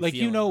always a good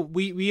feeling.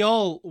 We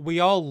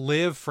all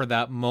live for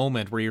that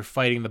moment where you're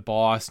fighting the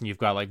boss and you've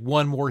got like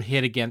one more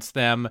hit against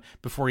them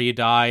before you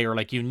die, or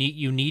like you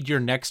need your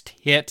next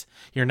hit,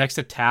 your next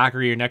attack,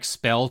 or your next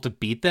spell to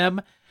beat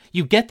them.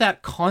 you get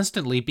that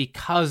constantly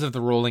because of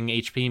the rolling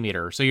HP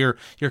meter. So you're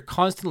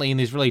constantly in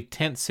these really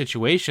tense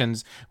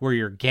situations where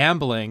you're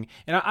gambling,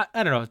 and I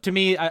don't know. To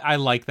me, I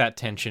like that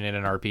tension in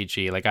an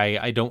RPG. Like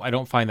I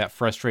don't find that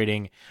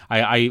frustrating.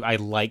 I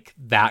like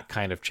that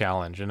kind of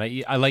challenge, and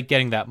I like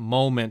getting that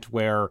moment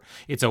where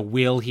it's a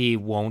will he,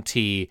 won't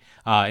he,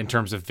 in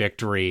terms of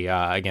victory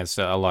against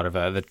a lot of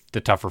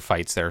the tougher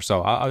fights there.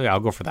 So I'll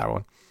go for that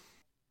one.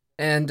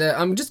 And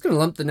I'm just going to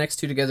lump the next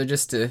two together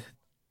just to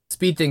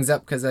speed things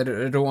up because I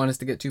don't want us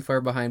to get too far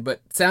behind.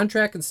 But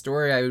soundtrack and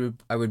story, I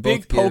would both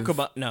Big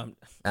Pokemon. No.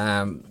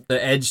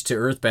 The edge to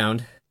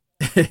Earthbound.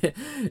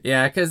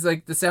 Yeah, because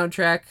like the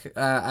soundtrack,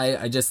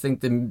 I just think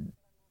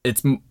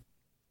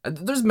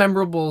there's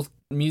memorable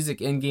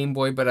music in Game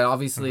Boy, but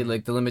obviously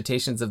like the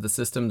limitations of the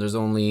system, there's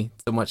only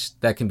so much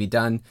that can be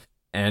done.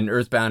 And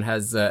Earthbound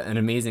has an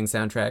amazing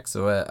soundtrack,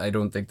 so I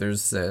don't think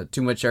there's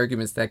too much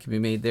arguments that can be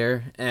made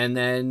there. And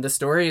then the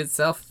story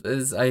itself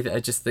is,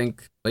 I just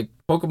think, like,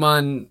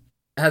 Pokemon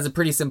has a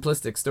pretty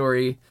simplistic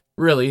story,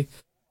 really.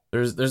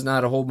 There's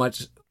not a whole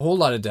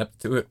lot of depth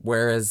to it,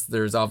 whereas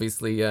there's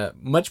obviously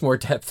much more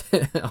depth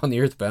on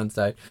the Earthbound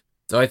side.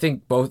 So I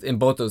think in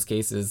both those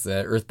cases,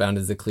 Earthbound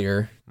is the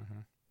clear.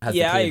 Has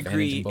the clear I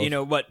agree. You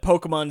know, what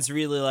Pokemon's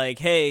really like,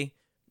 hey,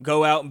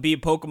 go out and be a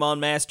Pokemon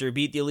master,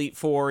 beat the Elite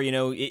Four. You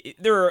know,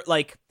 there are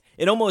like,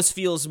 it almost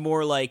feels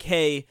more like,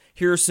 hey,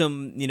 here's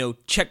some, you know,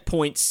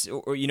 checkpoints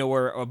or you know,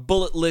 or a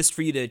bullet list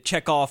for you to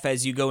check off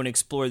as you go and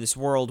explore this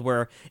world.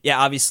 Where, yeah,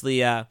 obviously,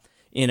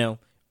 you know,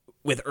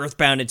 with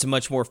Earthbound, it's a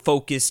much more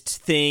focused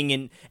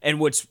thing, and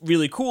what's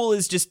really cool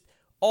is just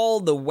all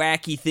the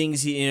wacky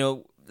things, you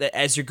know, that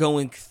as you're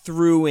going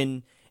through,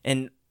 and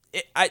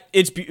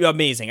it's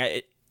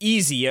amazing.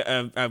 Easy,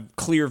 a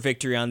clear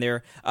victory on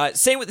there.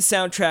 Same with the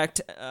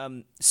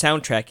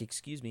soundtrack,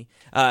 excuse me.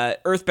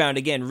 Earthbound,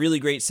 again, really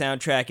great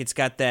soundtrack. It's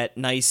got that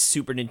nice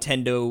Super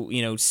Nintendo,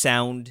 you know,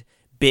 sound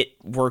bit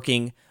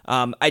working.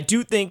 I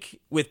do think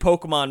with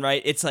Pokemon,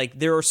 right, it's like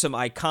there are some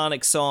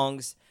iconic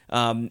songs,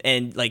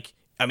 and like,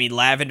 I mean,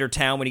 Lavender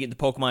Town, when you get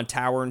the Pokemon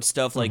Tower and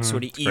stuff, like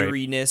sort of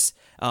eeriness.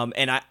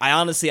 And I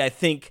honestly, I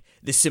think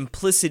the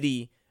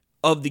simplicity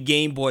of the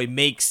Game Boy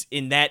makes,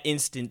 in that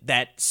instant,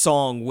 that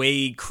song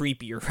way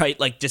creepier, right?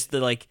 Like, just the,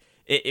 like,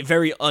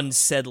 very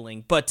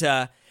unsettling. But,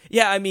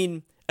 yeah, I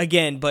mean,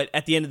 again, but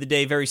at the end of the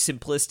day, very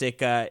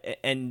simplistic.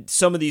 And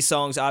some of these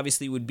songs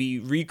obviously would be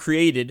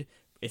recreated,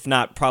 if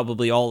not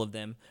probably all of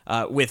them,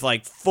 with,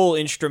 like, full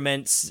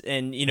instruments,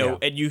 and, you know,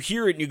 and you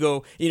hear it and you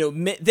go, you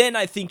know, then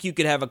I think you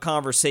could have a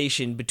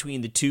conversation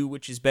between the two,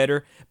 which is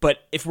better.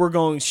 But if we're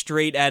going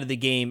straight out of the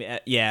game,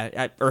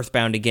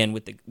 Earthbound again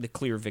with the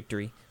clear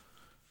victory.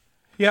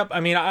 Yep,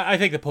 I mean, I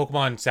think the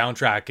Pokemon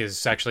soundtrack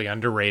is actually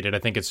underrated. I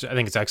think it's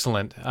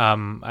excellent.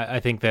 I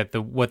think that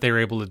what they were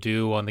able to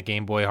do on the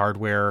Game Boy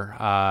hardware,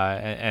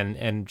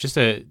 and just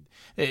this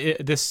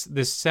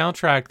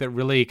soundtrack that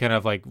really kind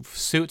of like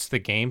suits the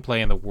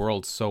gameplay and the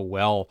world so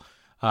well.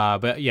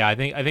 But yeah, I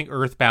think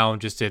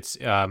Earthbound, just its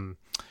the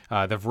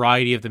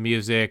variety of the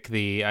music,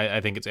 I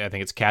think it's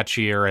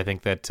catchier. I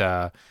think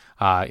that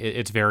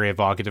it's very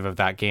evocative of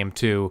that game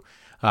too.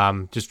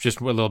 Just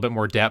a little bit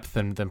more depth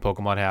than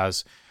Pokemon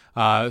has.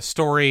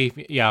 Story,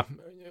 yeah,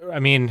 I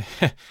mean,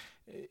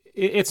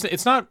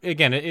 it's not,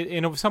 again,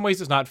 in some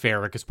ways it's not fair,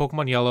 because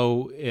Pokemon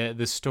Yellow,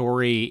 the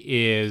story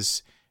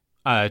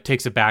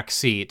takes a back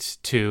seat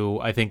to,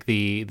 I think,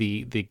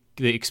 the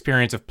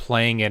experience of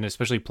playing it, and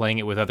especially playing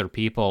it with other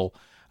people.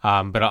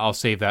 But I'll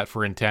save that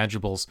for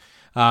Intangibles.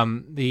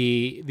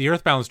 The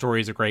Earthbound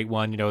story is a great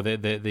one. You know,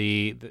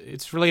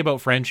 it's really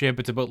about friendship.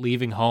 It's about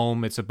leaving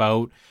home. It's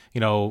about,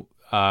 you know,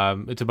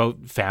 it's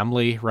about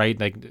family, right?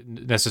 Like,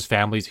 Ness's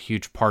family is a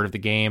huge part of the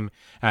game,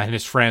 and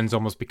his friends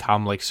almost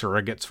become like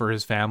surrogates for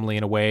his family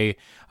in a way,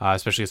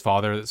 especially his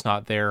father that's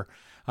not there.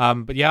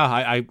 But yeah,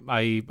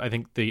 I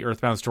think the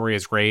Earthbound story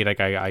is great. Like,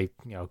 I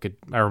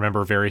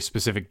remember very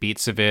specific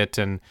beats of it,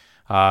 and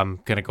kind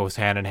of goes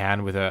hand in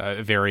hand with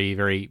a very,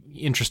 very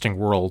interesting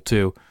world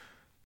too.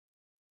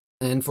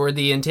 And for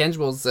the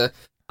Intangibles,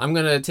 I'm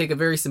gonna take a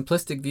very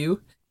simplistic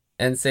view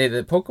and say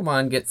that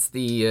Pokemon gets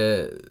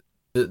the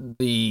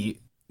mania,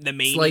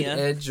 slight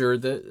edge, or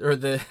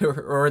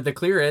the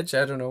clear edge.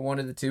 I don't know, one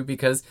of the two,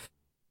 because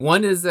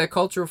one is a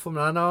cultural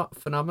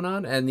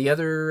phenomenon, and the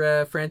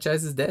other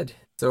franchise is dead.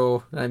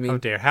 So I mean,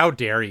 how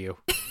dare you?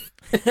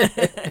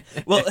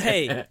 Well,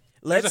 hey,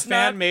 there's a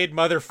fan-made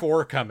Mother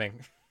 4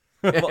 coming.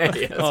 Well,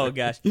 oh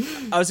gosh,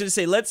 I was going to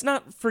say, let's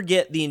not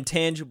forget the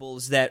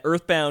Intangibles. That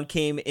Earthbound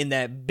came in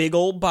that big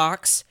old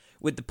box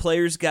with the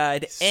player's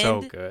guide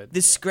and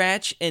the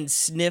scratch and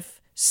sniff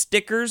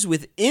stickers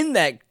within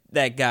that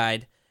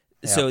guide.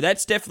 Yep. So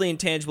that's definitely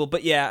intangible.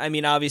 But yeah, I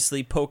mean,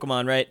 obviously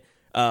Pokemon, right?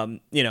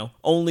 You know,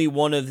 only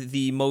one of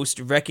the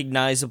most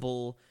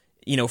recognizable,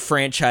 you know,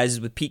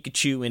 franchises with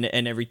Pikachu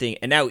and everything.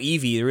 And now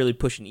Eevee, they're really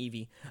pushing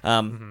Eevee.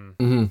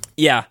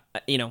 Yeah,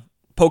 you know,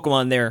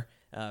 Pokemon there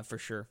for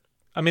sure.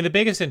 I mean, the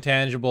biggest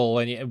intangible,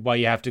 and why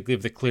you have to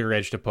give the clear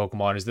edge to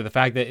Pokemon, is that the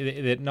fact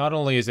that not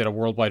only is it a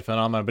worldwide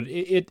phenomenon, but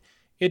it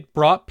it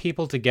brought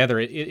people together.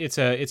 It's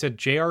a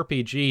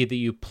JRPG that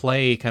you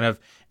play kind of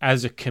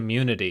as a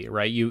community,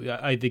 right?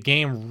 The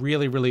game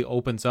really, really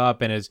opens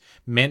up and is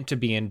meant to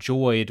be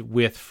enjoyed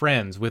with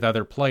friends, with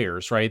other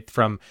players, right?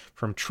 From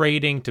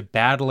trading to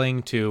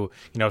battling to,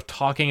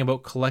 talking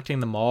about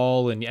collecting them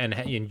all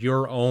and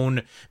your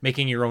own,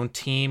 making your own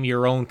team,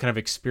 your own kind of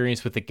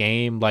experience with the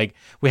game. Like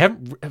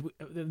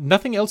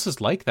nothing else is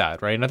like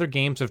that, right? And other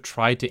games have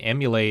tried to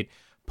emulate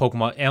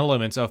Pokemon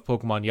elements of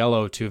Pokemon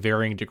Yellow to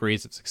varying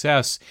degrees of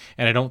success,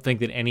 and I don't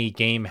think that any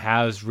game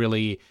has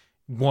really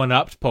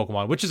one-upped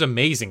Pokemon, which is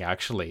amazing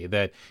actually,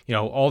 that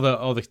all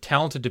the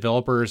talented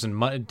developers and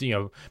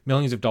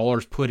millions of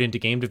dollars put into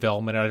game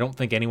development, and I don't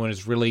think anyone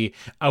has really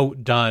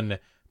outdone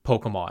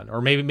Pokemon.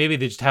 Or maybe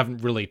they just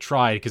haven't really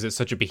tried because it's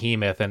such a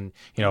behemoth, and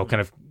kind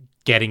of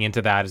getting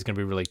into that is going to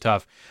be really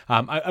tough.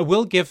 I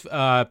will give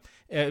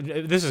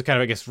this is kind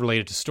of, I guess,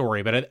 related to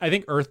story, but I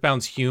think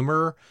Earthbound's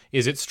humor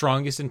is its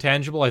strongest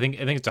intangible. I think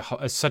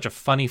it's such a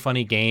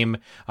funny game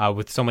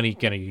with so many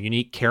kind of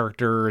unique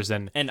characters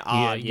and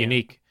odd,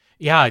 unique.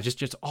 Yeah,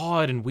 just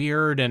odd and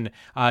weird, and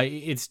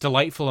it's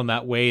delightful in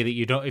that way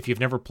that if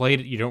you've never played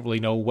it, you don't really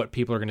know what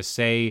people are going to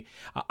say.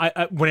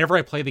 Whenever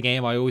I play the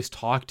game, I always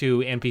talk to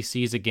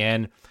NPCs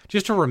again,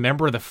 just to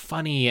remember the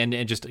funny and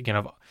just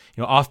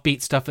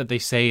offbeat stuff that they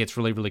say. It's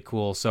really, really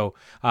cool. So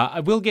I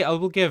will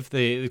give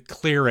the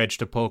clear edge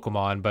to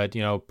Pokemon, but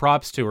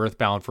props to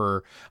Earthbound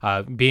for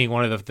being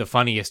one of the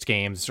funniest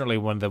games. Certainly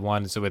one of the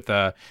ones with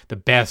the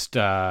best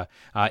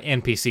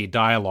NPC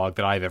dialogue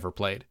that I've ever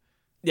played.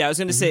 Yeah, I was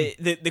going to say,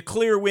 the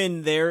clear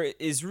win there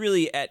is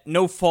really at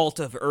no fault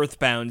of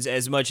Earthbound's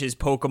as much as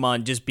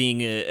Pokemon just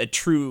being a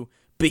true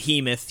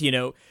behemoth,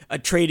 a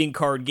trading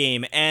card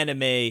game,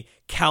 anime,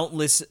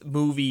 countless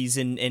movies,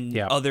 and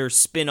other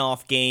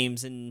spin-off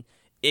games, and,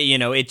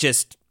 it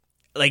just,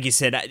 like you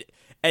said,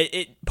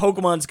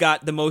 Pokemon's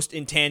got the most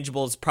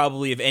intangibles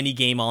probably of any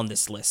game on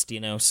this list,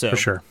 so.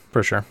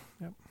 For sure.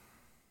 Yep.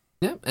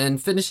 Yeah,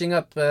 and finishing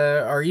up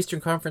our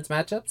Eastern Conference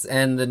matchups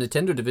and the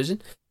Nintendo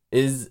division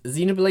is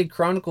Xenoblade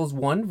Chronicles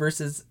 1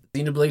 versus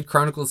Xenoblade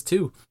Chronicles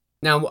 2.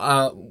 Now,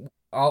 I'll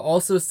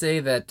also say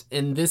that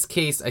in this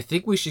case, I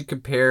think we should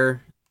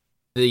compare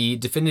the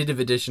definitive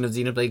edition of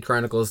Xenoblade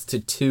Chronicles to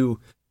 2,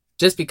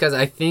 just because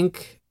I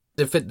think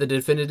the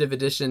definitive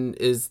edition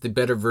is the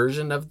better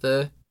version of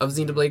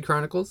Xenoblade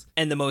Chronicles.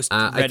 And the most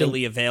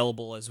readily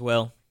available as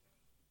well.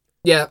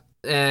 Yeah,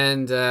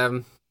 and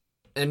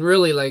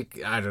really, like,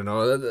 I don't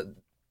know,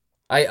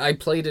 I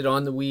played it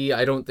on the Wii.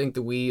 I don't think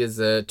the Wii is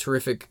a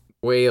terrific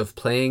way of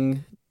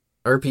playing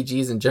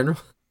RPGs in general.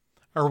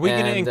 Are we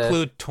going to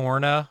include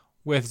Torna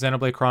with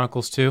Xenoblade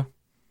Chronicles 2?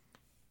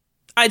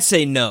 I'd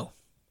say no.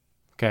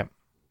 Okay.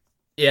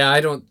 Yeah, I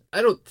don't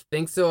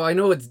think so. I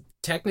know it's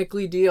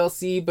technically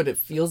DLC, but it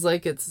feels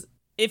like it's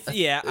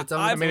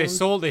I mean, they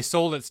sold it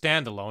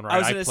standalone, right? I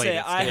was going to say,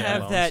 I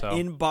have that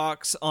in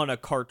box on a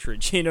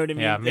cartridge. You know what I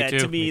mean? Yeah, me too.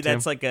 To me,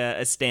 that's like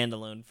a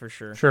standalone for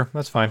sure. Sure,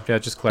 that's fine. Yeah,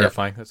 just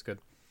clarifying. Yeah. That's good.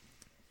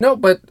 No,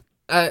 but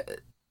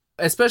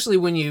especially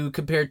when you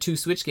compare two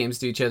Switch games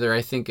to each other,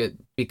 I think it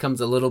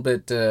becomes a little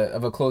bit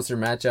of a closer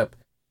matchup.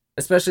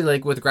 Especially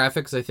like with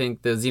graphics, I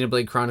think the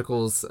Xenoblade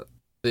Chronicles,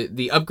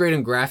 the upgrade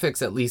in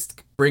graphics at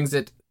least brings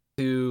it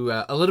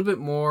to a little bit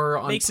more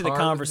on makes it par a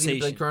conversation.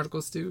 With Xenoblade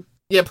Chronicles 2.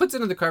 Yeah, puts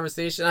it in the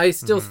conversation. I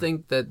still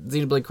think that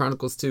Xenoblade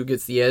Chronicles 2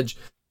 gets the edge.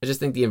 I just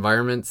think the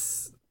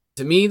environments,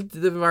 to me,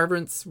 the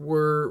environments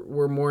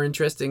were more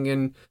interesting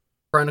in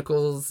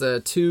Chronicles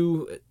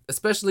 2,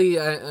 especially.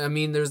 I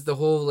mean, there's the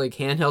whole like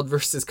handheld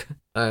versus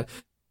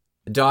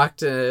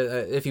docked.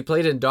 If you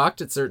played in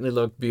docked, it certainly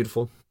looked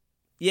beautiful.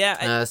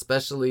 Yeah,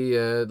 especially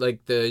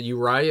like the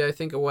Uriah, I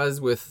think it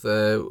was with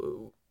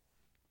all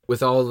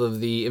of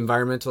the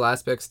environmental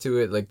aspects to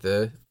it, like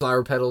the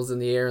flower petals in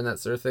the air and that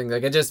sort of thing.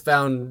 Like I just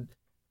found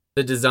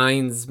the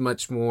designs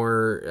much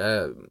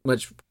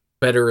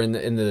better in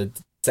the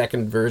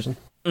second version.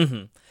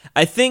 Mm-hmm.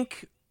 I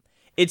think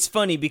it's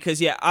funny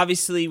because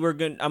obviously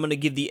I'm gonna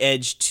give the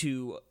edge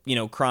to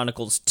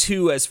Chronicles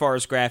 2 as far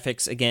as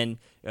graphics, again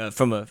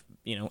from a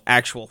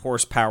actual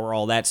horsepower,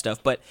 all that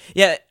stuff. But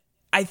yeah,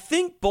 I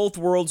think both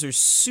worlds are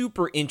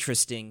super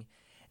interesting,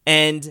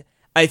 and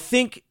I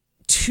think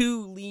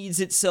 2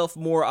 leads itself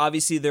more.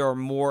 Obviously, there are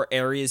more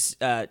areas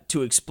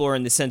to explore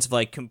in the sense of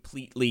like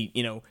completely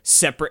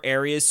separate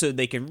areas, so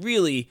they can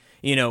really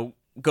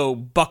go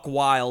buck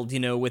wild,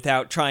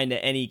 without trying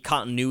to any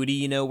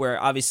continuity,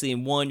 where obviously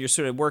in 1 you're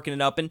sort of working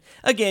it up, and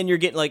again you're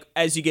getting like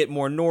as you get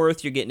more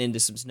north, you're getting into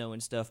some snow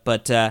and stuff.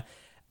 But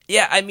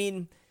yeah, I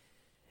mean,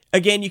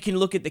 again, you can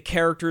look at the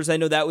characters. I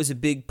know that was a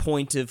big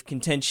point of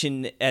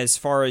contention as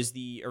far as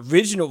the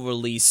original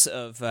release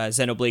of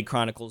Xenoblade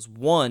Chronicles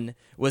 1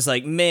 was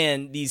like,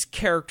 man, these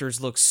characters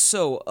look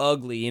so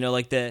ugly.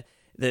 Like the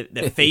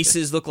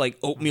faces look like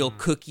oatmeal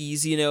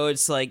cookies.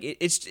 It's like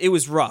it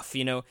was rough.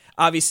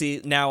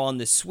 Obviously now on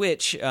the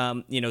Switch,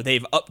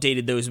 they've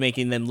updated those,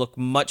 making them look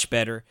much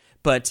better.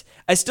 But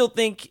I still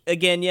think,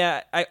 again,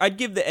 I'd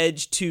give the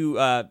edge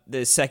to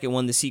the second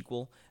one, the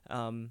sequel.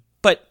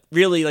 But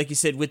really, like you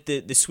said, with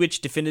the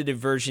Switch definitive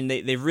version,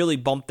 they've really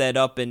bumped that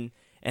up, and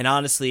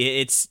honestly,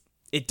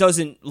 it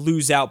doesn't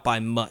lose out by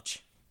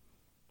much.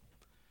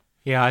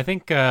 Yeah, I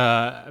think,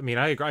 I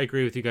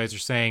agree with you guys are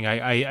saying.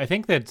 I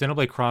think that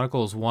Xenoblade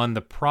Chronicles 1,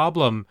 the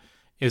problem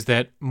is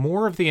that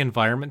more of the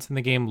environments in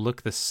the game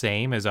look the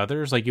same as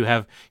others. Like you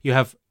have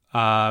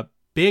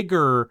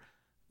bigger,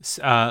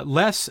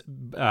 less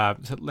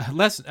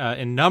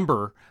in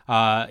number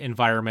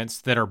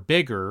environments that are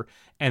bigger,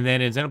 and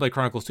then in Xenoblade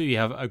Chronicles 2 you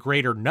have a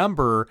greater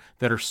number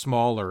that are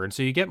smaller, and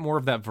so you get more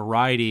of that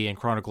variety in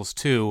Chronicles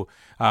 2,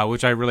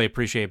 which I really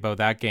appreciate about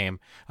that game.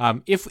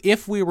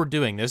 If we were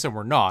doing this, and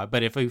we're not,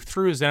 but if we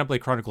threw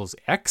Xenoblade Chronicles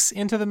X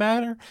into the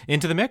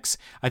mix,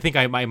 I think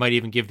I might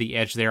even give the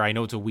edge there. I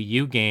know it's a Wii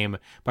U game,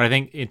 but I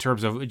think in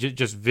terms of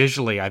just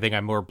visually, I think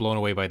I'm more blown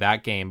away by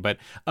that game. But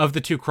of the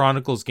two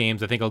Chronicles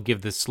games, I think I'll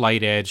give the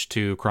slight edge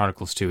to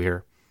Chronicles 2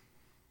 here.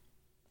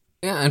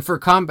 Yeah, and for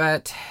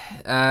combat,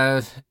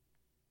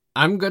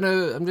 I'm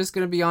just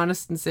gonna be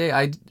honest and say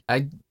I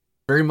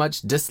very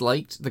much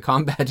disliked the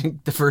combat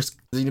in the first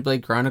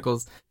Xenoblade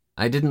Chronicles.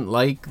 I didn't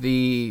like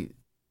the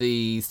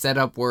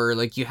setup where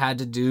like you had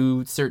to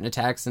do certain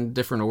attacks in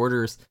different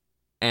orders,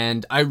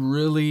 and I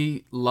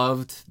really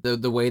loved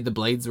the way the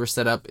blades were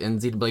set up in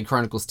Xenoblade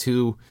Chronicles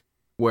 2,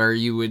 where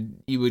you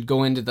would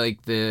go into like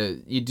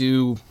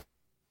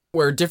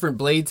where different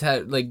blades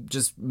had like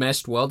just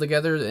meshed well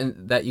together,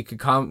 and that you could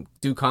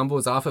do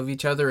combos off of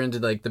each other into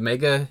like the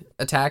mega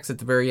attacks at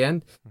the very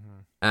end.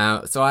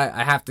 Mm-hmm. So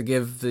I have to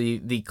give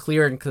the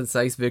clear and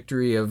concise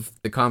victory of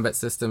the combat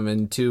system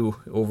in 2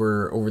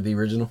 over the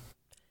original.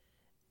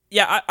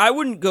 Yeah, I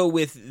wouldn't go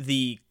with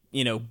the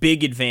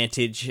big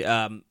advantage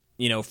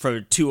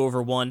for 2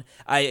 over 1.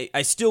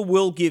 I still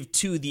will give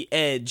 2 the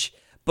edge,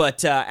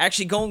 but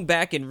actually going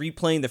back and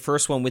replaying the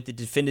first one with the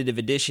definitive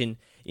edition,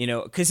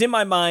 because in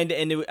my mind,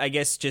 and I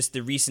guess just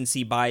the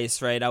recency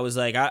bias, right? I was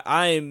like,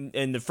 I'm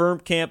in the firm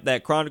camp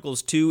that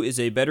Chronicles 2 is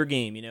a better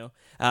game,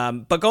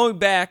 But going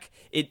back,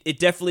 it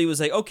definitely was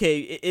like, okay,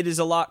 it is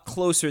a lot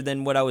closer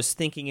than what I was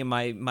thinking in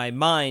my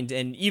mind,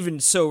 and even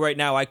so, right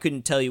now, I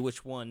couldn't tell you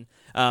which one.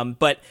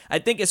 But I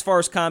think as far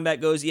as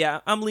combat goes, yeah,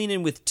 I'm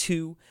leaning with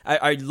 2.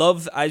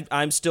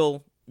 I'm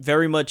still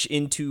very much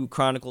into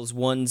Chronicles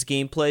 1's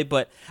gameplay,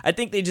 but I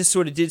think they just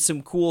sort of did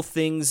some cool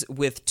things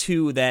with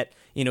 2 that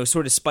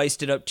sort of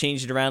spiced it up,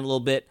 changed it around a little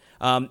bit.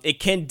 It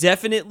can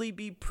definitely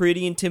be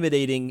pretty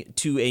intimidating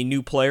to a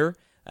new player.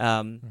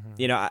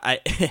 They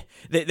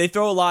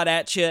throw a lot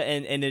at you,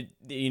 and it,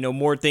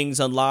 more things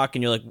unlock,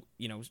 and you're like,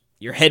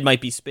 your head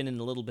might be spinning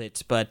a little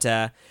bit, but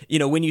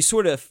when you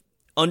sort of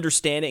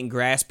understand it and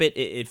grasp it,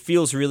 it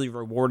feels really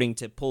rewarding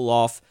to pull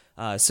off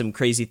some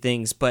crazy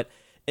things. But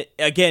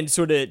again,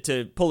 sort of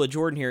to pull a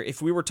Jordan here,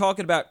 if we were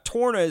talking about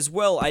Torna as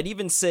well, I'd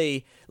even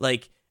say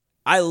like,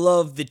 I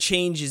love the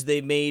changes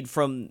they made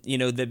from,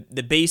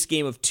 the base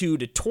game of 2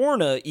 to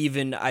Torna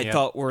even, I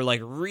thought were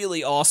like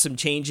really awesome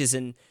changes.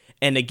 And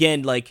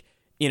again, like,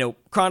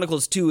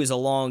 Chronicles 2 is a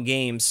long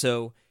game.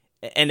 So,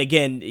 and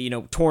again,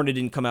 Torna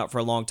didn't come out for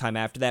a long time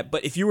after that.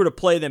 But if you were to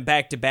play them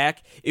back to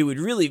back,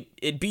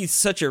 it'd be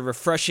such a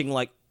refreshing,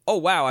 like, oh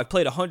wow, I've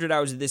played 100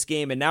 hours of this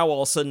game, and now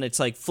all of a sudden it's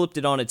like flipped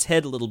it on its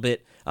head a little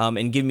bit,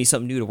 and give me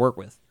something new to work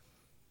with.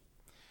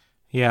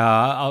 Yeah,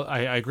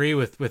 I agree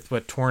with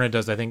what Torna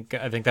does. I think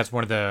that's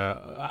one of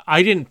the.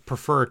 I didn't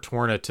prefer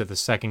Torna to the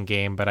second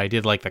game, but I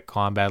did like the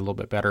combat a little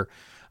bit better.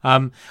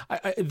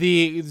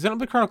 The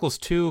Xenoblade Chronicles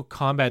 2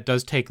 combat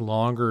does take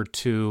longer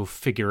to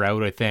figure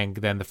out, I think,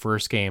 than the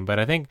first game. But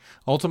I think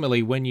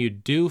ultimately when you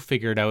do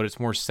figure it out, it's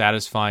more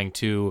satisfying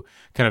to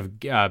kind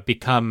of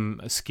become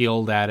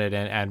skilled at it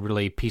and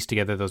really piece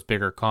together those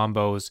bigger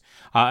combos.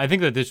 I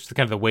think that this is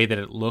kind of the way that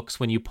it looks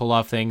when you pull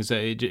off things.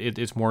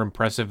 It's more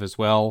impressive as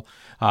well,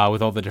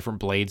 with all the different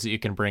blades that you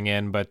can bring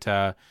in. But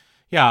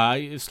yeah,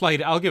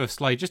 I'll give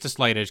just a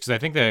slight edge, because I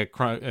think that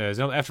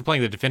after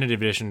playing the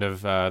definitive edition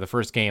of the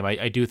first game,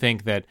 I do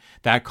think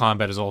that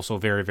combat is also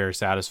very, very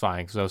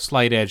satisfying. So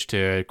slight edge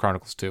to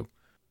Chronicles 2.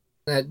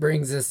 That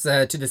brings us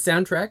to the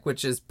soundtrack,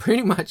 which is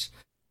pretty much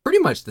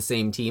the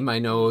same team. I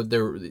know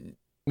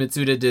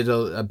Mitsuda did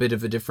a bit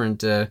of a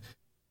different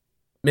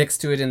mix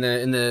to it in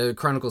the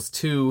Chronicles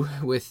 2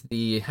 with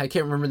I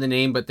can't remember the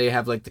name, but they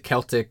have like the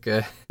Celtic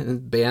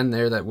band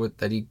there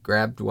that he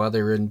grabbed while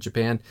they were in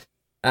Japan.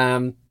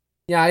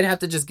 Yeah, I'd have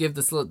to just give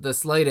the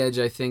slight edge,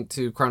 I think,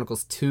 to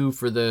Chronicles 2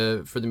 for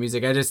the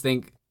music. I just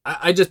think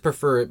I just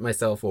prefer it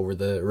myself over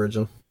the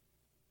original.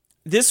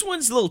 This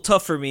one's a little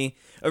tough for me.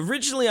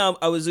 Originally,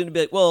 I was going to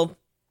be like, well,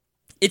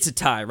 it's a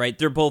tie, right?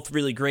 They're both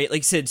really great. Like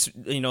you said, it's,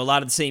 a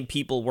lot of the same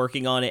people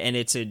working on it, and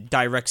it's a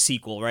direct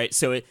sequel, right?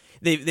 So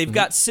they've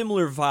got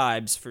similar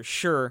vibes for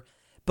sure.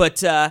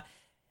 But I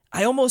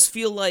almost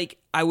feel like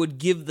I would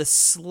give the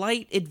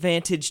slight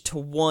advantage to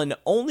one,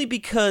 only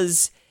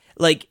because,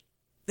 like,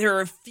 there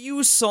are a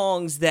few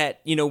songs that,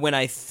 when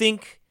I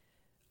think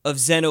of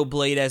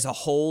Xenoblade as a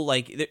whole,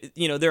 like,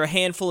 there are a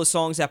handful of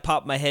songs that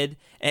pop in my head,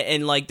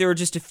 and like, there are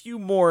just a few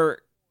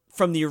more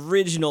from the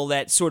original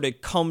that sort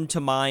of come to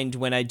mind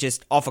when I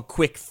just off a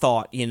quick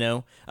thought,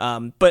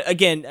 But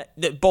again,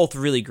 both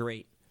really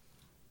great.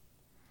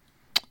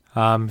 If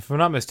I'm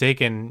not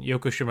mistaken,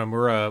 Yoko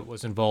Shimomura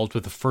was involved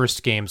with the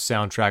first game's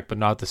soundtrack, but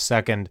not the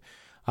second.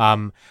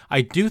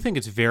 I do think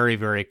it's very,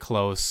 very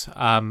close.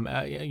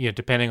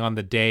 Depending on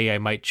the day, I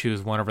might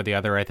choose one over the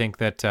other. I think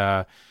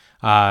that,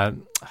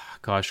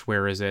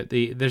 where is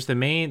it? There's the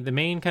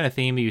main kind of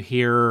theme you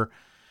hear.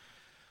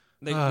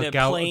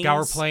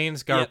 Gower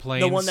Plains,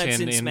 the one that's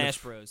in Smash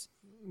Bros.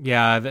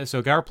 Yeah,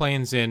 so Gower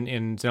Plains in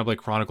Xenoblade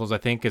Chronicles, I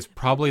think, is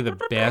probably the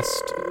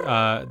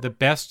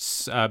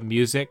best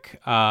music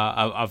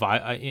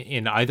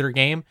in either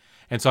game,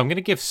 and so I'm going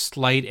to give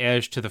slight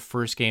edge to the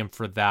first game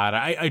for that.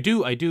 I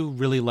do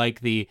really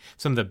like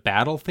some of the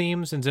battle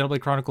themes in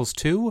Xenoblade Chronicles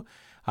 2,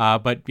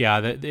 but yeah,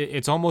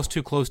 it's almost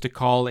too close to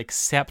call,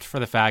 except for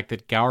the fact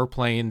that Gower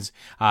Plains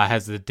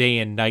has the day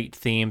and night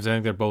themes. I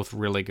think they're both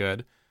really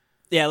good.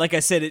 Yeah, like I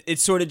said,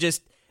 it's sort of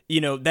just,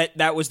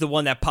 that was the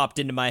one that popped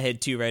into my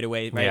head too right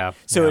away, right? Yeah,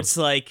 so it's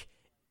like,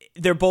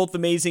 they're both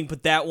amazing,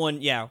 but that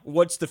one,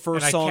 what's the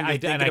first song you're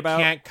thinking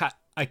about?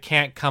 I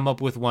can't come up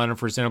with one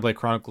for Xenoblade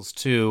Chronicles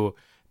 2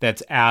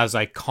 that's as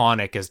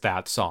iconic as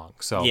that song.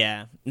 So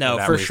yeah, no,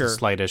 for sure.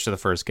 Slight edge to the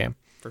first game.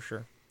 For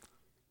sure.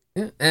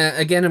 Yeah.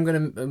 Again, I'm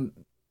going to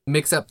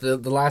mix up the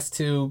last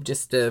two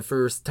just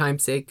for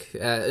time's sake,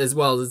 as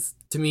well as,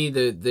 to me,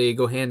 they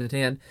go hand in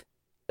hand.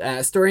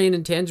 Story and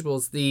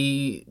intangibles,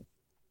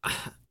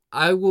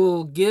 I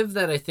will give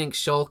that I think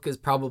Shulk is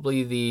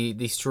probably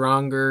the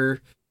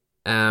stronger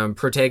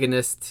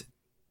protagonist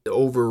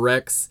over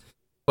Rex,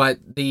 but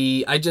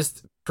I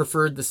just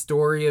preferred the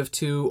story of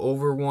 2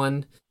 over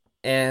 1,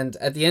 and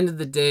at the end of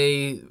the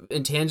day,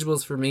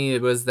 intangibles for me,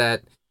 it was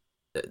that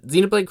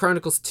Xenoblade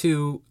Chronicles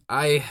 2,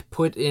 I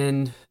put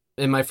in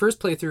my first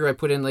playthrough, I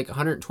put in like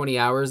 120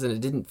 hours,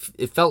 and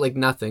it felt like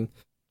nothing.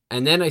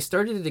 And then I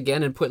started it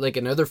again and put like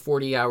another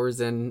 40 hours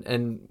in,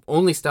 and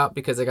only stopped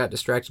because I got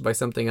distracted by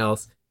something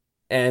else.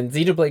 And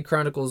Xenoblade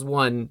Chronicles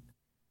 1,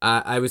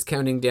 I was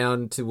counting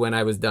down to when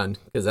I was done,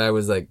 because I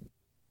was like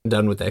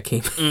done with that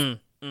game.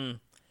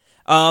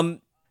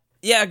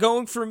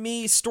 Going for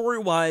me,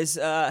 story-wise,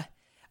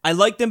 I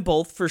like them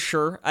both for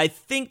sure. I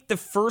think the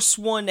first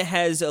one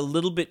has a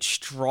little bit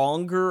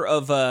stronger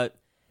of a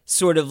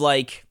sort of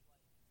like,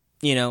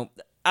 I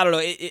don't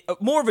know,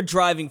 more of a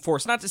driving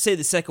force. Not to say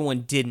the second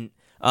one didn't.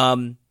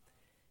 Again,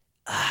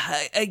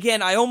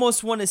 I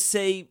almost want to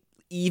say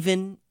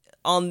even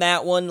on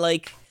that one.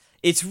 Like,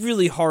 it's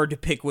really hard to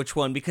pick which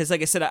one, because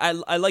like I said,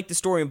 I like the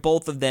story in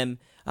both of them.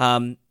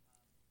 I'm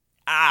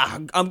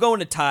going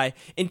to tie.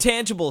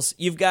 Intangibles,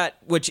 you've got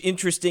what's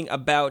interesting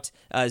about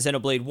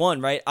Xenoblade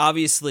 1, right?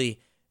 Obviously,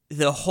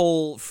 the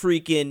whole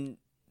freaking,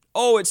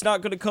 it's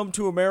not going to come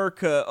to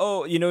America.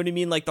 Oh, you know what I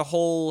mean? Like the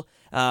whole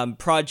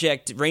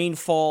Project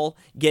Rainfall,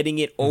 getting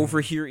it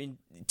over here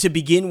to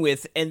begin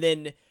with, and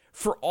then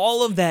for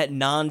all of that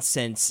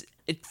nonsense,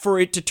 for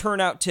it to turn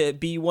out to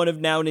be one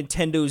of now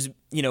Nintendo's,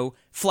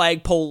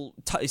 flagpole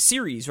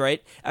series,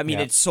 right? I mean,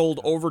 It sold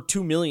over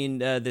 2 million,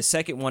 the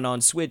second one on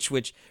Switch,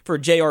 which for a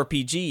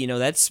JRPG,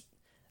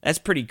 that's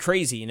pretty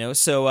crazy,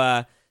 So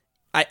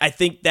I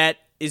think that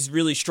is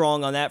really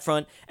strong on that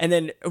front. And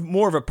then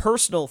more of a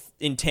personal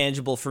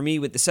intangible for me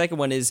with the second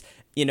one is,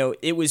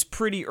 it was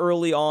pretty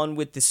early on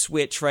with the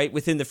Switch, right?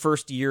 Within the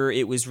first year,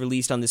 it was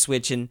released on the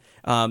Switch, and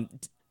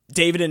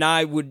David and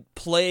I would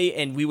play,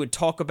 and we would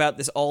talk about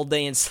this all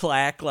day in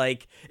Slack.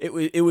 Like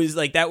it was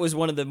like that was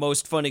one of the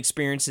most fun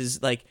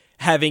experiences. Like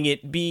having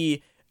it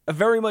be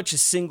very much a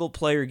single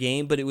player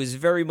game, but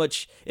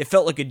it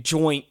felt like a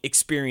joint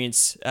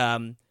experience.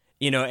 And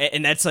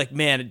that's like,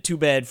 man, too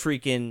bad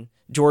freaking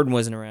Jordan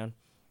wasn't around.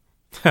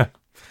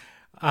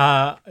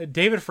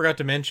 David forgot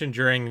to mention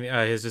during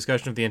his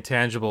discussion of the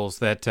intangibles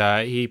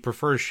that he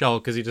prefers Shell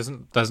because he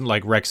doesn't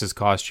like Rex's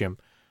costume.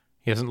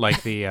 He doesn't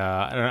like the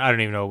I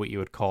don't even know what you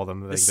would call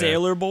them. The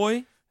sailor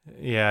boy?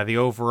 Yeah, the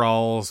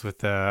overalls with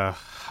the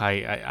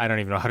I don't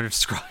even know how to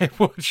describe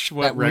what Rex is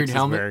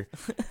wearing.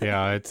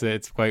 Yeah,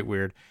 it's quite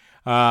weird.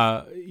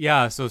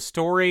 So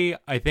story,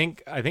 I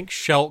think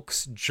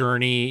Shulk's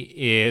journey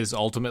is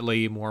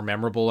ultimately more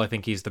memorable. I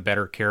think he's the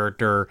better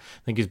character.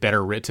 I think he's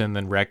better written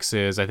than Rex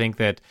is. I think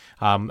that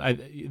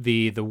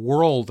the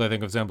world, I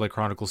think, of Xenoblade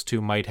Chronicles 2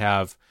 might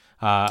have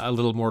a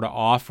little more to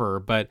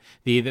offer, but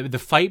the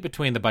fight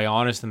between the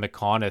Bionis and the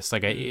Mechonis,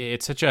 like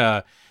it's such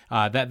a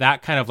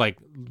that kind of like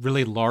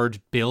really large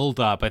build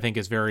up, I think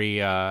is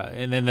very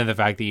and then the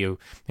fact that you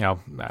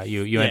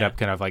end up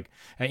kind of like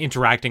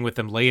interacting with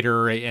them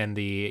later, and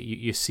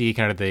you see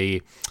kind of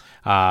the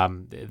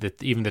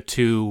even the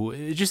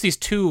two, just these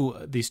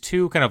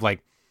two kind of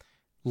like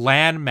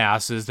land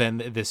masses,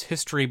 then this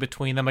history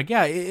between them, like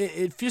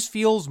it just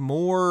feels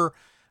more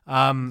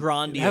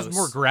grandiose. It has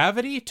more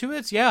gravity to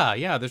it.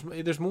 Yeah. There's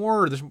just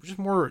more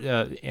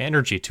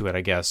energy to it,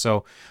 I guess.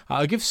 So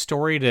I'll give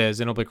story to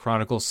Xenoblade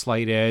Chronicles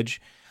slight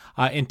edge.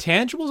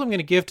 Intangibles I'm going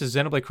to give to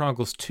Xenoblade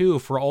Chronicles 2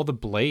 for all the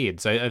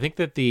blades. I think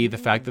that the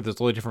fact that there's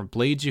all the different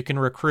blades you can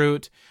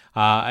recruit.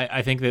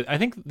 I think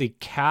the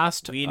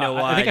cast. You know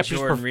why I think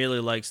Jordan really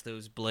likes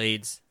those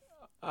blades.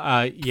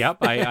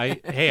 Yep.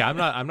 Hey, I'm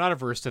not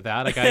averse to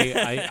that. Like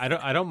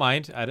I don't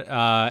mind.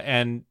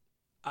 And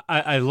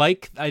I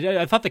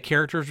thought the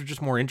characters were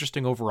just more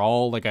interesting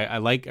overall. Like I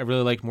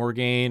really liked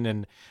Morgaine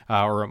and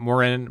or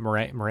Moraine.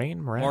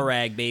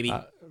 Morag, baby.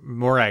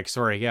 Morag,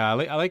 sorry. Yeah,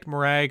 I liked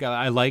Morag.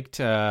 I liked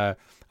what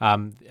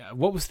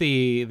was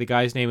the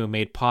guy's name who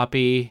made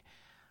Poppy?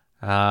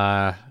 He's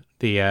not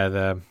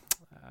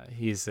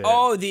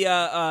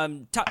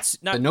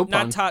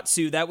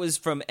Tatsu. That was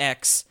from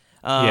X.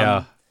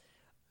 Yeah.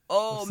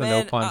 Oh What's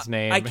man, the Nopon's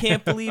name? I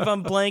can't believe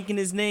I'm blanking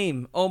his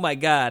name. Oh my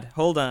god,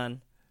 hold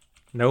on.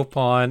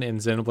 Nopon in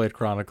Xenoblade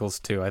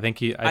Chronicles 2. I think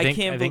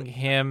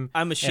him.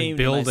 I'm ashamed and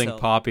building of myself.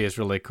 Poppy is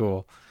really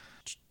cool.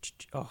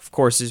 Oh, of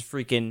course, is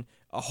freaking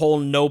a whole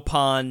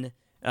Nopon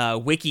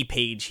wiki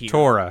page here.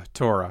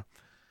 Tora.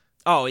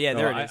 Oh yeah,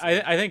 there it is.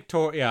 I think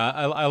Tora. Yeah,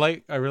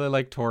 I really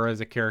like Tora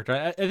as a character.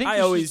 I think I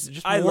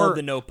love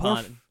the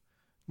Nopon.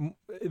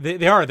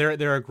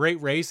 They're a great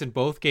race in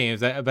both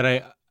games.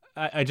 But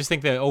I just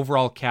think the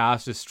overall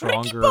cast is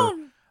stronger.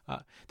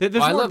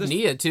 I love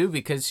Nia too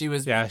because she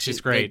was. Yeah, she's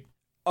great.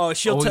 Oh,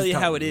 she'll tell you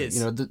how it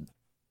is.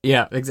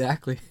 Yeah,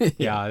 exactly.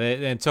 Yeah,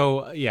 and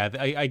so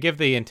I give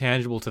the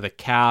intangible to the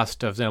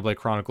cast of Xenoblade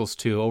Chronicles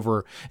 2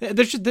 over.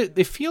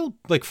 They feel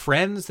like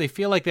friends. They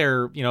feel like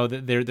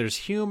there's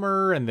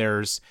humor and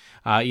there's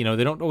they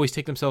don't always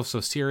take themselves so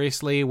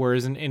seriously.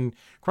 Whereas in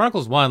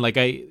Chronicles 1, like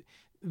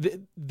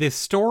the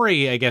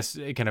story, I guess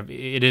it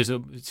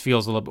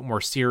feels a little bit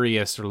more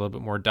serious or a little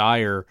bit more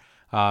dire.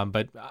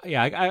 But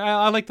yeah,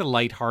 I like the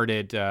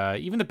lighthearted,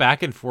 even the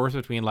back and forth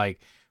between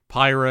like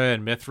Pyra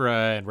and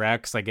Mithra and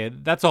Rex,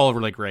 that's all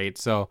really great.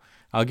 So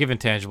I'll give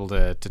intangible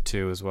to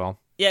 2 as well.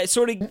 Yeah, it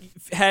sort of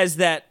has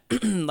that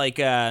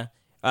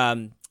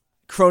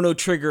Chrono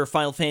Trigger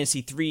Final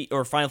Fantasy 3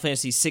 or Final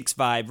Fantasy 6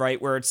 vibe,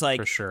 right? Where it's like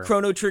For sure.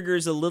 Chrono Trigger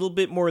is a little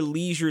bit more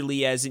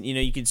leisurely, as in,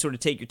 you can sort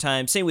of take your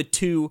time. Same with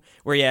 2,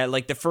 where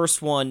like the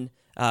first one,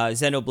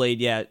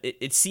 Xenoblade,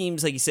 it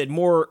seems like you said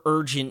more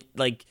urgent.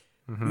 Like,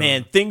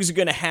 man, things are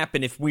gonna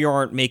happen if we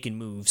aren't making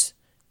moves.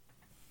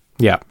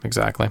 Yeah,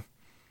 exactly.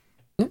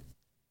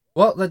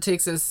 Well, that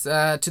takes us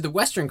to the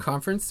Western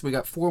Conference. We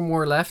got 4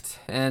 more left,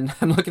 and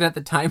I'm looking at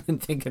the time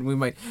and thinking we're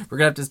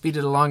gonna have to speed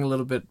it along a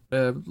little bit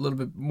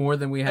more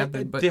than we have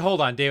been. But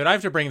hold on, David, I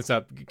have to bring this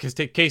up because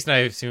Casey and I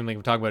assume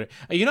we're talking about it.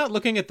 Are you not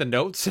looking at the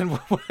notes and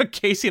what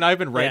Casey and I have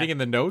been writing in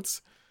the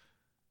notes?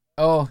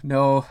 Oh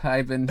no,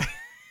 I've been.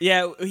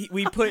 Yeah,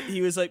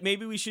 he was like,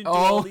 maybe we should do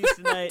all these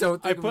tonight.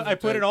 I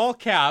put in all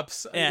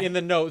caps in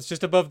the notes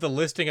just above the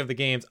listing of the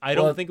games. I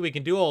don't think we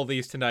can do all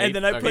these tonight. And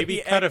then I put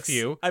cut a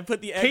few. I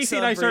put the X. Casey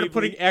and I started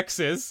putting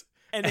X's.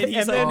 And then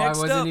he's like,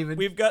 next up,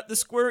 we've got the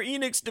Square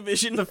Enix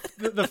division.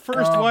 The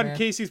first one, man.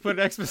 Casey's put an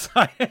X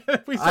beside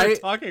it. We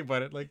started talking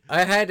about it.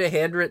 I had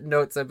handwritten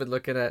notes I've been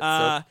looking at.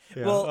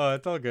 Well,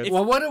 it's all good.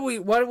 Why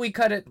don't we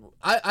cut it?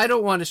 I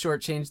don't want to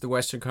shortchange the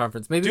Western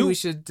Conference. Maybe we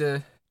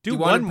should... Do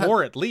one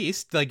more at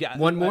least.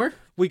 One more?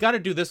 We got to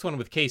do this one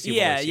with Casey.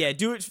 Yeah.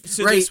 Do it.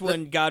 So this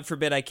one, God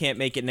forbid, I can't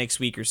make it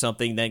next week or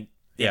something. Then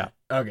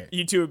okay.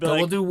 You two would be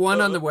we'll do one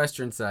on the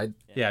Western side.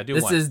 Yeah, do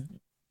this one. This is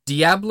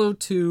Diablo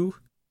 2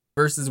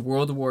 versus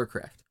World of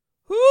Warcraft.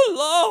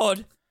 Oh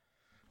Lord.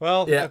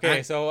 Well,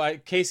 okay, so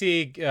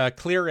Casey,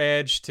 clear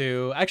edge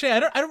to... Actually, I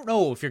don't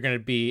know if you're going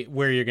to be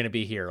where you're going to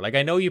be here. Like,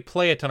 I know you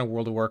play a ton of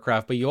World of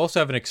Warcraft, but you also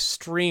have an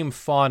extreme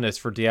fondness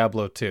for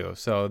Diablo 2.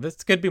 So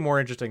this could be more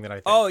interesting than I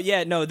think. Oh,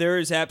 yeah, no, there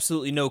is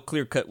absolutely no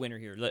clear-cut winner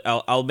here.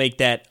 I'll make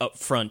that up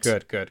front.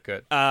 Good.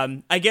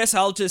 I guess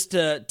I'll just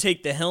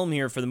take the helm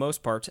here for the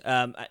most part.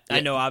 I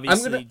know,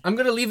 obviously... I'm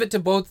gonna leave it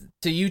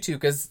to you two,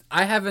 because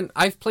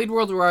I've played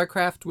World of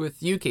Warcraft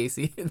with you,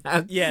 Casey.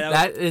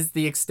 That is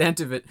the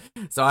extent of it.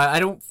 So I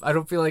don't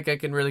feel like I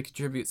can really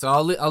contribute. So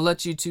I'll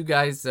let you two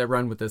guys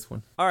run with this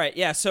one. All right,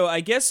 yeah. So I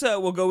guess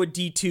we'll go with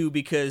D2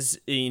 because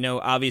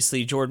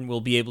obviously Jordan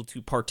will be able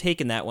to partake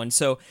in that one.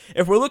 So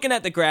if we're looking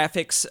at the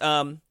graphics,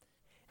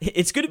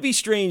 it's going to be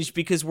strange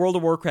because World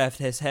of Warcraft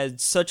has had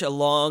such a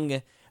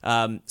long,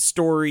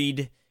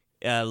 storied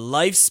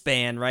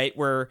lifespan, right?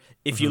 Where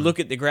if you look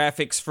at the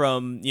graphics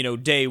from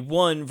day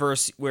one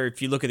versus where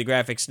if you look at the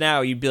graphics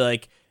now, you'd be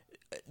like,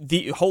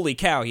 holy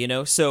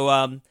cow, So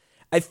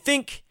I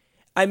think.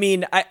 I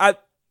mean, I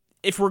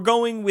if we're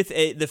going with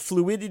the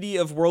fluidity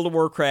of World of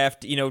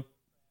Warcraft,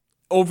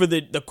 over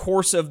the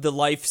course of the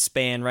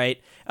lifespan,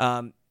 right?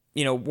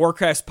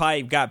 Warcraft's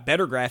probably got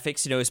better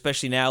graphics,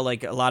 especially now,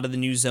 like a lot of the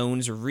new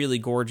zones are really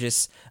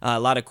gorgeous, a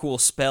lot of cool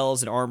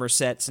spells and armor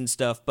sets and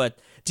stuff. But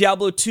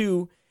Diablo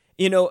 2,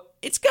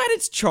 it's got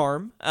its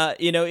charm.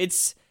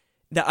 It's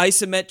the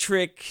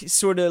isometric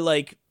sort of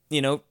like,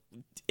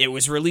 it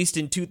was released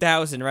in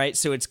 2000, right?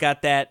 So it's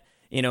got that.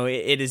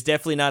 It is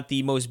definitely not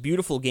the most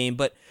beautiful game,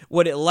 but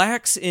what it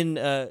lacks in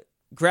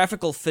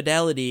graphical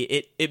fidelity,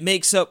 it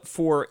makes up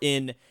for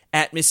in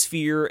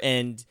atmosphere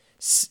and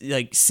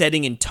like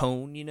setting and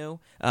tone.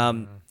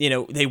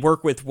 They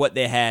work with what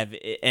they have,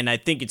 and I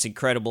think it's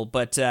incredible.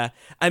 But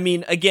I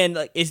mean, again,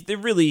 like they're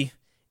really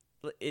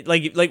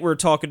like we were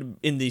talking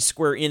in the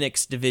Square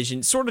Enix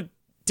division, sort of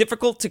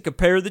difficult to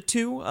compare the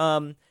two.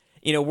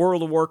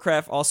 World of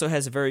Warcraft also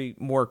has a very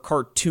more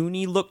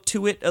cartoony look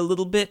to it a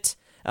little bit.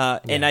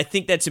 And I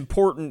think that's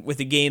important with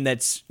a game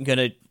that's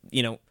gonna,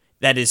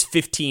 that is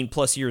 15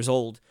 plus years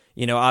old.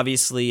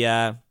 Obviously,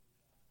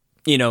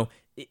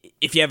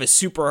 if you have a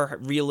super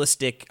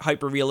realistic,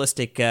 hyper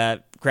realistic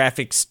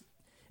graphics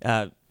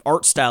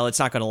art style, it's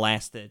not going to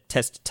last the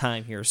test of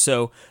time here.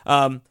 So,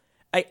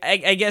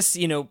 I guess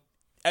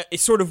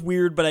it's sort of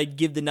weird, but I'd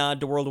give the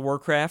nod to World of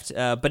Warcraft,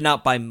 but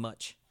not by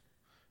much.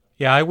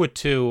 Yeah, I would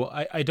too.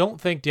 I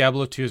don't think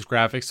Diablo 2's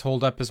graphics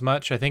hold up as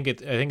much. I think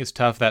it's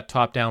tough, that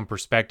top-down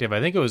perspective. I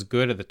think it was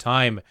good at the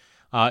time.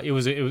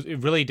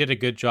 It really did a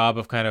good job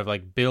of kind of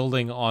like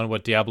building on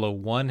what Diablo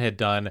 1 had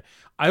done.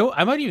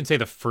 I might even say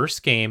the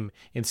first game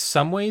in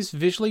some ways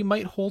visually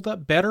might hold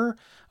up better.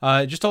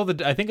 Just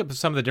I think of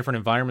some of the different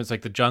environments,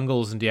 like the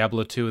jungles in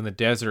Diablo 2 and the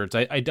deserts.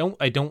 I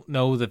don't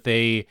know that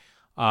they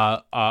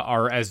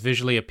are as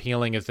visually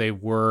appealing as they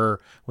were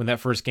when that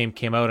first game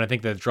came out. And I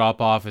think the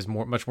drop off is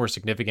much more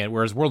significant.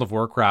 Whereas World of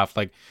Warcraft,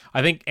 like,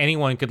 I think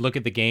anyone could look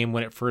at the game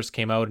when it first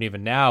came out and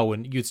even now,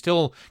 and you'd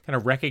still kind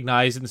of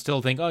recognize it and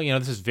still think, oh,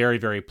 this is very,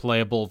 very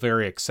playable,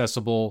 very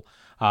accessible.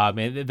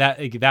 And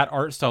that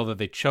art style that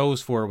they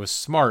chose for was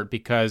smart,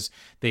 because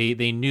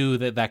they knew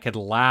that could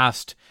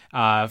last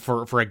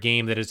for a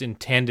game that is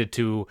intended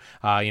to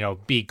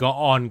be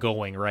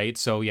ongoing, right?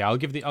 So yeah,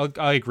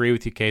 I agree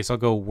with you, Case. I'll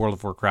go World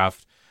of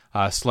Warcraft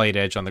slight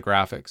edge on the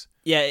graphics.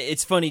 Yeah,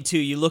 it's funny too.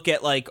 You look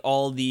at like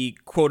all the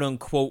quote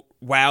unquote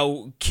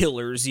WoW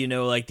killers,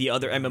 like the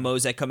other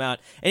MMOs that come out,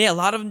 and yeah, a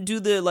lot of them do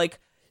the like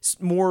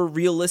more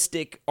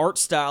realistic art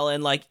style,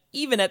 and like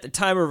even at the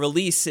time of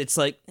release, it's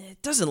like it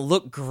doesn't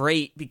look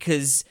great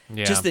because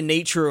just the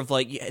nature of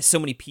like so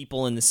many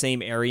people in the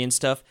same area and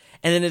stuff.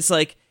 And then it's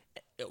like,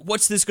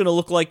 what's this going to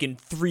look like in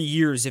 3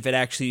 years if it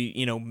actually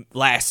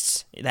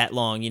lasts that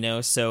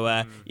long?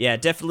 So yeah,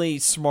 definitely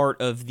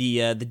smart of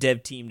the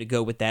dev team to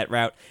go with that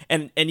route.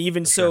 And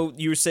even so,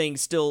 you were saying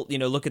still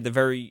look at the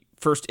very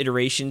first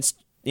iterations.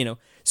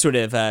 Sort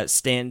of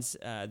stands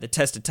the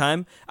test of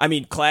time. I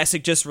mean,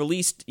 Classic just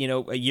released,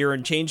 a year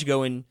and change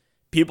ago, and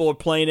people are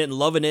playing it and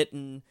loving it,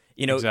 and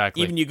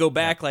exactly. Even you go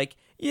back, like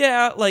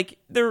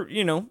they're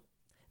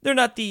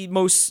not the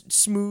most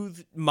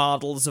smooth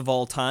models of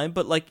all time,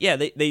 but like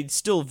they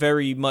still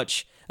very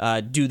much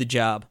do the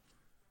job.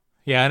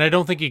 Yeah, and I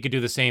don't think you could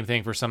do the same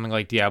thing for something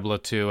like Diablo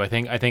 2. I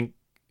think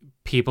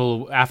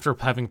people, after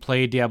having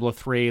played Diablo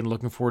 3 and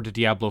looking forward to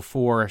Diablo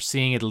 4,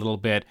 seeing it a little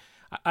bit,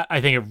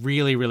 I think it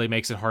really, really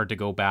makes it hard to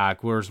go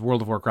back, whereas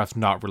World of Warcraft's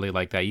not really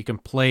like that. You can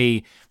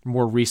play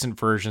more recent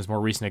versions,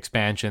 more recent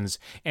expansions,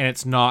 and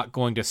it's not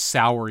going to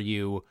sour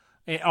you.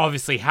 It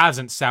obviously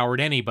hasn't soured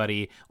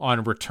anybody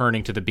on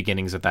returning to the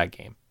beginnings of that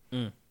game.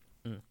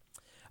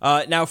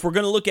 Now, if we're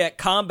going to look at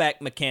combat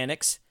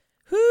mechanics,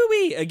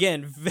 hooey,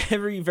 again,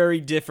 very,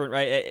 very different,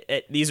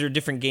 right? These are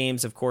different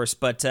games, of course,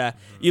 but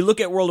you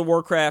look at World of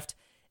Warcraft,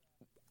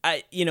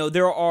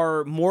 there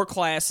are more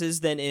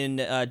classes than in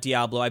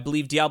Diablo. I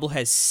believe Diablo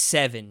has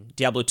 7.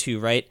 Diablo 2,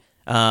 right?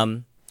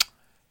 5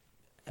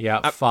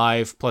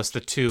 plus the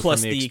 2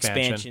 plus from the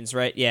expansions,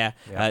 right? Yeah.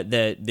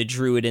 The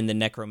Druid and the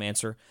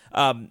Necromancer.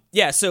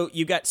 So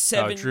you got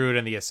 7. Oh, Druid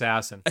and the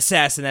Assassin.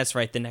 Assassin, that's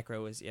right. The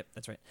Necro is, yep,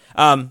 that's right.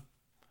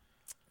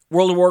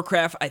 World of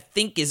Warcraft, I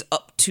think, is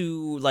up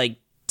to like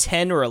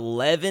 10 or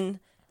 11.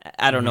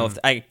 I don't know if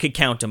I could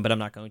count them, but I'm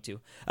not going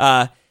to.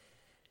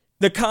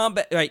 The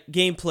combat, right,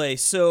 gameplay.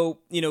 So,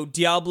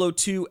 Diablo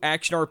 2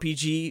 action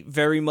RPG,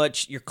 very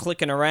much you're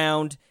clicking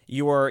around.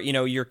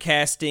 You're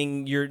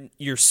casting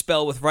your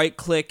spell with right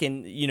click,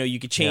 and you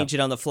could change it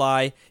on the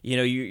fly.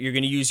 You're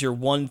going to use your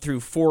 1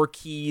 through 4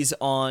 keys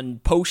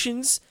on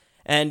potions,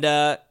 and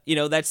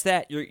that's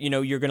that.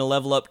 You're going to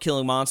level up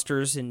killing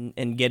monsters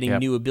and getting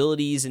new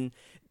abilities, and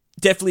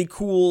definitely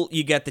cool.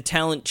 You got the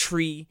talent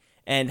tree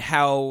and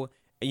how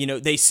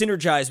they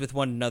synergize with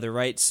one another,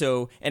 right?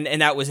 So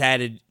and that was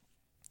added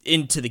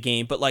into the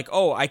game, but like,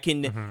 I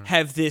can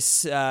have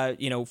this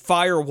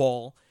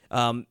firewall,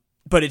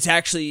 but it's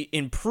actually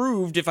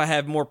improved if I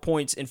have more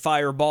points in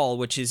fireball,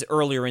 which is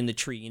earlier in the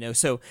tree,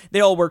 so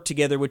they all work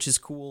together, which is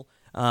cool.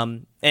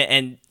 And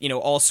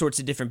all sorts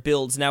of different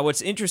builds. Now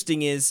what's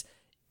interesting is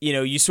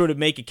you sort of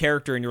make a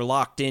character and you're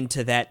locked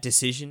into that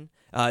decision.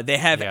 They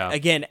have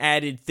again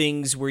added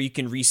things where you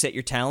can reset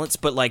your talents,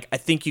 but like I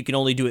think you can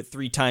only do it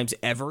 3 times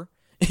ever.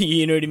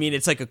 You know what I mean?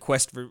 It's like a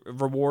quest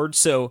reward.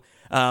 So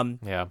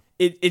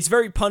it's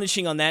very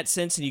punishing on that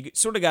sense, and you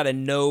sort of got to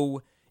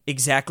know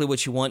exactly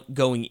what you want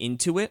going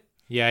into it.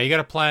 Yeah, you got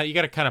to plan. You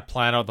got to kind of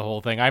plan out the whole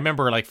thing. I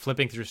remember like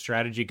flipping through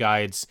strategy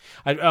guides.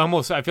 I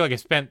feel like I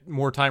spent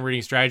more time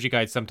reading strategy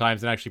guides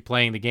sometimes than actually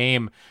playing the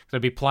game, because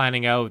I'd be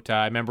planning out.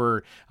 I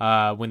remember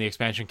when the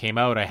expansion came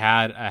out, I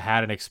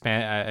had an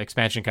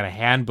expansion kind of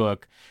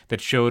handbook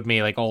that showed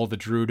me like all the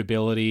Druid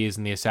abilities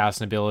and the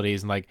assassin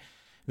abilities, and like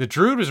The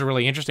druid was a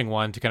really interesting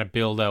one to kind of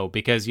build out,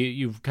 because if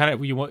you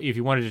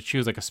wanted to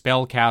choose like a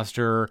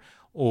spellcaster,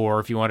 or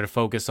if you wanted to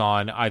focus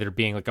on either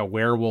being like a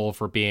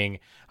werewolf or being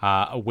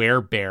a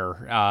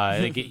werebear,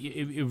 like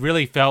it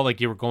really felt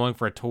like you were going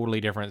for a totally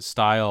different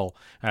style.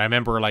 And I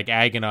remember like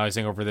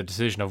agonizing over the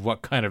decision of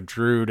what kind of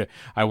druid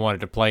I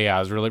wanted to play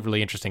as. Really,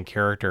 really interesting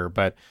character.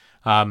 But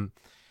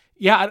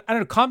yeah, I don't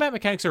know. Combat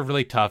mechanics are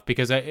really tough,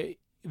 because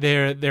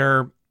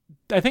they're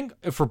I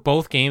think for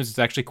both games it's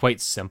actually quite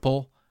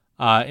simple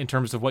in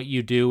terms of what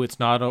you do. It's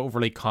not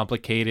overly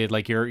complicated.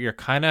 Like you're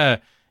kind of,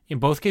 in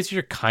both cases,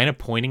 you're kind of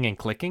pointing and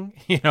clicking,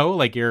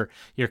 like you're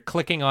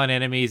clicking on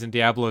enemies in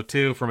Diablo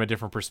 2 from a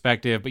different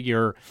perspective, but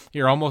you're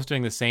almost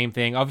doing the same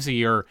thing. Obviously,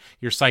 you're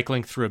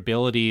cycling through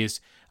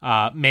abilities,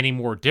 many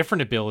more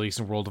different abilities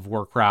in World of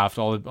Warcraft.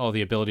 All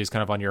the abilities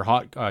kind of on your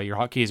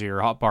hotkeys or your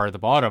hotbar at the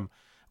bottom.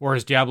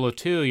 Whereas Diablo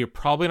 2, you're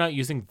probably not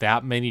using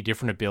that many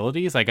different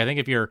abilities. Like I think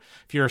if you're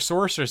a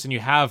sorceress and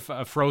you have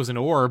a frozen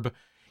orb,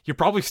 you're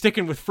probably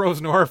sticking with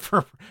Frozen Orb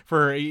for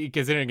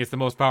considering it's the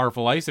most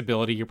powerful ice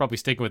ability. You're probably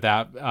sticking with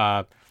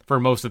that for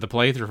most of the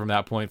playthrough from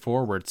that point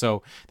forward.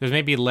 So there's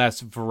maybe less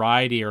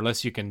variety or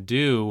less you can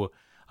do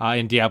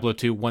in Diablo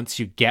 2 once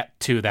you get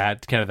to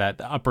that kind of that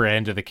upper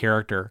end of the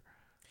character.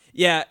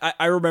 Yeah,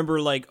 I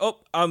remember like, oh,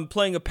 I'm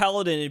playing a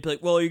paladin, and it'd be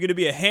like, well, are you going to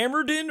be a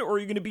Hammerdin or are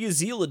you going to be a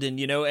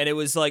Zealadin, And it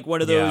was like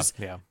one of those,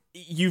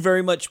 you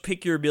very much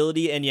pick your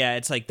ability, and yeah,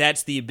 it's like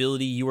that's the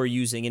ability you are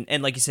using.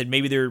 And like you said,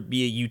 maybe there'd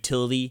be a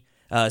utility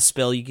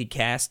spell you could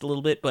cast a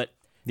little bit, but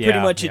pretty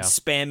much it's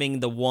spamming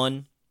the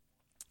one.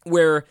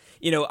 Where,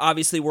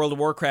 obviously World of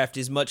Warcraft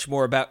is much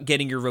more about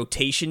getting your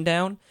rotation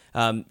down,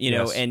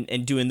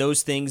 and doing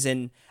those things.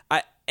 And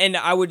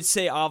I would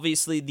say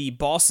obviously the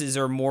bosses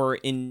are more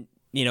in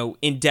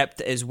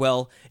depth as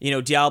well.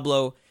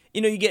 Diablo,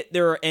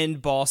 there are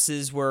end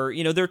bosses where,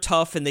 they're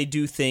tough and they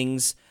do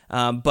things.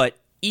 But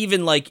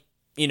even like,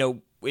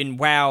 in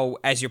WoW,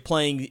 as you're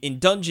playing in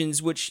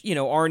dungeons, which,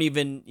 aren't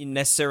even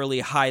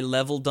necessarily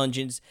high-level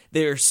dungeons,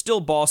 they're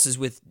still bosses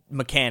with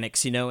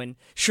mechanics, and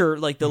sure,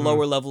 like, the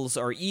lower levels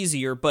are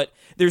easier, but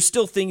there's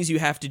still things you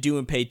have to do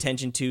and pay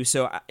attention to,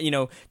 so,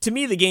 to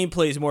me, the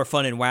gameplay is more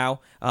fun in WoW,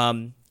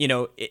 and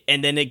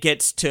then it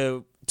gets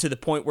to the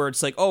point where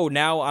it's like, oh,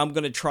 now I'm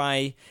going to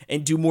try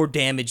and do more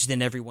damage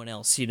than everyone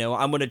else, I'm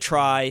going to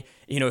try,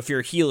 if you're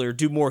a healer,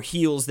 do more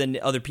heals than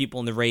other people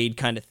in the raid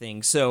kind of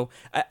thing. So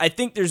I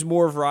think there's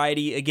more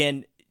variety,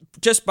 again,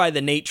 just by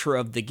the nature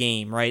of the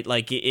game, right?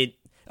 Like, it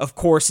of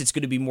course, it's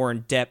going to be more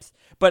in depth,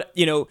 but,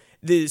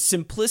 the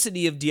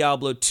simplicity of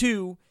Diablo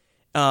 2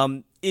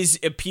 is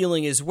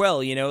appealing as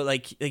well,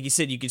 like you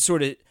said, you could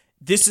sort of,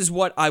 this is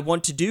what I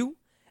want to do,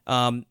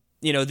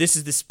 this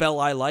is the spell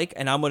I like,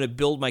 and I'm going to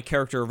build my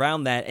character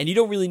around that. And you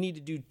don't really need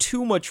to do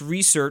too much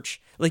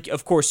research. Like,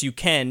 of course you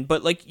can,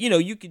 but like,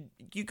 you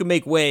could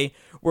make way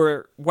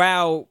where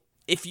WoW,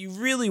 if you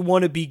really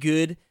want to be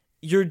good,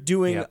 you're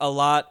doing a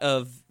lot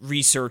of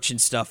research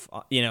and stuff,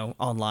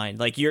 online.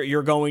 Like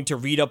you're going to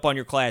read up on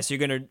your class. You're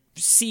going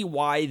to see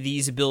why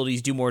these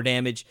abilities do more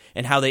damage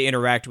and how they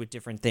interact with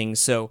different things.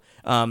 So,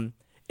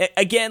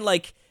 again,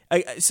 like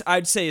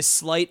I'd say a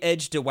slight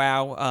edge to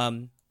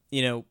WoW,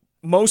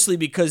 mostly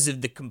because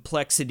of the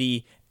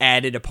complexity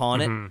added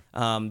upon it.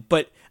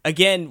 But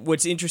again,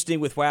 what's interesting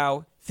with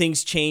WoW,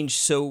 things change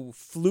so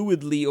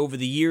fluidly over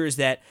the years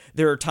that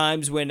there are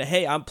times when,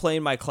 hey, I'm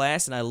playing my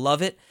class and I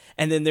love it.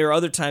 And then there are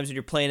other times when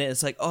you're playing it and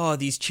it's like, oh,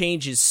 these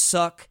changes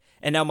suck.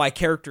 And now my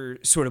character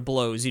sort of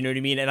blows, you know what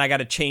I mean? And I got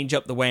to change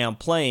up the way I'm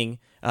playing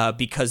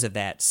because of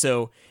that.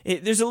 So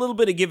there's a little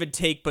bit of give and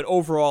take, but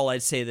overall,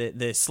 I'd say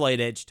the slight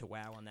edge to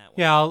WoW on that one.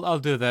 Yeah, I'll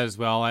do that as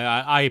well.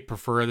 I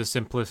prefer the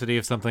simplicity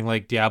of something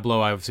like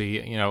Diablo.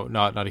 Obviously,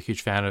 not a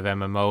huge fan of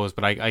MMOs,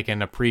 but I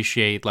can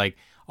appreciate like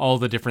all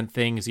the different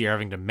things you're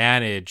having to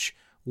manage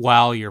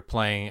while you're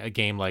playing a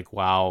game like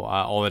WoW,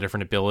 all the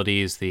different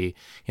abilities, and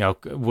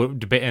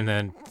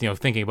then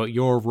thinking about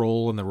your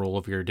role and the role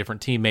of your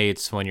different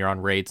teammates when you're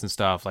on raids and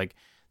stuff. Like,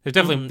 there's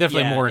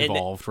definitely more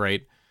involved,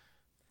 right?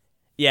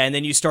 Yeah, and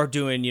then you start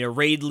doing,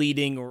 raid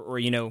leading or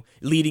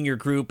leading your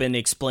group and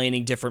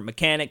explaining different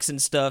mechanics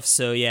and stuff.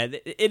 So yeah,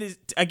 it is,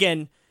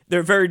 again,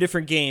 they're very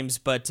different games,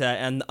 but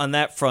on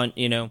that front,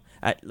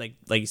 like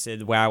you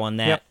said, WoW on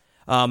that.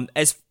 Yep.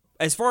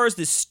 As far as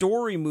the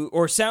story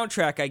or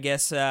soundtrack, I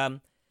guess.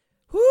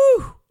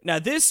 Now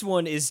this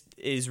one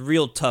is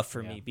real tough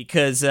for me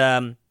because,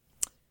 man,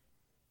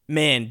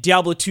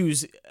 Diablo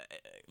 2's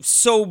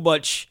so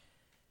much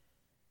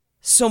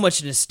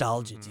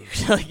nostalgia,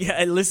 dude. Like,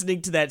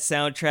 listening to that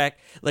soundtrack,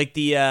 like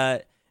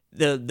the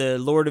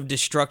Lord of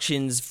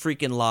Destruction's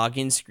freaking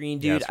login screen,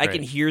 dude. I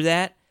can hear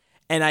that,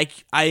 and I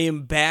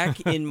am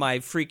back in my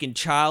freaking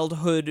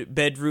childhood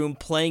bedroom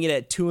playing it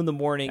at 2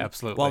 a.m.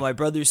 Absolutely. While my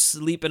brother's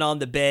sleeping on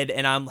the bed,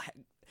 and I'm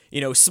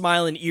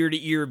smiling ear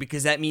to ear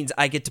because that means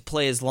I get to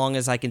play as long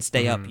as I can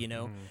stay up,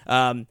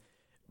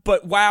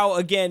 But WoW,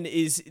 again,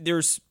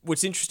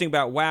 what's interesting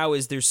about WoW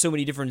is there's so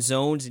many different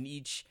zones, and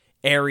each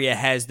area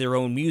has their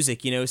own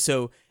music,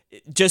 so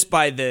just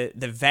by the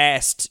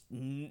vast,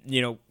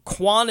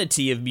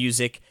 quantity of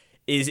music,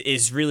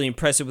 is really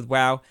impressive with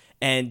WoW.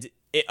 And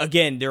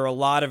again, there are a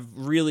lot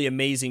of really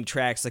amazing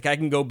tracks. Like I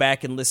can go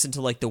back and listen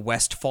to like the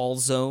Westfall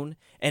Zone,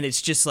 and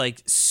it's just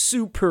like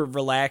super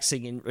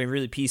relaxing and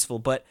really peaceful.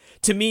 But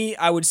to me,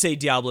 I would say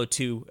Diablo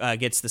 2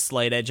 gets the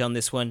slight edge on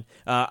this one.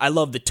 I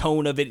love the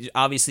tone of it.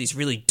 Obviously, it's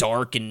really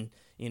dark, and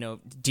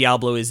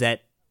Diablo is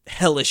that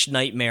hellish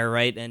nightmare,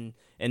 right?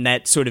 And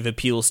that sort of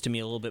appeals to me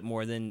a little bit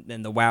more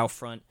than the WoW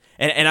front.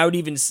 And I would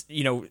even,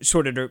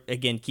 sort of,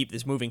 again, keep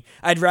this moving.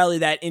 I'd rally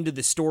that into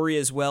the story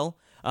as well.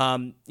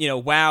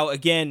 WoW,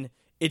 again,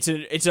 it's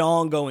an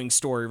ongoing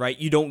story, right?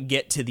 You don't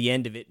get to the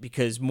end of it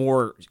because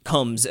more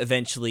comes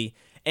eventually.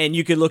 And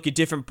you could look at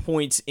different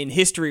points in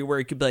history where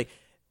it could be like,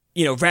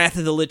 Wrath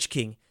of the Lich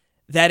King.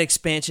 That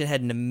expansion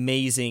had an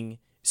amazing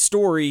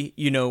story,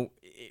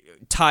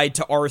 tied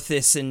to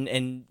Arthas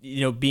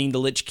and being the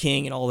Lich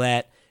King and all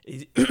that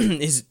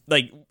is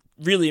like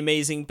really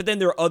amazing. But then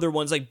there are other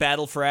ones like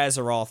Battle for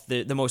Azeroth,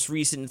 the most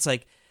recent. It's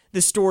like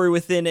the story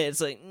within it,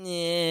 it's like,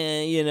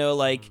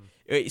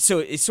 so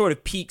it sort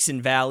of peaks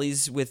and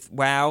valleys with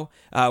WoW,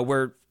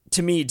 where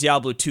to me,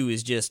 Diablo 2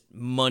 is just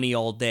money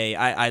all day.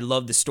 I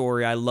love the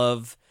story. I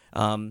love,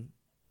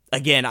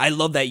 I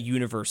love that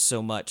universe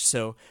so much.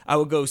 So I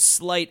would go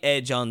slight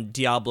edge on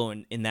Diablo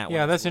in that one.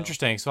 Yeah, that's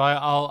interesting. So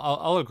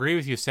I'll agree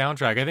with you.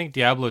 Soundtrack. I think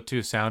Diablo 2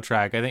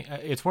 soundtrack. I think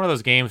it's one of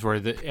those games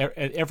where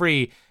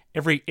every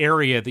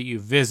area that you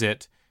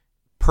visit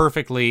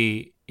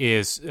perfectly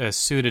is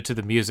suited to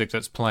the music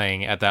that's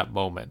playing at that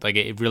moment. Like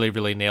it really,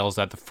 really nails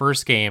that. The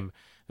first game,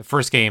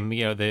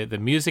 the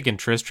music in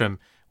Tristram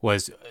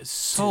was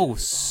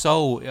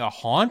so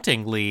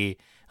hauntingly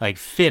like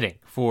fitting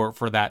for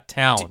that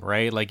town,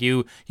 right? Like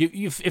you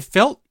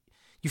felt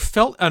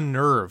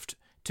unnerved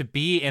to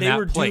be in that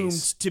place. They were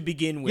doomed to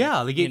begin with.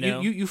 Yeah, like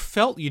you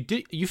felt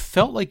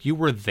like you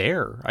were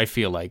there. I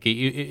feel like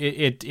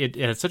it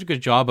had such a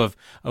good job of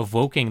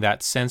evoking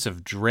that sense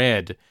of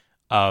dread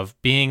of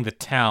being the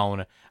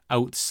town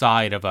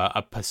outside of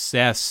a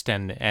possessed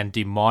and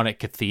demonic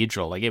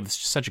cathedral. Like it was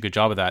just such a good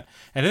job of that.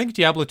 And I think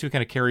Diablo 2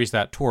 kind of carries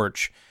that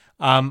torch.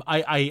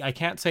 I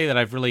can't say that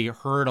I've really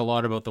heard a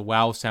lot about the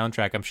WoW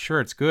soundtrack. I'm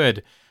sure it's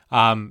good.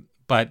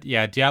 But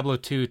yeah, Diablo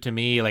 2 to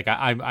me, like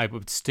I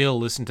would still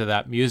listen to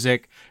that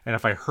music. And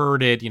if I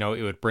heard it, it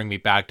would bring me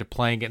back to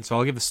playing it. And so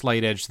I'll give a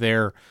slight edge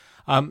there.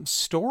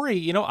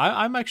 Story,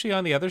 I'm actually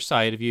on the other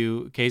side of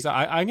you, Case.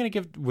 I'm going to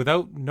give,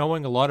 without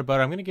knowing a lot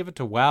about it, I'm going to give it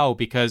to WoW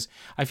because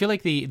I feel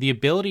like the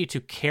ability to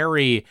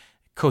carry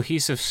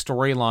cohesive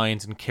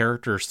storylines and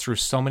characters through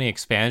so many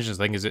expansions,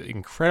 I think, is an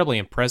incredibly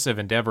impressive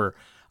endeavor.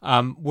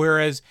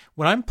 Whereas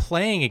when I'm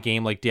playing a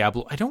game like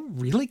Diablo, I don't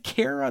really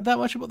care that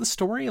much about the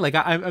story. Like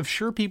I'm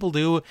sure people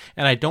do,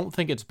 and I don't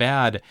think it's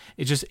bad.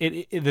 It's just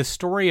the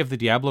story of the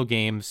Diablo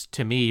games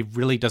to me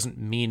really doesn't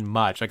mean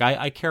much. Like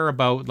I care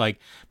about like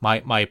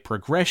my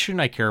progression.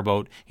 I care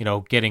about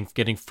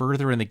getting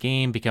further in the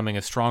game, becoming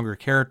a stronger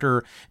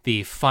character.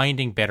 The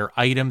finding better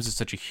items is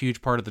such a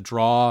huge part of the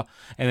draw.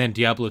 And then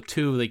Diablo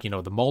 2, like the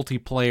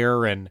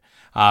multiplayer and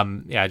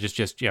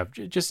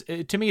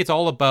just to me it's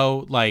all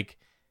about like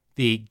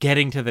the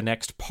getting to the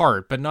next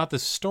part, but not the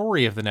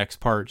story of the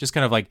next part, just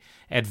kind of like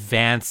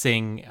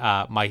advancing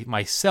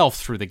myself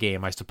through the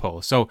game, I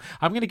suppose. So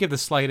I'm going to give the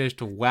slight edge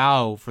to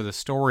WoW for the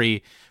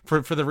story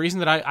for the reason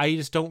that I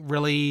just don't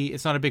really,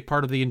 it's not a big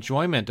part of the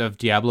enjoyment of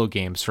Diablo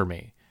games for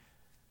me.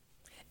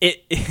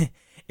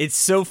 It's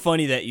so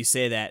funny that you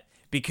say that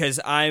because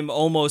I'm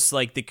almost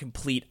like the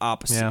complete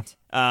opposite.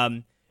 Yeah.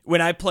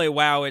 When I play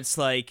WoW, it's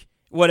like,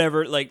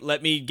 whatever, like,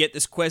 let me get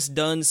this quest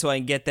done so I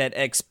can get that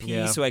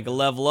XP, so I can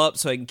level up,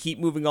 so I can keep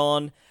moving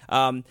on.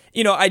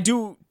 I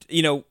do,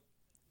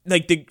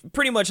 like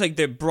pretty much like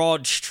the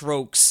broad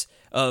strokes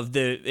of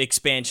the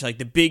expansion, like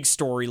the big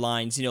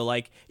storylines,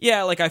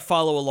 like I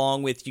follow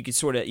along with, you could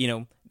sort of,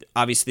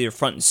 obviously they're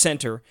front and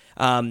center.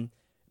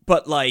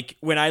 But like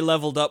when I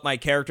leveled up my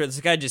character, it's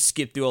like I just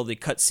skipped through all the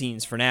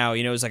cutscenes for now.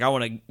 It's like I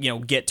want to,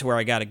 get to where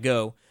I got to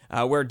go.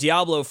 Where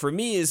Diablo for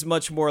me is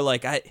much more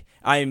like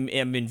I'm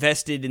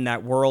invested in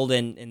that world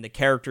and the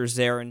characters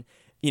there. And,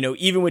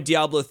 even with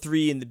Diablo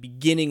 3 in the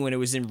beginning when it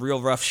was in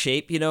real rough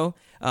shape,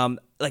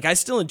 like I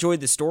still enjoyed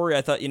the story.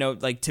 I thought,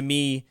 like to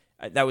me,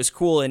 that was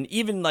cool. And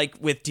even like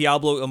with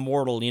Diablo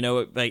Immortal,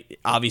 like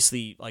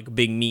obviously like a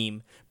big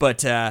meme.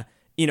 But,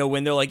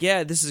 when they're like,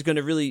 yeah, this is going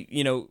to really,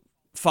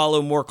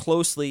 follow more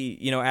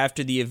closely,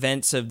 after the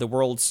events of the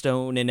World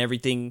Stone and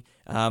everything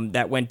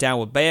that went down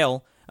with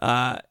Baal,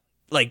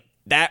 like,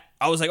 that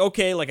I was like,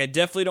 okay, like I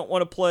definitely don't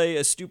want to play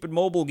a stupid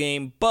mobile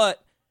game,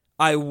 but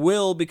I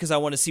will because I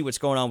want to see what's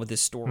going on with this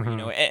story,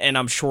 and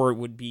I'm sure it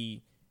would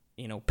be,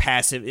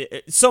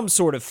 passive, some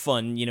sort of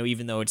fun,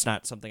 even though it's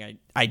not something I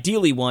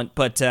ideally want,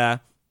 but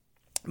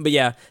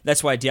yeah,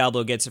 that's why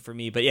Diablo gets it for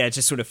me. But yeah, it's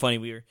just sort of funny.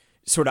 We were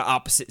sort of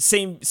opposite,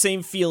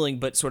 same feeling,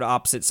 but sort of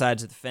opposite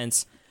sides of the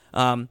fence.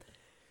 And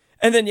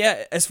then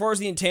yeah, as far as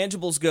the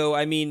intangibles go,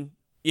 I mean,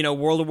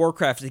 World of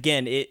Warcraft,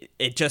 again,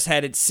 it just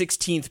had its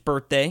 16th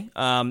birthday.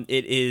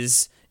 It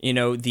is,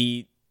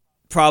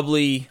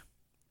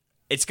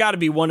 it's got to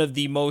be one of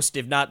the most,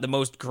 if not the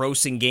most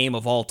grossing game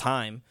of all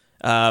time.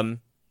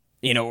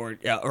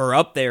 or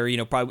up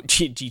there, probably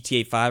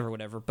GTA 5 or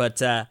whatever.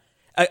 But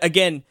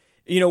again,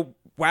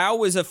 WoW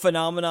was a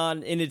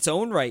phenomenon in its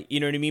own right. You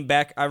know what I mean?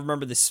 Back, I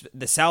remember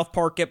the South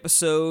Park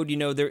episode.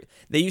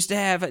 They used to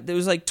have, there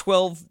was like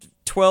 12,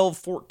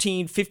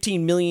 14,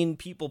 15 million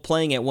people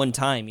playing at one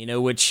time.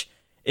 Which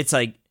it's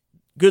like,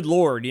 good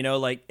Lord,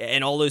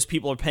 and all those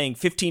people are paying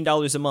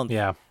 $15 a month.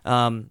 Yeah.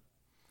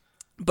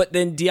 But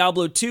then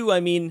Diablo 2, I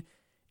mean,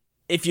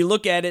 if you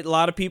look at it, a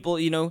lot of people,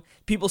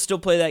 people still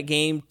play that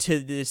game to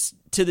this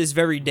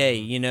very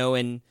day,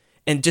 and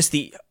just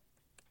the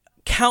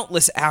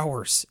countless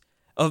hours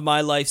of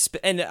my life,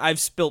 and I've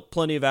spilt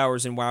plenty of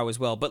hours in WoW as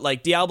well. But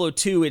like Diablo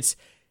 2,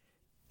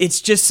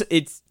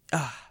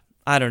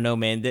 I don't know,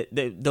 man.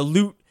 The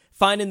loot,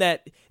 finding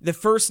that the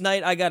first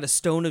night I got a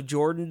Stone of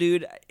Jordan,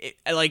 dude.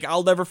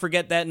 I'll never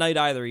forget that night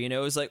either. It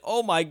was like,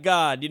 oh my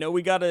God,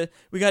 we got an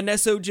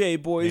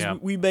SOJ, boys. Yeah.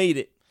 We made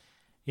it.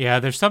 Yeah,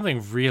 there's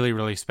something really,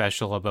 really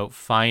special about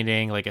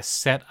finding like a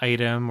set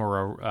item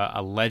or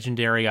a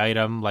legendary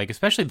item, like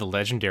especially the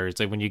legendaries.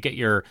 Like when you get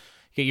your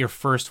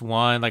first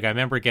one, like I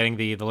remember getting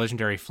the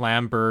legendary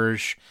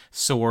Flamberge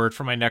sword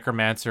for my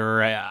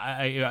Necromancer.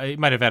 I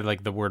might have had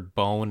like the word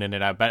bone in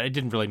it, but it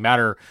didn't really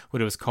matter what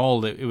it was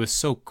called. It was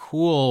so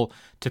cool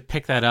to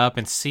pick that up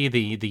and see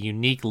the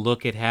unique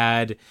look it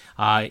had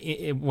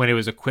when it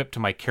was equipped to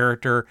my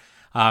character.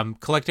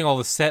 Collecting all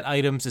the set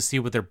items to see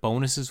what their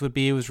bonuses would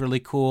be, it was really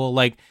cool.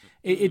 Like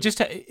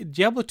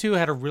Diablo 2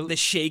 had a really the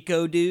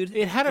Shaco, dude.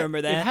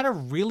 Remember that? It had a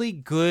really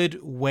good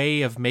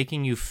way of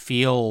making you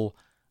feel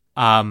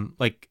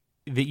like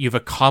that you've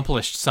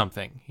accomplished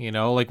something.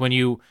 Like when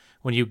you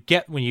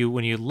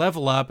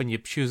level up and you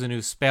choose a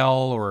new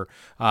spell, or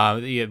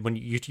when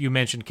you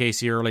mentioned,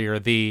 Casey, earlier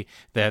the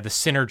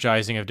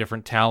synergizing of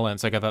different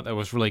talents. Like I thought that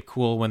was really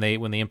cool when they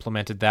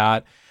implemented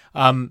that.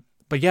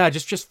 But yeah,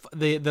 just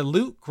the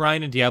loot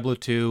grind in Diablo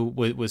 2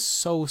 was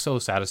so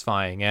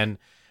satisfying. And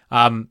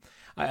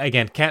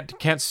again, can't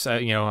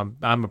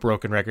I'm a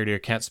broken record here.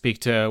 Can't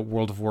speak to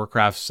World of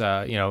Warcraft's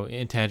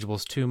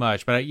intangibles too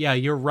much. But yeah,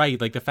 you're right.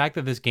 Like the fact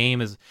that this game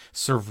has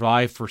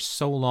survived for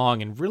so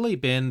long and really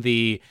been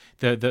the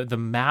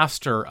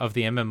master of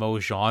the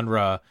MMO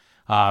genre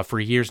for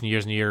years and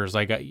years and years.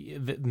 Like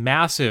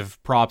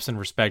massive props and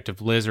respect to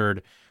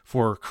Blizzard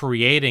for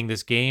creating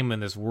this game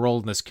and this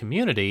world and this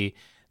community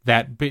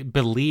that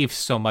believes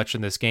so much in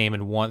this game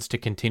and wants to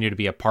continue to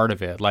be a part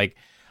of it. Like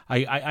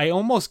I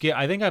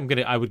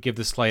would give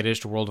the slight edge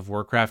to World of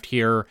Warcraft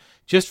here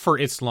just for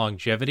its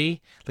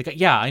longevity. Like,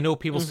 yeah, I know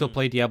people still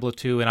play Diablo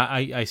 2 and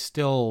I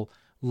still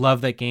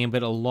love that game,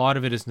 but a lot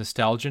of it is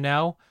nostalgia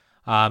now.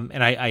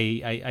 And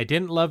I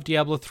didn't love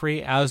Diablo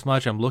 3 as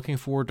much. I'm looking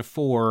forward to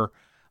 4.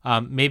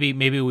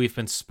 Maybe we've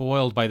been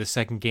spoiled by the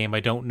second game. I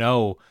don't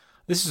know.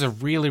 This is a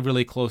really,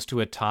 really close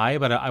to a tie,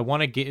 but I want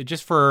to get,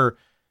 just for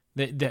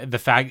the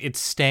fact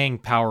it's staying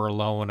power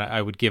alone,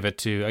 I give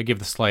the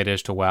slight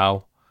edge to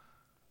WoW.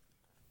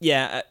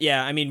 Yeah.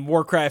 I mean,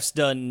 Warcraft's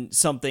done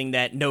something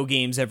that no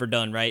game's ever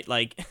done, right?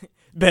 Like,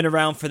 been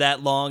around for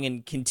that long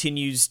and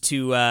continues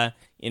to,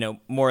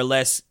 more or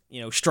less,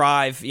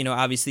 strive.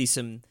 Obviously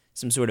some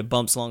sort of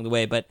bumps along the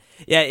way, but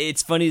yeah,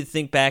 it's funny to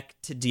think back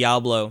to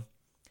Diablo,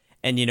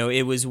 and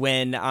it was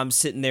when I'm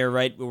sitting there,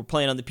 right? We're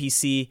playing on the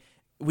PC.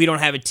 We don't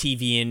have a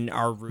TV in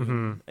our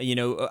room.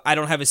 Mm-hmm. I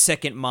don't have a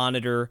second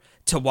monitor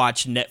to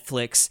watch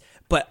Netflix,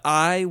 but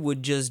I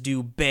would just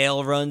do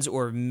Baal runs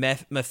or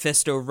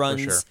Mephisto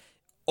runs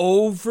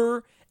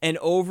over and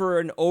over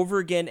and over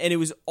again. And it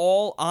was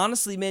all,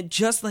 honestly, man,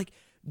 just like,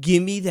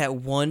 give me that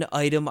one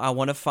item I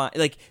want to find.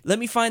 Like, let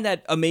me find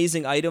that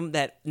amazing item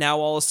that now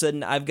all of a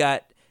sudden I've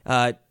got,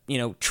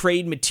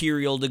 trade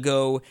material to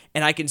go,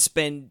 and I can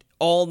spend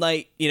all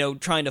night,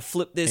 trying to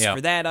flip this for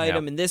that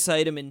item and this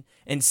item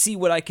and see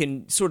what I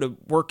can sort of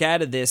work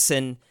out of this.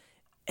 And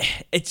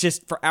it's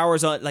just for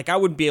hours on, like, I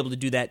wouldn't be able to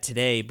do that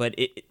today, but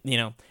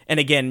and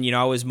again,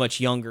 I was much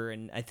younger,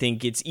 and I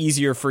think it's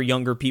easier for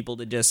younger people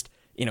to just,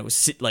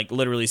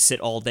 literally sit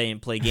all day and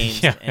play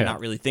games and not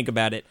really think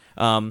about it.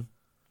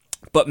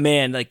 But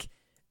man, like,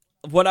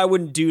 what I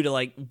wouldn't do to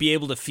like be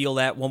able to feel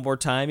that one more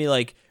time,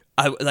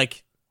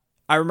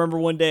 I remember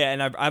one day,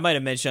 and I might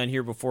have mentioned on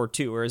here before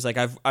too, where it's like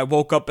I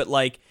woke up at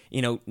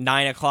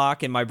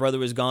 9:00 and my brother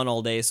was gone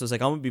all day, so it's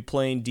like I'm gonna be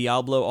playing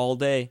Diablo all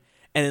day,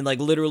 and then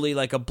literally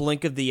a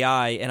blink of the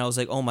eye, and I was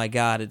like, oh my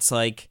God, it's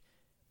like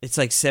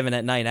 7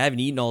 p.m. I haven't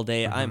eaten all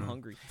day. Mm-hmm. I'm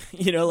hungry.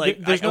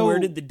 Where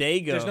did the day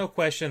go? There's no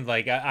question.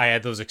 Like I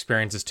had those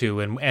experiences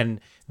too, and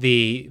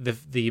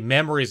the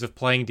memories of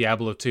playing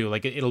Diablo 2,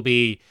 like it'll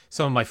be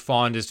some of my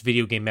fondest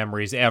video game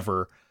memories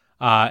ever.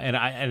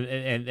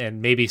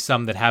 And maybe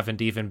some that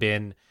haven't even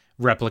been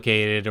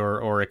replicated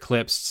or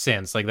eclipsed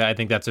since. Like that, I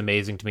think that's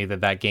amazing to me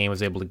that game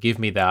was able to give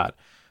me that.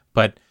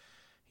 But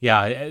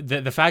yeah,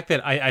 the fact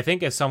that I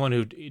think as someone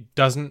who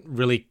doesn't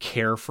really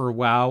care for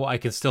WoW, I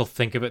can still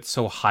think of it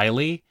so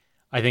highly.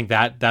 I think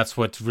that's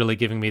what's really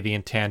giving me the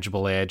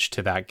intangible edge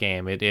to that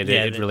game. It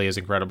really is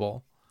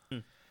incredible.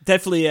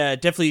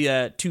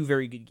 Definitely two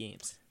very good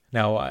games.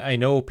 Now, I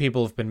know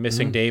people have been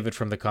missing David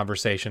from the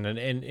conversation,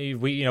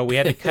 and we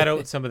had to cut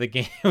out some of the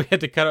game. We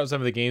had to cut out some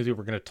of the games we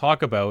were going to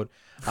talk about,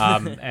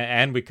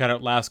 and we cut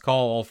out Last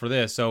Call all for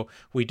this. So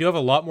we do have a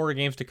lot more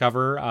games to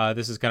cover.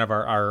 This is kind of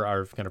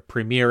our kind of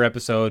premiere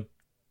episode,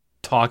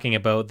 talking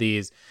about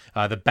these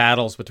the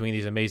battles between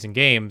these amazing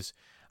games.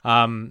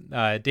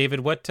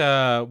 David, what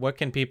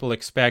can people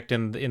expect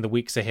in the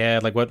weeks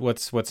ahead? Like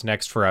what's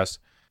next for us?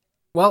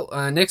 Well,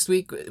 next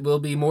week will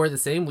be more of the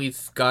same.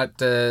 We've got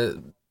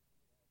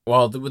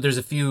there's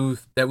a few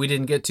that we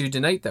didn't get to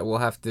tonight that we'll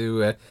have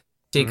to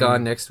take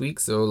on next week.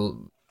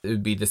 So it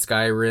would be the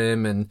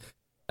Skyrim, and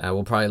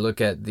we'll probably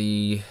look at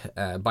the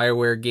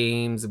BioWare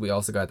games. We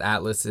also got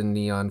Atlas and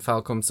Neon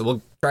Falcom. So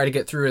we'll try to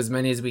get through as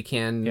many as we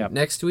can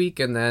next week,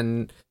 and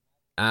then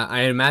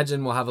I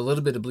imagine we'll have a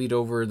little bit of bleed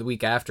over the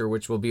week after,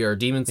 which will be our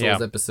Demon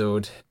Souls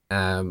episode.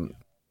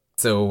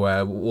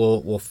 So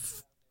we'll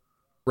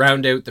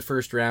round out the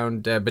first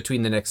round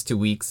between the next 2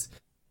 weeks,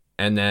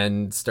 and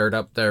then start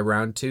up the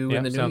round 2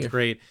 in the new year. Sounds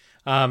great.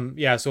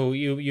 So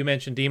you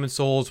mentioned Demon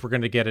Souls. We're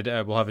going to get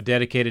it. We'll have a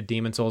dedicated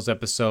Demon Souls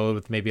episode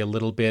with maybe a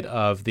little bit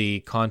of the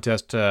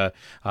contest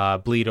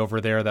bleed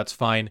over there. That's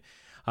fine.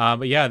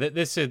 But yeah,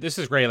 this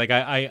is great. Like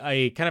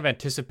I kind of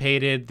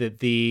anticipated that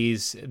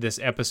this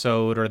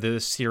episode or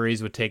this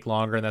series would take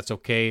longer, and that's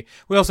okay.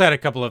 We also had a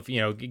couple of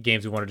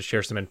games we wanted to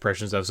share some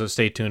impressions of, so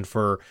stay tuned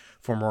for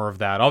more of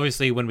that.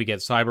 Obviously, when we get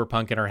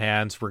Cyberpunk in our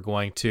hands, we're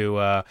going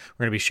to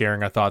be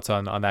sharing our thoughts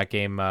on that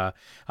game.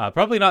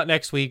 Probably not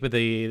next week, but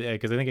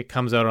because I think it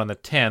comes out on the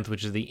 10th,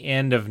 which is the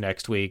end of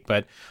next week.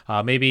 But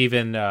maybe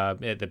even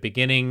at the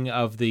beginning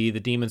of the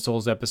Demon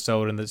Souls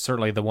episode, and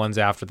certainly the ones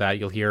after that,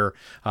 you'll hear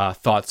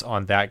thoughts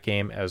on that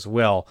game as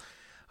well.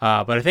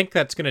 But I think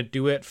that's going to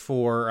do it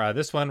for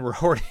this one. We're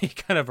already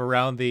kind of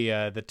around the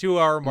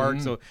 2-hour mark,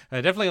 so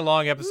definitely a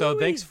long episode.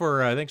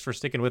 Woo-wee. Thanks for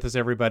sticking with us,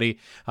 everybody.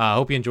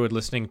 Hope you enjoyed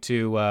listening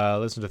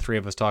to three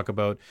of us talk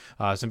about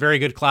some very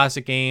good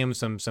classic games,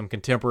 some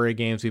contemporary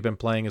games we've been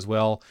playing as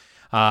well.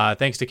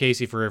 Thanks to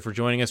Casey for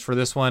joining us for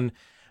this one.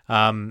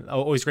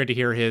 Always great to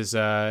hear his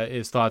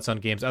thoughts on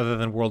games other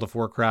than World of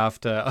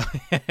Warcraft,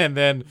 and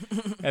then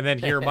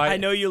hear my. I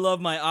know you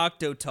love my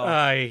Octo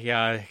talk.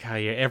 Yeah.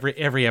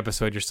 Every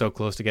episode you're so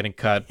close to getting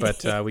cut,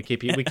 but we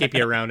keep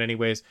you around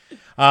anyways.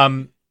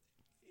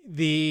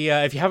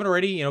 If you haven't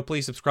already,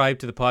 please subscribe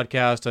to the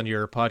podcast on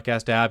your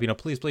podcast app.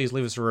 Please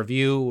leave us a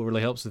review. It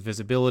really helps with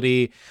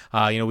visibility.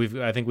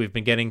 I think we've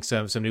been getting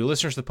some new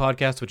listeners to the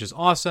podcast, which is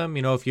awesome.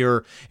 If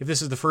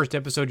this is the first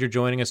episode you're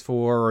joining us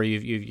for, or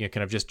you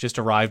kind of just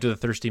arrived at the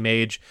Thirsty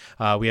Mage,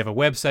 we have a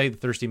website,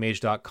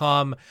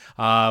 thirstymage.com.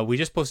 We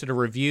just posted a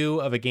review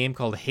of a game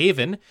called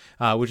Haven,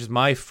 which is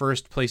my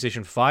first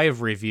PlayStation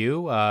 5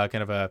 review.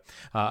 Kind of a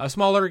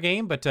smaller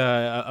game, but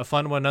a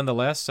fun one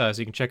nonetheless. So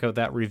you can check out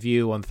that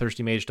review on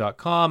thirstymage.com.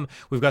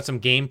 We've got some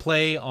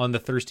gameplay on the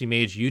Thirsty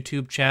Mage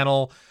YouTube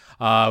channel.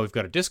 We've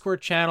got a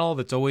Discord channel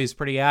that's always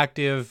pretty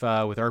active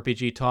with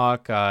RPG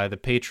Talk, the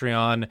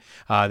Patreon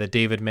that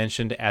David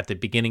mentioned at the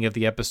beginning of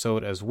the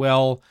episode as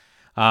well.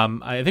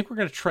 I think we're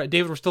going to try,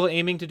 David, we're still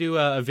aiming to do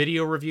a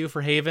video review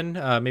for Haven.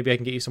 Maybe I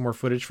can get you some more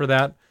footage for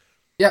that.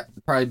 Yeah,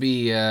 probably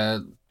be,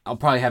 I'll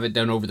probably have it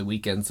done over the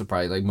weekend, so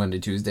probably like Monday,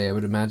 Tuesday, I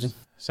would imagine.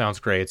 Sounds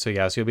great. So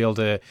you'll be able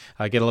to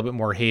get a little bit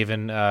more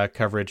Haven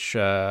coverage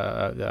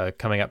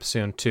coming up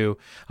soon too.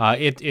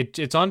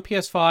 It's on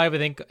PS5, I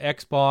think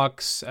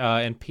Xbox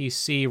and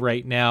PC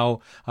right now,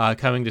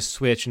 coming to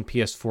Switch and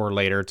PS4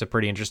 later. It's a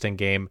pretty interesting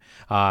game,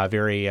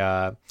 very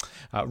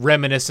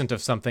reminiscent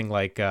of something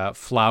like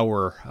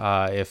Flower,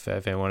 if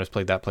anyone has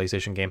played that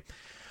PlayStation game.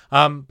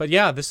 But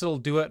yeah, this will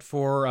do it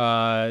for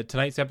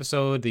tonight's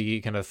episode.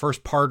 The kind of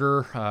first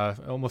parter,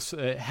 almost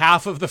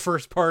half of the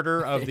first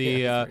parter of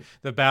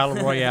the Battle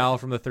Royale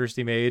from the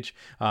Thirsty Mage.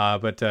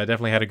 But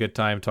definitely had a good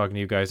time talking to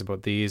you guys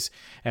about these,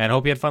 and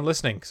hope you had fun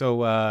listening.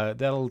 So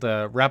that'll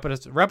wrap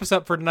us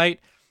up for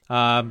tonight.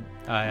 Have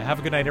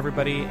a good night,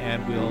 everybody,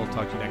 and we'll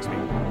talk to you next week.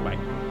 Bye.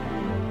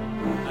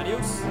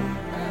 Adios.